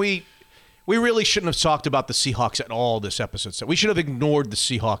 Can we? We really shouldn't have talked about the Seahawks at all this episode. So we should have ignored the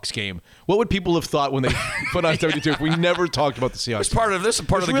Seahawks game. What would people have thought when they put on 72 if we never talked about the Seahawks? It's part of this.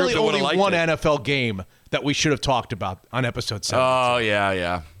 Part of the really group that would have liked one it. NFL game that we should have talked about on episode 7. Oh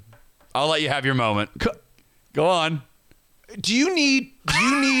yeah. I'll let you have your moment. Go on. Do you need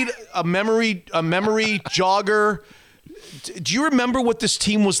a memory jogger? Do you remember what this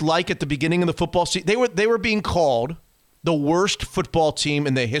team was like at the beginning of the football season? They were being called the worst football team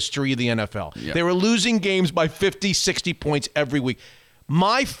in the history of the NFL. Yeah. They were losing games by 50, 60 points every week.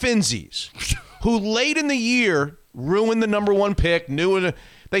 My Finzies, who late in the year ruined the number 1 pick,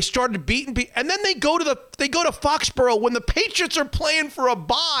 they started beating, and then they go to Foxborough when the Patriots are playing for a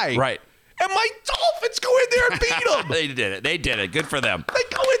bye. Right. And my Dolphins go in there and beat them. They did it. Good for them.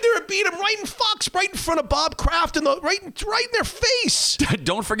 They go in there and beat them right in front of Bob Kraft, right in their face.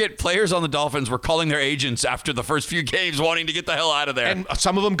 Don't forget, players on the Dolphins were calling their agents after the first few games, wanting to get the hell out of there. And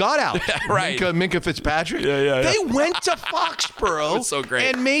some of them got out. Right. Minka Fitzpatrick. Yeah. They went to Foxborough. That's so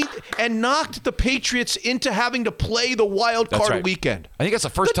great. And knocked the Patriots into having to play the wild card weekend. I think that's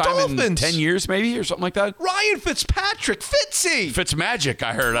the first time in 10 years, maybe, or something like that. Ryan Fitzpatrick, Fitzy. Fitzmagic,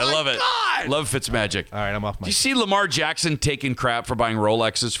 I heard. I love it. God. Love Fitzmagic. All right, I'm off my. Do you see Lamar Jackson taking crap for buying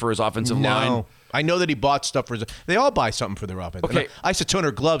Rolexes for his offensive line? No. I know that he bought stuff for his. They all buy something for their offense. Okay.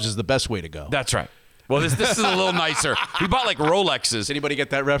 Isotoner gloves is the best way to go. That's right. Well, this is a little nicer. He bought like Rolexes. Does anybody get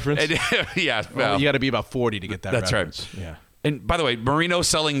that reference? Yeah. Well, you got to be about 40 to get that That's reference. Right. Yeah. And by the way, Marino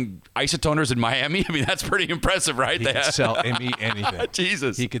selling isotoners in Miami, I mean, that's pretty impressive, right? He could sell me anything.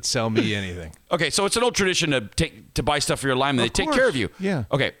 Jesus. He could sell me anything. Okay, so it's an old tradition to buy stuff for your linemen. They take care of you. Yeah.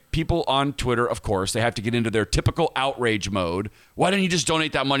 Okay, people on Twitter, of course, they have to get into their typical outrage mode. Why don't you just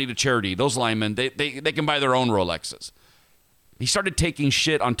donate that money to charity? Those linemen, they can buy their own Rolexes. He started taking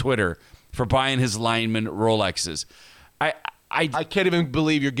shit on Twitter for buying his linemen Rolexes. I can't even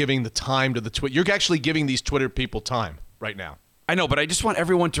believe you're giving the time to the Twitter. You're actually giving these Twitter people time right now. I know, but I just want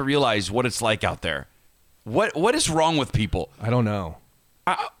everyone to realize what it's like out there. What is wrong with people? I don't know.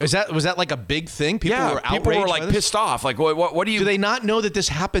 Was that like a big thing? People were outraged. People were like pissed off. Like, what do you? Do they not know that this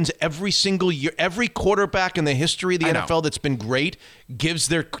happens every single year? Every quarterback in the history of the NFL that's been great gives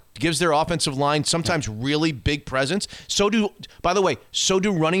their gives their offensive line sometimes really big presence. By the way, so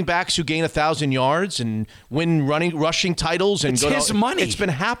do running backs who gain 1,000 yards and win rushing titles. And it's his money. It's been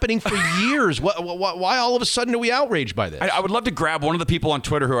happening for years. Why all of a sudden are we outraged by this? I would love to grab one of the people on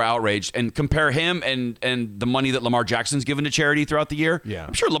Twitter who are outraged and compare him and the money that Lamar Jackson's given to charity throughout the year. Yeah.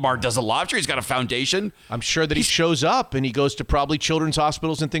 I'm sure Lamar does a lot. I'm sure he's got a foundation. I'm sure that he shows up and he goes to probably children's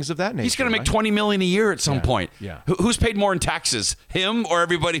hospitals and things of that nature. He's going to make $20 million a year at some point. Yeah. Who's paid more in taxes, him or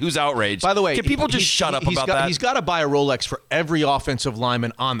everybody who's outraged? By the way, can people just shut up about that? He's got to buy a Rolex for every offensive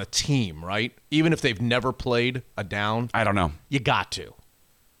lineman on the team, right? Even if they've never played a down. I don't know. You got to.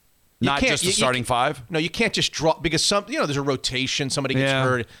 Not just the starting five? No, you can't just draw because there's a rotation. Somebody gets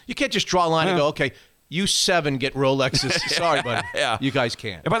hurt. You can't just draw a line and go, okay, you 7 get Rolexes. Sorry, buddy. You guys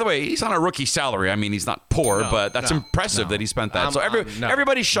can't. And by the way, he's on a rookie salary. I mean, he's not poor, but that's impressive that he spent that.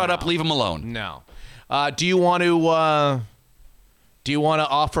 Everybody shut up. Leave him alone. No. Do you want to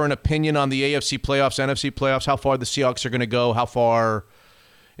offer an opinion on the AFC playoffs, NFC playoffs? How far the Seahawks are going to go? How far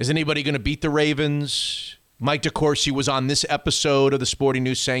is anybody going to beat the Ravens? Mike DeCourcy was on this episode of the Sporting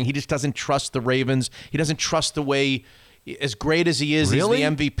News saying he just doesn't trust the Ravens. He doesn't trust the way, as great as he is, really?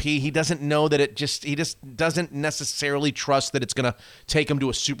 He's the MVP. He doesn't know that he just doesn't necessarily trust that it's going to take him to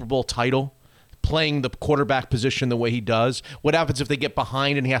a Super Bowl title, playing the quarterback position the way he does. What happens if they get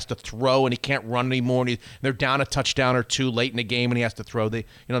behind and he has to throw and he can't run anymore and they're down a touchdown or two late in the game and he has to throw?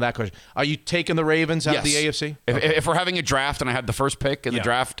 That question. Are you taking the Ravens out of the AFC? If we're having a draft and I have the first pick in the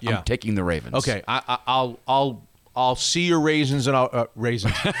draft, I'm taking the Ravens. Okay, I'll see your raisins and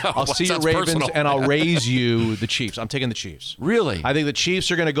I'll see your Ravens personal. and I'll raise you the Chiefs. I'm taking the Chiefs. Really? I think the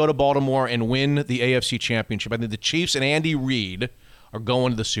Chiefs are going to go to Baltimore and win the AFC Championship. I think the Chiefs and Andy Reid are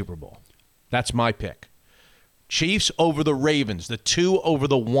going to the Super Bowl. That's my pick. Chiefs over the Ravens, the 2 over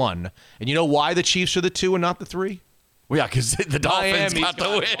the 1. And you know why the Chiefs are the 2 and not the 3? Well, yeah, because the Dolphins got the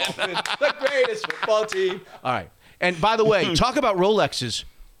win. The greatest football team. All right. And by the way, talk about Rolexes.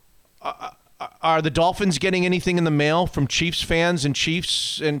 Are the Dolphins getting anything in the mail from Chiefs fans and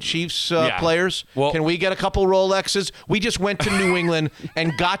Chiefs players? Well, can we get a couple Rolexes? We just went to New England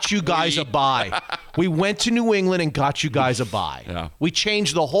and got you guys a bye. We went to New England and got you guys a bye. Yeah. We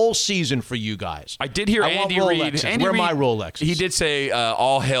changed the whole season for you guys. I did hear Andy Reid. Where are my Rolexes? He did say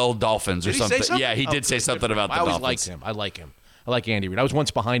all hail Dolphins or something. He say something. Yeah, he did say something about the Dolphins. I like him. I like Andy Reid. I was once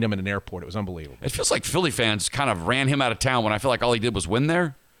behind him in an airport. It was unbelievable. It feels like Philly fans kind of ran him out of town when I feel like all he did was win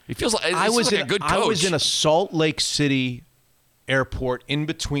there. He feels like a good coach. I was in a Salt Lake City airport in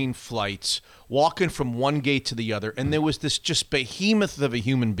between flights, walking from one gate to the other, and there was this just behemoth of a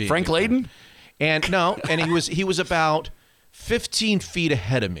human being. Frank Layden? And he was about 15 feet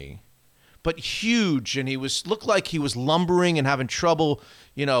ahead of me, but huge, and looked like he was lumbering and having trouble.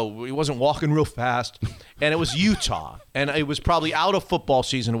 He wasn't walking real fast, and it was Utah, and it was probably out of football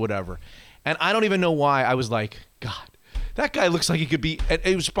season or whatever. And I don't even know why I was like, God. That guy looks like he could be.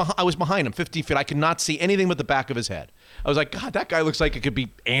 I was behind him, 15 feet. I could not see anything but the back of his head. I was like, God, that guy looks like it could be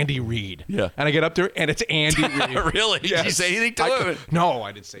Andy Reid. Yeah. And I get up there, and it's Andy Reid. Really? Yes. Did you say anything to him? No,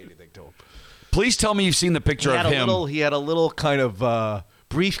 I didn't say anything to him. Please tell me you've seen the picture of him. He had a little kind of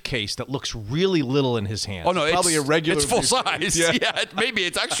briefcase that looks really little in his hand. Oh no, probably a regular. It's full size. Yeah, maybe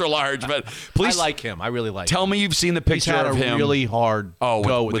it's extra large, but please. I like him. I really like him. Tell me you've seen the picture of him. He's had a really hard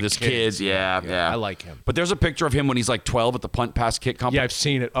go with his kids. Yeah. I like him. But there's a picture of him when he's like 12 at the punt pass kick competition. Yeah, I've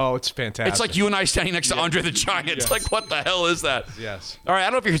seen it. Oh, it's fantastic. It's like you and I standing next to Andre the Giant. Yes. Like, what the hell is that? Yes. All right, I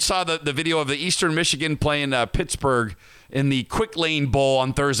don't know if you saw the video of the Eastern Michigan playing Pittsburgh in the Quick Lane Bowl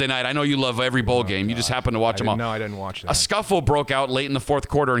on Thursday night. I know you love every bowl game. You just happen to watch them all. No, I didn't watch that. A scuffle broke out late in the fourth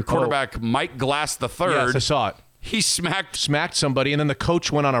quarter, and quarterback Mike Glass III. Yes, I saw it. He smacked somebody, and then the coach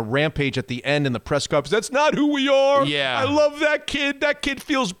went on a rampage at the end in the press conference. That's not who we are. Yeah. I love that kid. That kid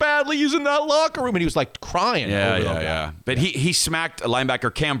feels badly. He's in that locker room. And he was like crying. Yeah. But he smacked a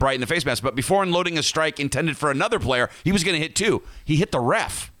linebacker Cam Bright in the face mask. But before unloading a strike intended for another player, he was going to hit two. He hit the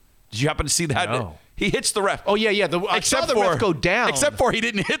ref. Did you happen to see that? No. He hits the ref. Oh, yeah. I saw the ref go down. Except for he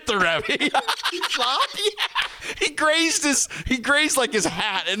didn't hit the ref. He flopped? Yeah. He grazed like his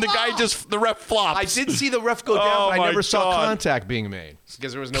hat, and the ref flopped. I did see the ref go down, but I never saw contact being made.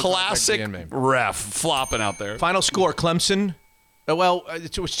 Because there was no classic contact being made. Ref flopping out there. Final score, Clemson. Well,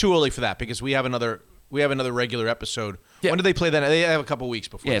 it was too early for that because we have another regular episode. Yeah. When do they play that? They have a couple weeks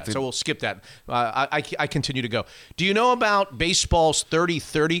before that, so we'll skip that. I continue to go. Do you know about baseball's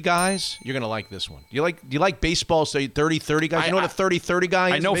 30-30 guys? You're going to like this one. Do you like baseball's 30-30 guys? You know what a 30-30 guy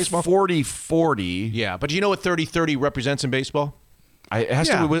is? I know 40-40. Yeah, but do you know what 30-30 represents in baseball? It has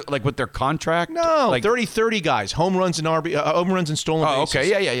to be with their contract? No, like 30-30 guys. Home runs and home runs and stolen bases.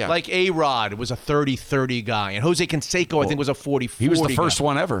 Okay. Yeah. Like A-Rod was a 30-30 guy. And Jose Canseco, I think, was a 40-40 He was the first guy.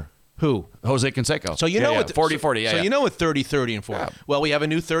 one ever. Who? Jose Canseco. So you know what 40-40, So you know what 30-30 and 40. Yeah. Well, we have a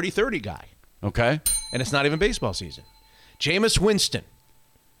new 30-30 guy. Okay. And it's not even baseball season. Jameis Winston.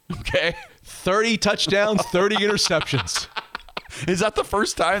 Okay. 30 touchdowns, 30 interceptions. Is that the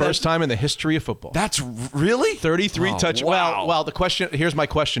first time? First time in the history of football. That's really 33 touchdowns. Wow. Well, the question. Here's my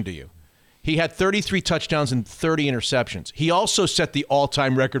question to you. He had 33 touchdowns and 30 interceptions. He also set the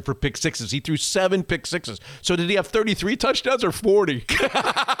all-time record for pick sixes. He threw 7 pick sixes. So did he have 33 touchdowns or 40?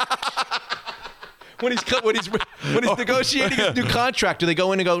 When he's negotiating his new contract, do they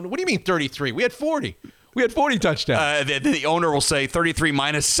go in and go, "What do you mean 33? We had 40. We had 40 touchdowns." The owner will say 33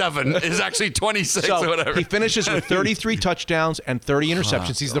 minus 7 is actually 26 or whatever. He finishes with 33 touchdowns and 30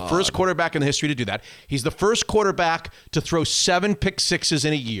 interceptions. He's the first quarterback in the history to do that. He's the first quarterback to throw 7 pick sixes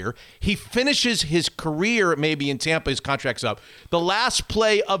in a year. He finishes his career maybe in Tampa. His contract's up. The last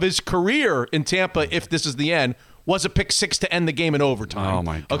play of his career in Tampa, if this is the end, was a pick six to end the game in overtime. Oh,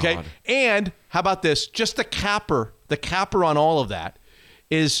 my God. Okay? And how about this? Just the capper on all of that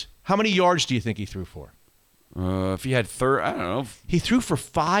is how many yards do you think he threw for? If he had I don't know. He threw for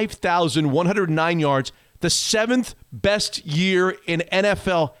 5,109 yards, the 7th best year in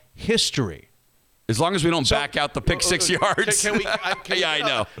NFL history. As long as we don't back out the pick 6 yards. Can we? Yeah, I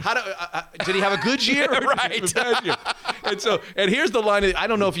know. Did he have a good year? Right. And here's the line. I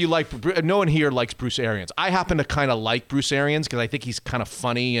don't know if you like. No one here likes Bruce Arians. I happen to kind of like Bruce Arians because I think he's kind of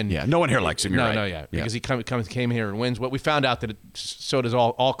funny and. Yeah, no one here likes him. You're right. Because he came here and wins. Well, we found out that so does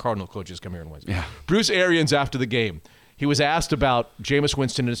all Cardinal coaches come here and wins. Yeah. Bruce Arians after the game. He was asked about Jameis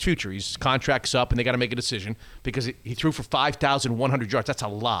Winston and his future. His contract's up, and they got to make a decision because he threw for 5,100 yards. That's a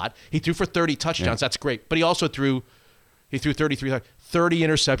lot. He threw for 30 touchdowns. Yeah. That's great. But he also threw 30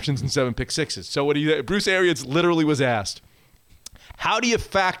 interceptions and 7 pick sixes. So Bruce Arians literally was asked, how do you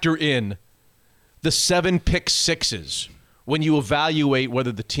factor in the 7 pick sixes when you evaluate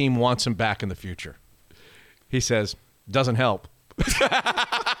whether the team wants him back in the future? He says, doesn't help.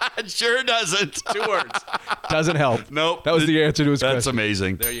 It sure doesn't. 2 words. Doesn't help. Nope. That was the answer to his question. That's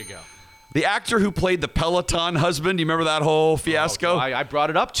amazing. There you go. The actor who played the Peloton husband, do you remember that whole fiasco? I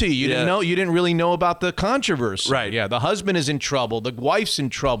brought it up to you. You didn't know. You didn't really know about the controversy. Right. Yeah. The husband is in trouble. The wife's in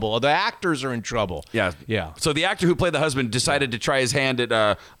trouble. The actors are in trouble. Yeah. Yeah. So the actor who played the husband decided to try his hand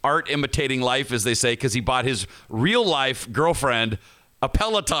at art imitating life, as they say, because he bought his real life girlfriend a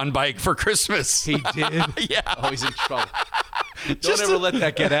Peloton bike for Christmas. He did? Yeah. Oh, he's in trouble. Don't ever let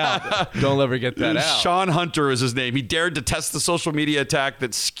that get out. Don't ever get that out. Sean Hunter is his name. He dared to test the social media attack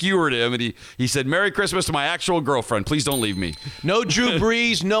that skewered him, and he said, "Merry Christmas to my actual girlfriend. Please don't leave me." No Drew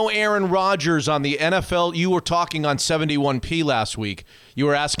Brees, no Aaron Rodgers on the NFL. You were talking on 71P last week. You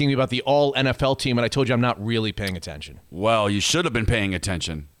were asking me about the all NFL team, and I told you I'm not really paying attention. Well, you should have been paying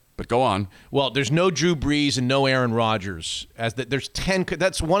attention. But go on. Well, there's no Drew Brees and no Aaron Rodgers. There's 10.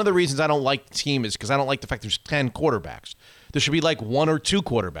 That's one of the reasons I don't like the team is because I don't like the fact there's 10 quarterbacks. There should be like 1 or 2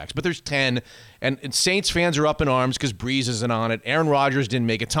 quarterbacks, but there's 10. And Saints fans are up in arms because Brees isn't on it. Aaron Rodgers didn't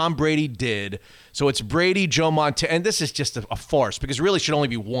make it. Tom Brady did. So it's Brady, Joe Montana. And this is just a farce because really should only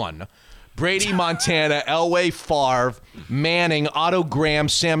be 1. Brady, Montana, Elway, Favre, Manning, Otto Graham,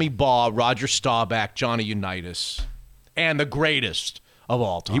 Sammy Baugh, Roger Staubach, Johnny Unitas, and the greatest of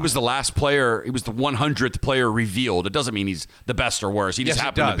all time. He was the last player. He was the 100th player revealed. It doesn't mean he's the best or worse. He just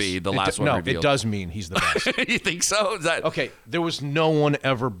happened to be the last one revealed. No, it does mean he's the best. You think so? Is that okay? There was no one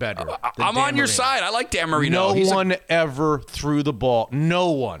ever better. I'm on your side. I like Dan Marino. No one ever threw the ball.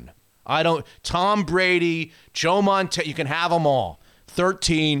 No one. I don't. Tom Brady, Joe Montana. You can have them all.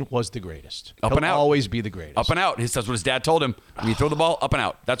 13 was the greatest. Up and out. He'll always be the greatest. Up and out. That's what his dad told him. When you throw the ball, up and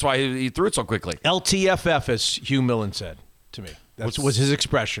out. That's why he threw it so quickly. LTFF, as Hugh Millen said to me. That was his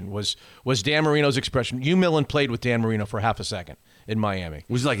expression, was Dan Marino's expression. Hugh Millen played with Dan Marino for half a second in Miami.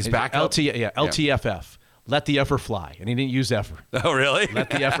 Was he like his backup? LTFF. Let the effer fly. And he didn't use effer. Oh, really?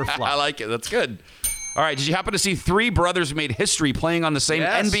 Let the effer fly. I like it. That's good. All right. Did you happen to see 3 brothers made history playing on the same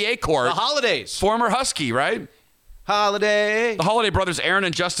NBA court? The Holidays. Former Husky, right? Holiday. The Holiday brothers, Aaron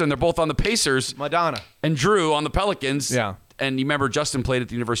and Justin, they're both on the Pacers. Madonna. And Drew on the Pelicans. Yeah. And you remember Justin played at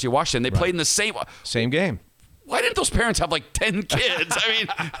the University of Washington. They played in the same game. Why didn't those parents have like 10 kids? I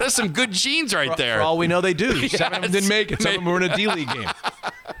mean, there's some good genes right there. For all we know, they do. 7 of them didn't make it. Some of them were in a D-League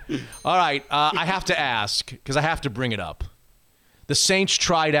game. All right. I have to ask, because I have to bring it up. The Saints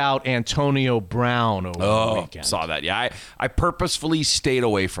tried out Antonio Brown over the weekend. Saw that. Yeah, I purposefully stayed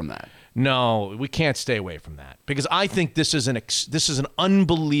away from that. No, we can't stay away from that because I think this is an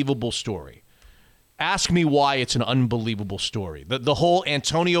unbelievable story. Ask me why it's an unbelievable story. The whole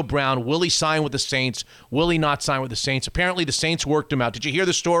Antonio Brown, will he sign with the Saints? Will he not sign with the Saints? Apparently the Saints worked him out. Did you hear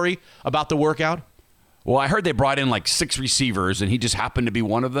the story about the workout? Well, I heard they brought in like 6 receivers, and he just happened to be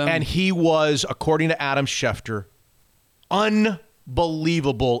one of them. And he was, according to Adam Schefter,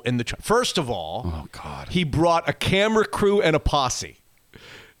 unbelievable in the First of all, he brought a camera crew and a posse.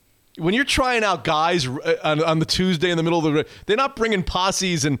 When you're trying out guys on the Tuesday in the middle of they're not bringing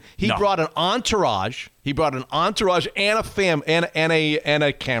posses, and he brought an entourage. He brought an entourage and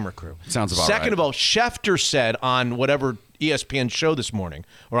a camera crew. Sounds about right. Second of all, Schefter said on whatever ESPN show this morning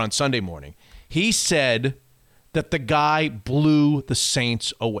or on Sunday morning, he said that the guy blew the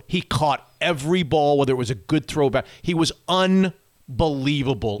Saints away. He caught every ball, whether it was a good throwback. He was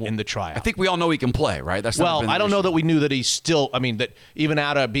unbelievable in the tryout. I think we all know he can play, right? That's well, I don't know that we knew that he's still. I mean, that even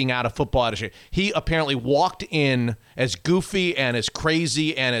being out of football out of shape, he apparently walked in as goofy and as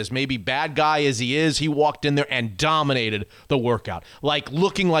crazy and as maybe bad guy as he is. He walked in there and dominated the workout, like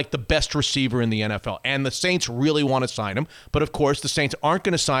looking like the best receiver in the NFL. And the Saints really want to sign him, but of course the Saints aren't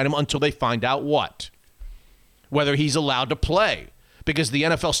going to sign him until they find out whether he's allowed to play. Because the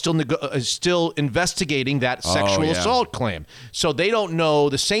NFL is still investigating that sexual assault claim. So they don't know,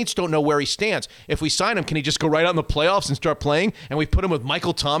 the Saints don't know where he stands. If we sign him, can he just go right out in the playoffs and start playing? And we put him with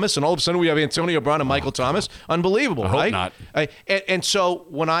Michael Thomas, and all of a sudden we have Antonio Brown and Michael Thomas? Unbelievable, right? I hope not. And so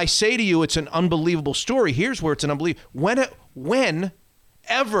when I say to you it's an unbelievable story, here's where it's an unbelievable. When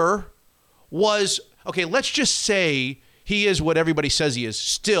ever was, okay, let's just say he is what everybody says he is,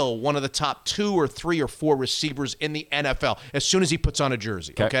 still one of the top 2 or 3 or 4 receivers in the NFL as soon as he puts on a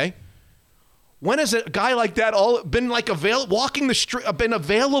jersey, okay? When has a guy like that been like walking the street, been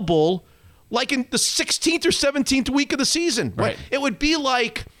available like in the 16th or 17th week of the season? Right. It would be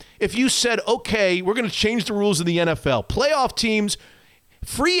like if you said, okay, we're going to change the rules of the NFL. Playoff teams,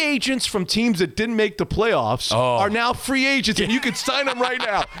 free agents from teams that didn't make the playoffs are now free agents, and you could sign them right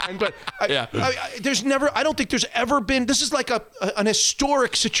now. I don't think there's ever been. This is like an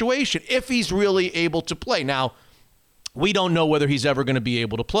historic situation if he's really able to play. Now, we don't know whether he's ever going to be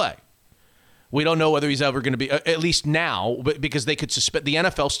able to play. We don't know whether he's ever going to be, at least now, because they could suspend. The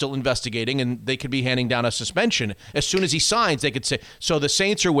NFL's still investigating, and they could be handing down a suspension. As soon as he signs, they could say. So the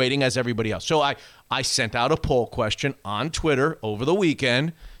Saints are waiting as everybody else. So I sent out a poll question on Twitter over the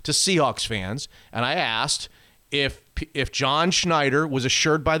weekend to Seahawks fans, and I asked if John Schneider was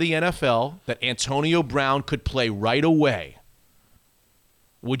assured by the NFL that Antonio Brown could play right away,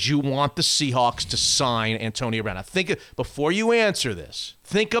 would you want the Seahawks to sign Antonio Brown? Now before you answer this,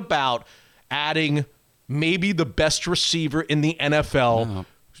 think about adding maybe the best receiver in the NFL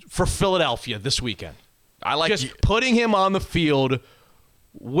for Philadelphia this weekend. I like just putting him on the field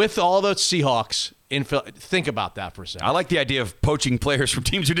with all the Seahawks in Philly. Think about that for a second. I like the idea of poaching players from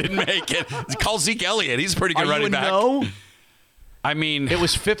teams who didn't make it. Call Zeke Elliott. He's a pretty good running back. No? I mean, it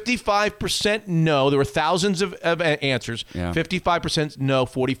was 55% no. There were thousands of answers. Yeah. 55% no,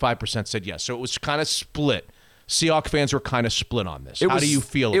 45% said yes. So it was kind of split. Seahawks fans were kind of split on this. How do you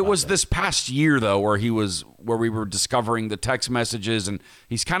feel about it? It was this past year, though, where we were discovering the text messages, and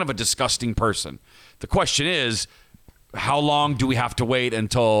he's kind of a disgusting person. The question is, how long do we have to wait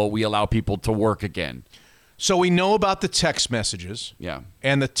until we allow people to work again? So we know about the text messages. Yeah.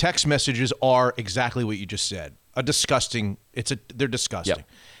 And the text messages are exactly what you just said. They're disgusting. Yep.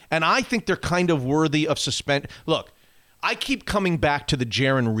 And I think they're kind of worthy of suspension. Look, I keep coming back to the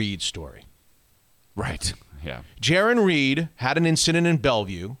Jaron Reed story. Right. Yeah. Jaron Reed had an incident in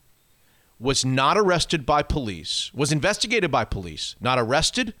Bellevue, was not arrested by police, was investigated by police, not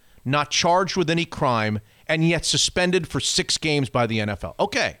arrested, not charged with any crime, and yet suspended for 6 games by the NFL.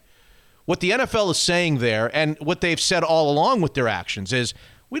 Okay. What the NFL is saying there, and what they've said all along with their actions, is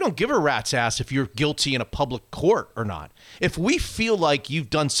we don't give a rat's ass if you're guilty in a public court or not. If we feel like you've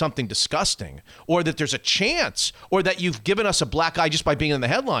done something disgusting, or that there's a chance, or that you've given us a black eye just by being in the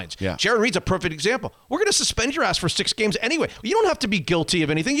headlines. Yeah. Jaron Reed's a perfect example. We're going to suspend your ass for 6 games anyway. You don't have to be guilty of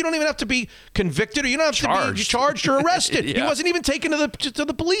anything. You don't even have to be convicted, or you don't have to be charged or arrested. Yeah. He wasn't even taken to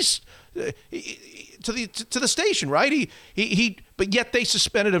the police, to the station, right? But yet they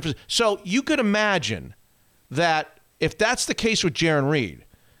suspended him. So you could imagine that if that's the case with Jaron Reed,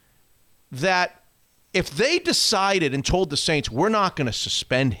 that if they decided and told the Saints, we're not going to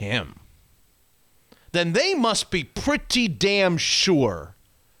suspend him, then they must be pretty damn sure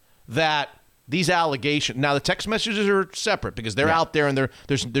that these allegations, now the text messages are separate because they're out there and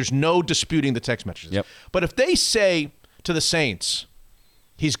there's no disputing the text messages. Yep. But if they say to the Saints,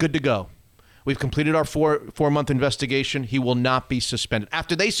 he's good to go, we've completed our four-month investigation, he will not be suspended.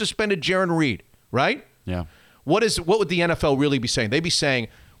 After they suspended Jaron Reed, right? Yeah. What would the NFL really be saying? They'd be saying,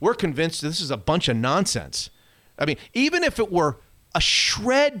 we're convinced this is a bunch of nonsense. I mean, even if it were a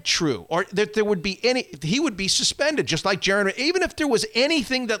shred true, or that there would be any, he would be suspended, just like Jaron. Even if there was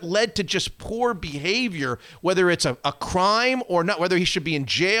anything that led to just poor behavior, whether it's a crime or not, whether he should be in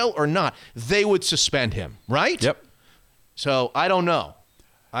jail or not, they would suspend him, right? Yep. So I don't know.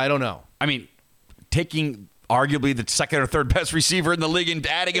 I mean, taking arguably the second or third best receiver in the league and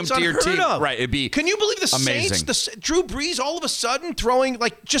adding him It's to your unheard team. of. Right. It'd be Can you believe the amazing. Saints, Drew Brees all of a sudden throwing,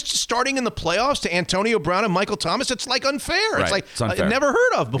 like, just starting in the playoffs to Antonio Brown and Michael Thomas? It's like unfair. Right. It's like It's unfair. never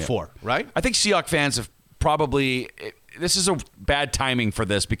heard of before, right? I think Seahawks fans have probably this is a bad timing for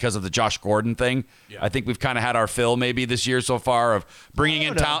this because of the Josh Gordon thing. Yeah. I think we've kind of had our fill maybe this year so far of bringing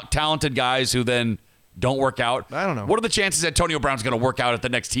in talented guys who then don't work out. I don't know. What are the chances Antonio Brown's going to work out at the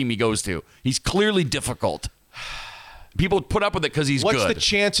next team he goes to? He's clearly difficult. People put up with it because he's good. What's the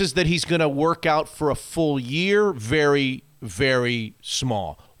chances that he's going to work out for a full year? Very, very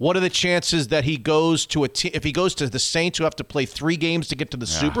small. What are the chances that he goes to if he goes to the Saints, who have to play 3 games to get to the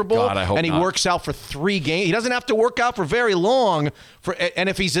Super Bowl, God, I hope and he not. works out for 3 games? He doesn't have to work out for very long. And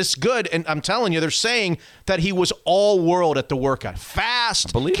if he's this good, and I'm telling you, they're saying that he was all world at the workout,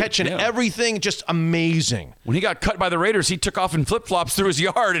 fast, catching everything, just amazing. When he got cut by the Raiders, he took off in flip-flops through his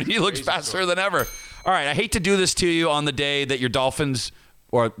yard, and he looks faster than ever. All right, I hate to do this to you on the day that your Dolphins,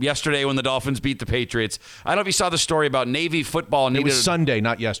 or yesterday when the Dolphins beat the Patriots. I don't know if you saw the story about Navy football. It was Sunday,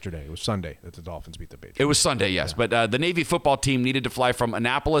 not yesterday. It was Sunday that the Dolphins beat the Patriots. It was Sunday, yes. Yeah. But the Navy football team needed to fly from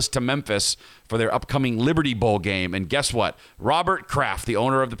Annapolis to Memphis for their upcoming Liberty Bowl game. And guess what? Robert Kraft, the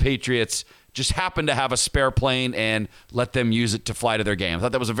owner of the Patriots, just happened to have a spare plane and let them use it to fly to their game. I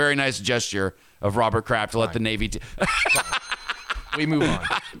thought that was a very nice gesture of Robert Kraft to let the Navy We move on.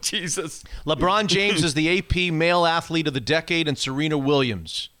 Jesus. LeBron James is the AP Male Athlete of the Decade, and Serena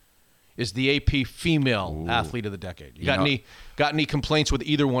Williams is the AP Female Athlete of the Decade. You got any complaints with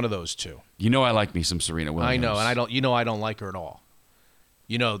either one of those two? You know I like me some Serena Williams. I know, and I don't. You know I don't like her at all.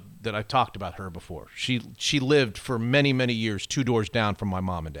 You know that I've talked about her before. She lived for many, many years 2 doors down from my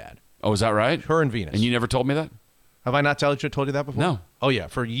mom and dad. Oh, is that right? Her and Venus. And you never told me that? Have I not told you that before? No. Oh yeah,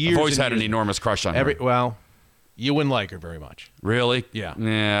 for years. I've always had an enormous crush on her. Well, you wouldn't like her very much. Really? Yeah.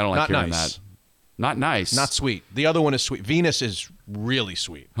 Nah, I don't like Not hearing nice. that. Not nice. Not sweet. The other one is sweet. Venus is really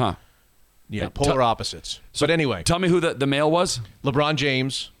sweet. Huh. Yeah, polar opposites. But anyway. Tell me who the male was. LeBron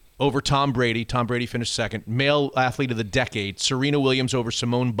James over Tom Brady. Tom Brady finished second. Male Athlete of the Decade. Serena Williams over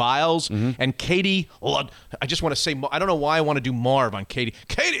Simone Biles. And Katie, I just want to say, I don't know why I want to do Marv on Katie.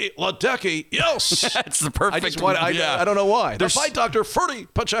 Katie Ledecky, yes. That's the perfect one. I don't know why. There's the fight doctor, Ferdy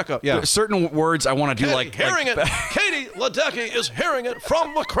Pacheco. Yeah. There's certain words I want to do hearing it. Katie Ledecky is hearing it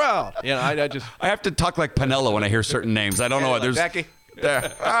from the crowd. Yeah, I have to talk like Pinella when I hear certain names. I don't know what there's. Ledecky. There.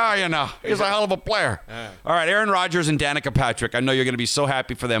 He's a hell of a player. All right, Aaron Rodgers and Danica Patrick. I know you're going to be so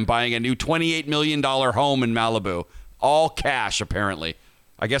happy for them buying a new $28 million home in Malibu. All cash, apparently.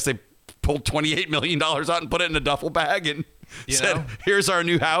 I guess they pulled $28 million out and put it in a duffel bag and said, here's our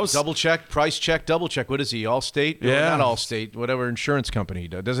new house. Double check, price check, double check. What is he, Allstate? Yeah. Not Allstate, whatever insurance company he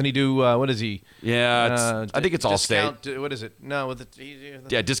does. Doesn't he do, what is he? Yeah, I think it's Allstate. What is it? No,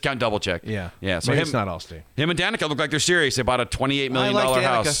 yeah, discount double check. Yeah. So it's not Allstate. Him and Danica look like they're serious. They bought a $28 million I like Danica.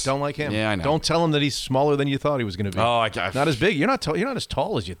 house. Don't like him. Yeah, I know. Don't tell him that he's smaller than you thought he was going to be. Oh, not as big. You're not as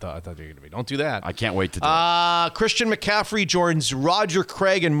tall as you thought. I thought you were going to be. Don't do that. I can't wait to do it. Christian McCaffrey joins Roger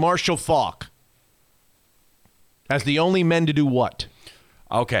Craig and Marshall Faulk as the only men to do what?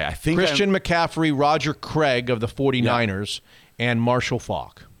 Okay, I think Christian McCaffrey, Roger Craig of the 49ers, and Marshall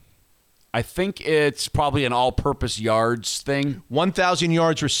Faulk. I think it's probably an all-purpose yards thing. 1,000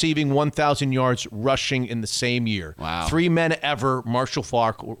 yards receiving, 1,000 yards rushing in the same year. Wow. 3 men ever, Marshall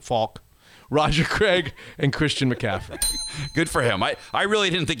Faulk, Roger Craig, and Christian McCaffrey. Good for him. I really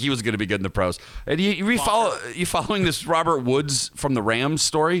didn't think he was going to be good in the pros. And you following this Robert Woods from the Rams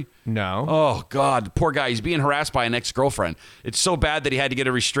story? No. Oh, God. The poor guy. He's being harassed by an ex-girlfriend. It's so bad that he had to get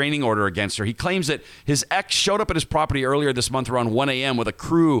a restraining order against her. He claims that his ex showed up at his property earlier this month around 1 a.m. with a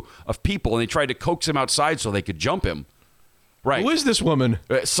crew of people, and they tried to coax him outside so they could jump him. Right. Who is this woman?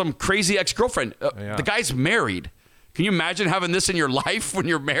 Some crazy ex-girlfriend. The guy's married. Can you imagine having this in your life when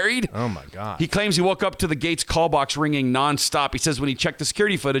you're married? Oh, my God. He claims he woke up to the gate's call box ringing nonstop. He says when he checked the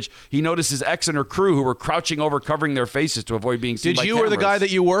security footage, he noticed his ex and her crew who were crouching over, covering their faces to avoid being seen by Did you cameras. or the guy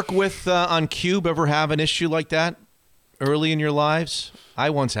that you work with on Cube ever have an issue like that early in your lives? I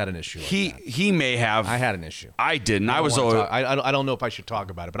once had an issue like that. He may have. I had an issue. I didn't. I don't know if I should talk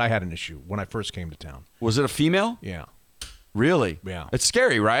about it, but I had an issue when I first came to town. Was it a female? Yeah. Really? Yeah. It's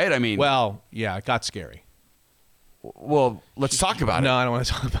scary, right? I mean. Well, yeah, it got scary. Well, let's talk about it. No, I don't want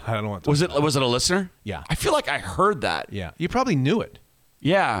to talk about it. I don't want to. Was it a listener? Yeah. I feel like I heard that. Yeah. You probably knew it.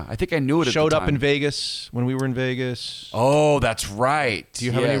 Yeah, I think I knew it at Showed the up time. in Vegas when we were in Vegas. Oh, that's right. Do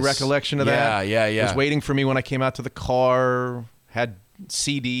you have any recollection of that? Yeah. Was waiting for me when I came out to the car. Had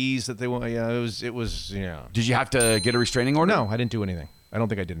CDs that they want. Yeah, it was. Did you have to get a restraining order? No, I didn't do anything. I don't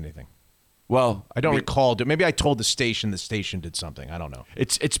think I did anything. Well, I don't recall. Maybe I told the station did something. I don't know.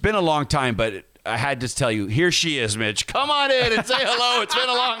 It's been a long time, but I had to tell you, here she is, Mitch. Come on in and say hello. It's been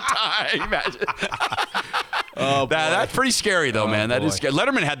a long time. Imagine. That's pretty scary, though, man. That is scary.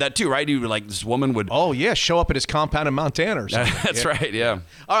 Letterman had that too, right? He like this woman would. Oh yeah, show up at his compound in Montana or something. That's right. Yeah.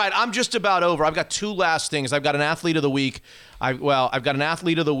 All right, I'm just about over. I've got two last things. I've got an athlete of the week. I've got an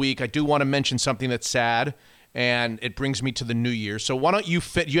athlete of the week. I do want to mention something that's sad, and it brings me to the new year. So why don't you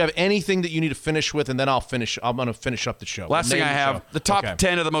you have anything that you need to finish with, and then I'll finish. I'm going to finish up the show. Last thing I have, the top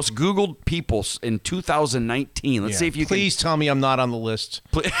 10 of the most Googled people in 2019. Let's see if you Please tell me I'm not on the list.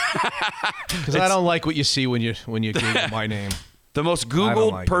 Because I don't like what you see when you Google my name. The most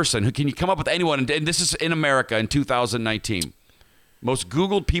Googled person. Who can you come up with anyone? And this is in America in 2019. Most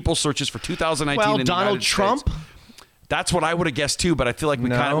Googled people searches for 2019 Well, in the Donald United Trump? States. That's what I would have guessed too, but I feel like we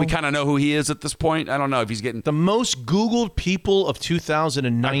kind of know who he is at this point. I don't know if he's getting the most Googled people of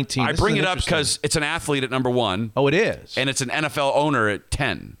 2019. I bring it up because it's an athlete at number 1. Oh, it is, and it's an NFL owner at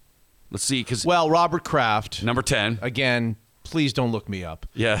 10. Let's see, because Robert Kraft, number 10 again. Please don't look me up.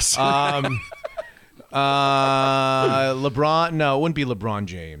 Yes. LeBron? No, it wouldn't be LeBron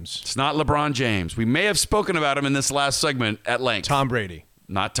James. It's not LeBron James. We may have spoken about him in this last segment at length. Tom Brady.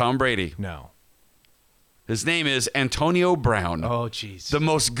 Not Tom Brady. No. His name is Antonio Brown. Oh, jeez. The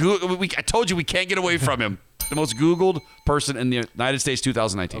most I told you we can't get away from him. The most Googled person in the United States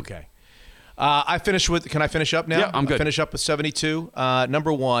 2019. Okay. I finished with. Can I finish up now? Yeah, I'm good. I finish up with 72.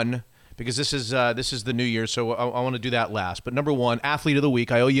 Number 1, because this is the new year, so I want to do that last. But number 1, athlete of the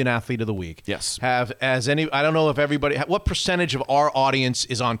week. I owe you an athlete of the week. Yes. I don't know if everybody. What percentage of our audience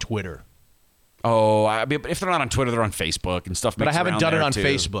is on Twitter? Oh, I mean, if they're not on Twitter, they're on Facebook and stuff. But I haven't done it on too.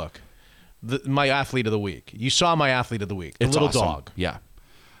 Facebook. My athlete of the week. You saw my athlete of the week. The It's little awesome. dog. Yeah.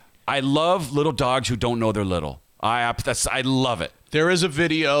 I love little dogs who don't know they're little. I love it. There is a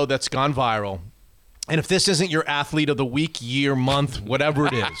video that's gone viral. And if this isn't your athlete of the week, year, month, whatever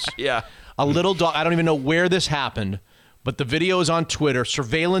it is. Yeah. A little dog. I don't even know where this happened, but the video is on Twitter.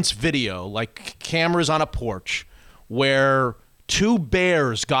 Surveillance video, like cameras on a porch, where 2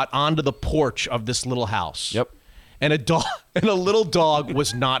 bears got onto the porch of this little house. Yep. And a little dog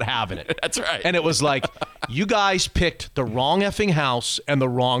was not having it. That's right. And it was like, you guys picked the wrong effing house and the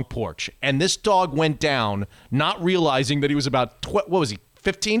wrong porch. And this dog went down, not realizing that he was about,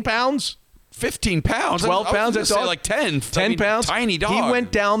 15 pounds? 15 pounds? 12 pounds? I was gonna say dog? like 10. 10 pounds? Tiny dog. He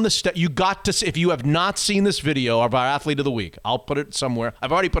went down the step. You got to see, if you have not seen this video of our athlete of the week, I'll put it somewhere.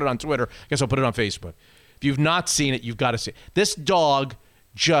 I've already put it on Twitter. I guess I'll put it on Facebook. If you've not seen it, you've got to see it. This dog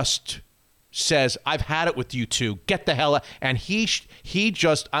says, I've had it with you two. Get the hell out. And he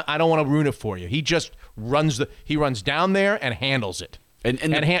just, I don't want to ruin it for you. He just runs down there and handles it. And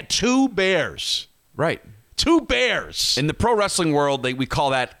 2 bears. Right. 2 bears. In the pro wrestling world, we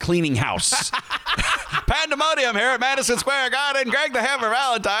call that cleaning house. Pandemonium here at Madison Square Garden. Greg the Hammer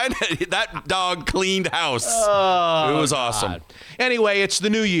Valentine. That dog cleaned house. Oh, it was awesome. God. Anyway, it's the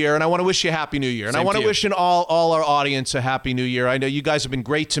new year, and I want to wish you a happy new year. And Same I want to to you. wish all our audience a happy new year. I know you guys have been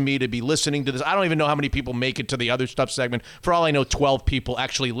great to me to be listening to this. I don't even know how many people make it to the other stuff segment. For all I know, 12 people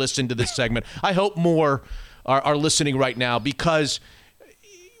actually listen to this segment. I hope more are listening right now, because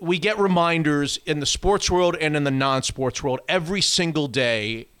we get reminders in the sports world and in the non-sports world every single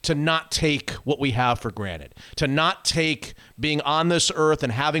day to not take what we have for granted, to not take being on this earth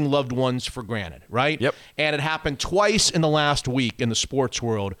and having loved ones for granted, right? Yep. And it happened twice in the last week in the sports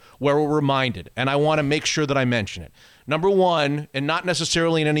world where we're reminded, and I want to make sure that I mention it. Number 1, and not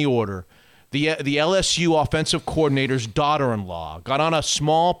necessarily in any order, the LSU offensive coordinator's daughter-in-law got on a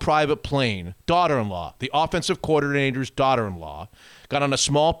small private plane. Daughter-in-law, the offensive coordinator's daughter-in-law, got on a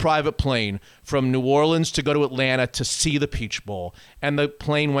small private plane from New Orleans to go to Atlanta to see the Peach Bowl, and the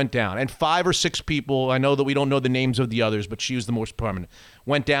plane went down. And 5 or 6 people, I know that we don't know the names of the others, but she was the most prominent,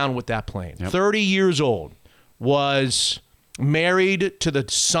 went down with that plane. Yep. 30 years old, was married to the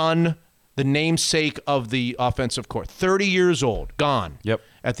son, the namesake of the offensive coordinator. 30 years old, gone. Yep.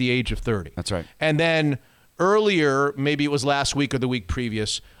 At the age of 30. That's right. And then earlier, maybe it was last week or the week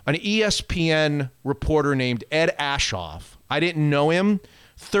previous, an ESPN reporter named Ed Ashoff, I didn't know him,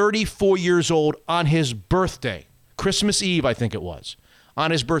 34 years old on his birthday, Christmas Eve, I think it was, on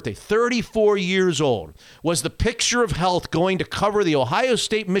his birthday, 34 years old, was the picture of health going to cover the Ohio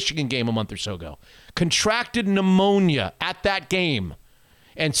State-Michigan game a month or so ago, contracted pneumonia at that game,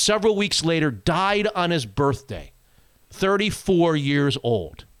 and several weeks later died on his birthday. 34 years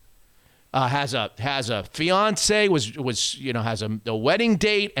old. Has a fiance, has a wedding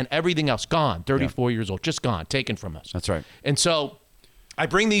date and everything else. Gone. 34 years old. Just gone. Taken from us. That's right. And so I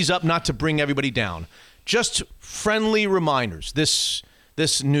bring these up not to bring everybody down. Just friendly reminders this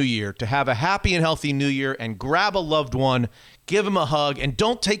new year to have a happy and healthy new year and grab a loved one, give them a hug, and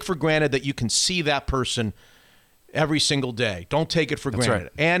don't take for granted that you can see that person every single day. Don't take it for granted.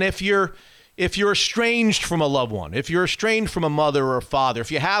 Right. And if you're estranged from a loved one, if you're estranged from a mother or a father,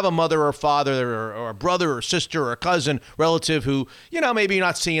 if you have a mother or a father or a brother or sister or a cousin, relative who, maybe you're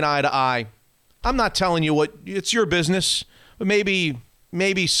not seeing eye to eye, I'm not telling you it's your business, but maybe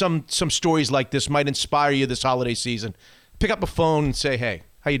some stories like this might inspire you this holiday season. Pick up a phone and say, hey,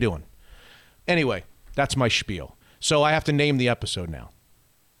 how you doing? Anyway, that's my spiel. So I have to name the episode now.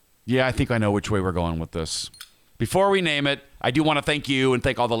 Yeah, I think I know which way we're going with this. Before we name it, I do want to thank you and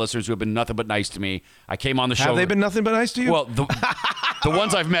thank all the listeners who have been nothing but nice to me. I came on the show. Have they been nothing but nice to you? Well, the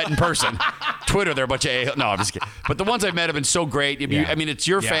ones I've met in person. Twitter, they're a bunch of no, I'm just kidding. But the ones I've met have been so great. It's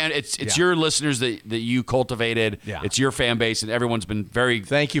your fan. It's your listeners that you cultivated. Yeah. It's your fan base, and everyone's been very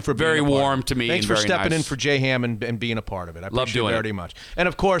thank you for being very warm to me. Thanks and for very stepping nice. in for Jay Ham and being a part of it. I Love appreciate doing it very much. And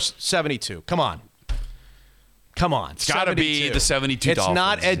of course, 72. Come on. It's got to be the 72 Dolphins. It's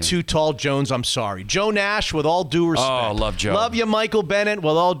not Ed Too Tall Jones. I'm sorry. Joe Nash, with all due respect. Oh, love Joe. Love you, Michael Bennett,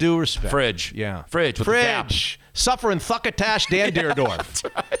 with all due respect. Fridge. Yeah. Fridge with the gap. Suffering Thuckatash Dan Deerdorf.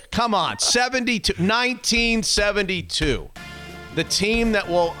 Come on. 1972. The team that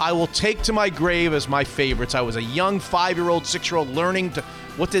I will take to my grave as my favorites. I was a young 5-year-old, 6-year-old learning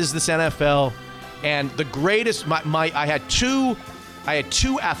what is this NFL. And the greatest, I had two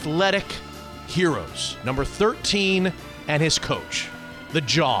athletic heroes, number 13 and his coach, the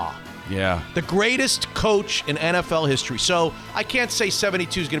Jaw. Yeah. The greatest coach in NFL history. So I can't say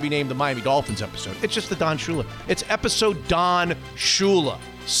 72 is going to be named the Miami Dolphins episode. It's just the Don Shula. It's episode Don Shula.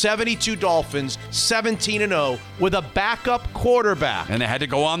 72 Dolphins, 17-0 with a backup quarterback. And they had to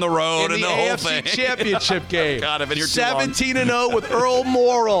go on the road in the whole AFC thing. Championship game. God, I've been here too long. 17-0 with Earl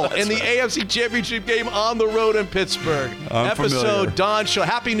Morrall in the AFC Championship game on the road in Pittsburgh. I'm Episode familiar. Don Shula.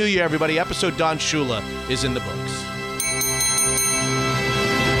 Happy New Year, everybody. Episode Don Shula is in the books.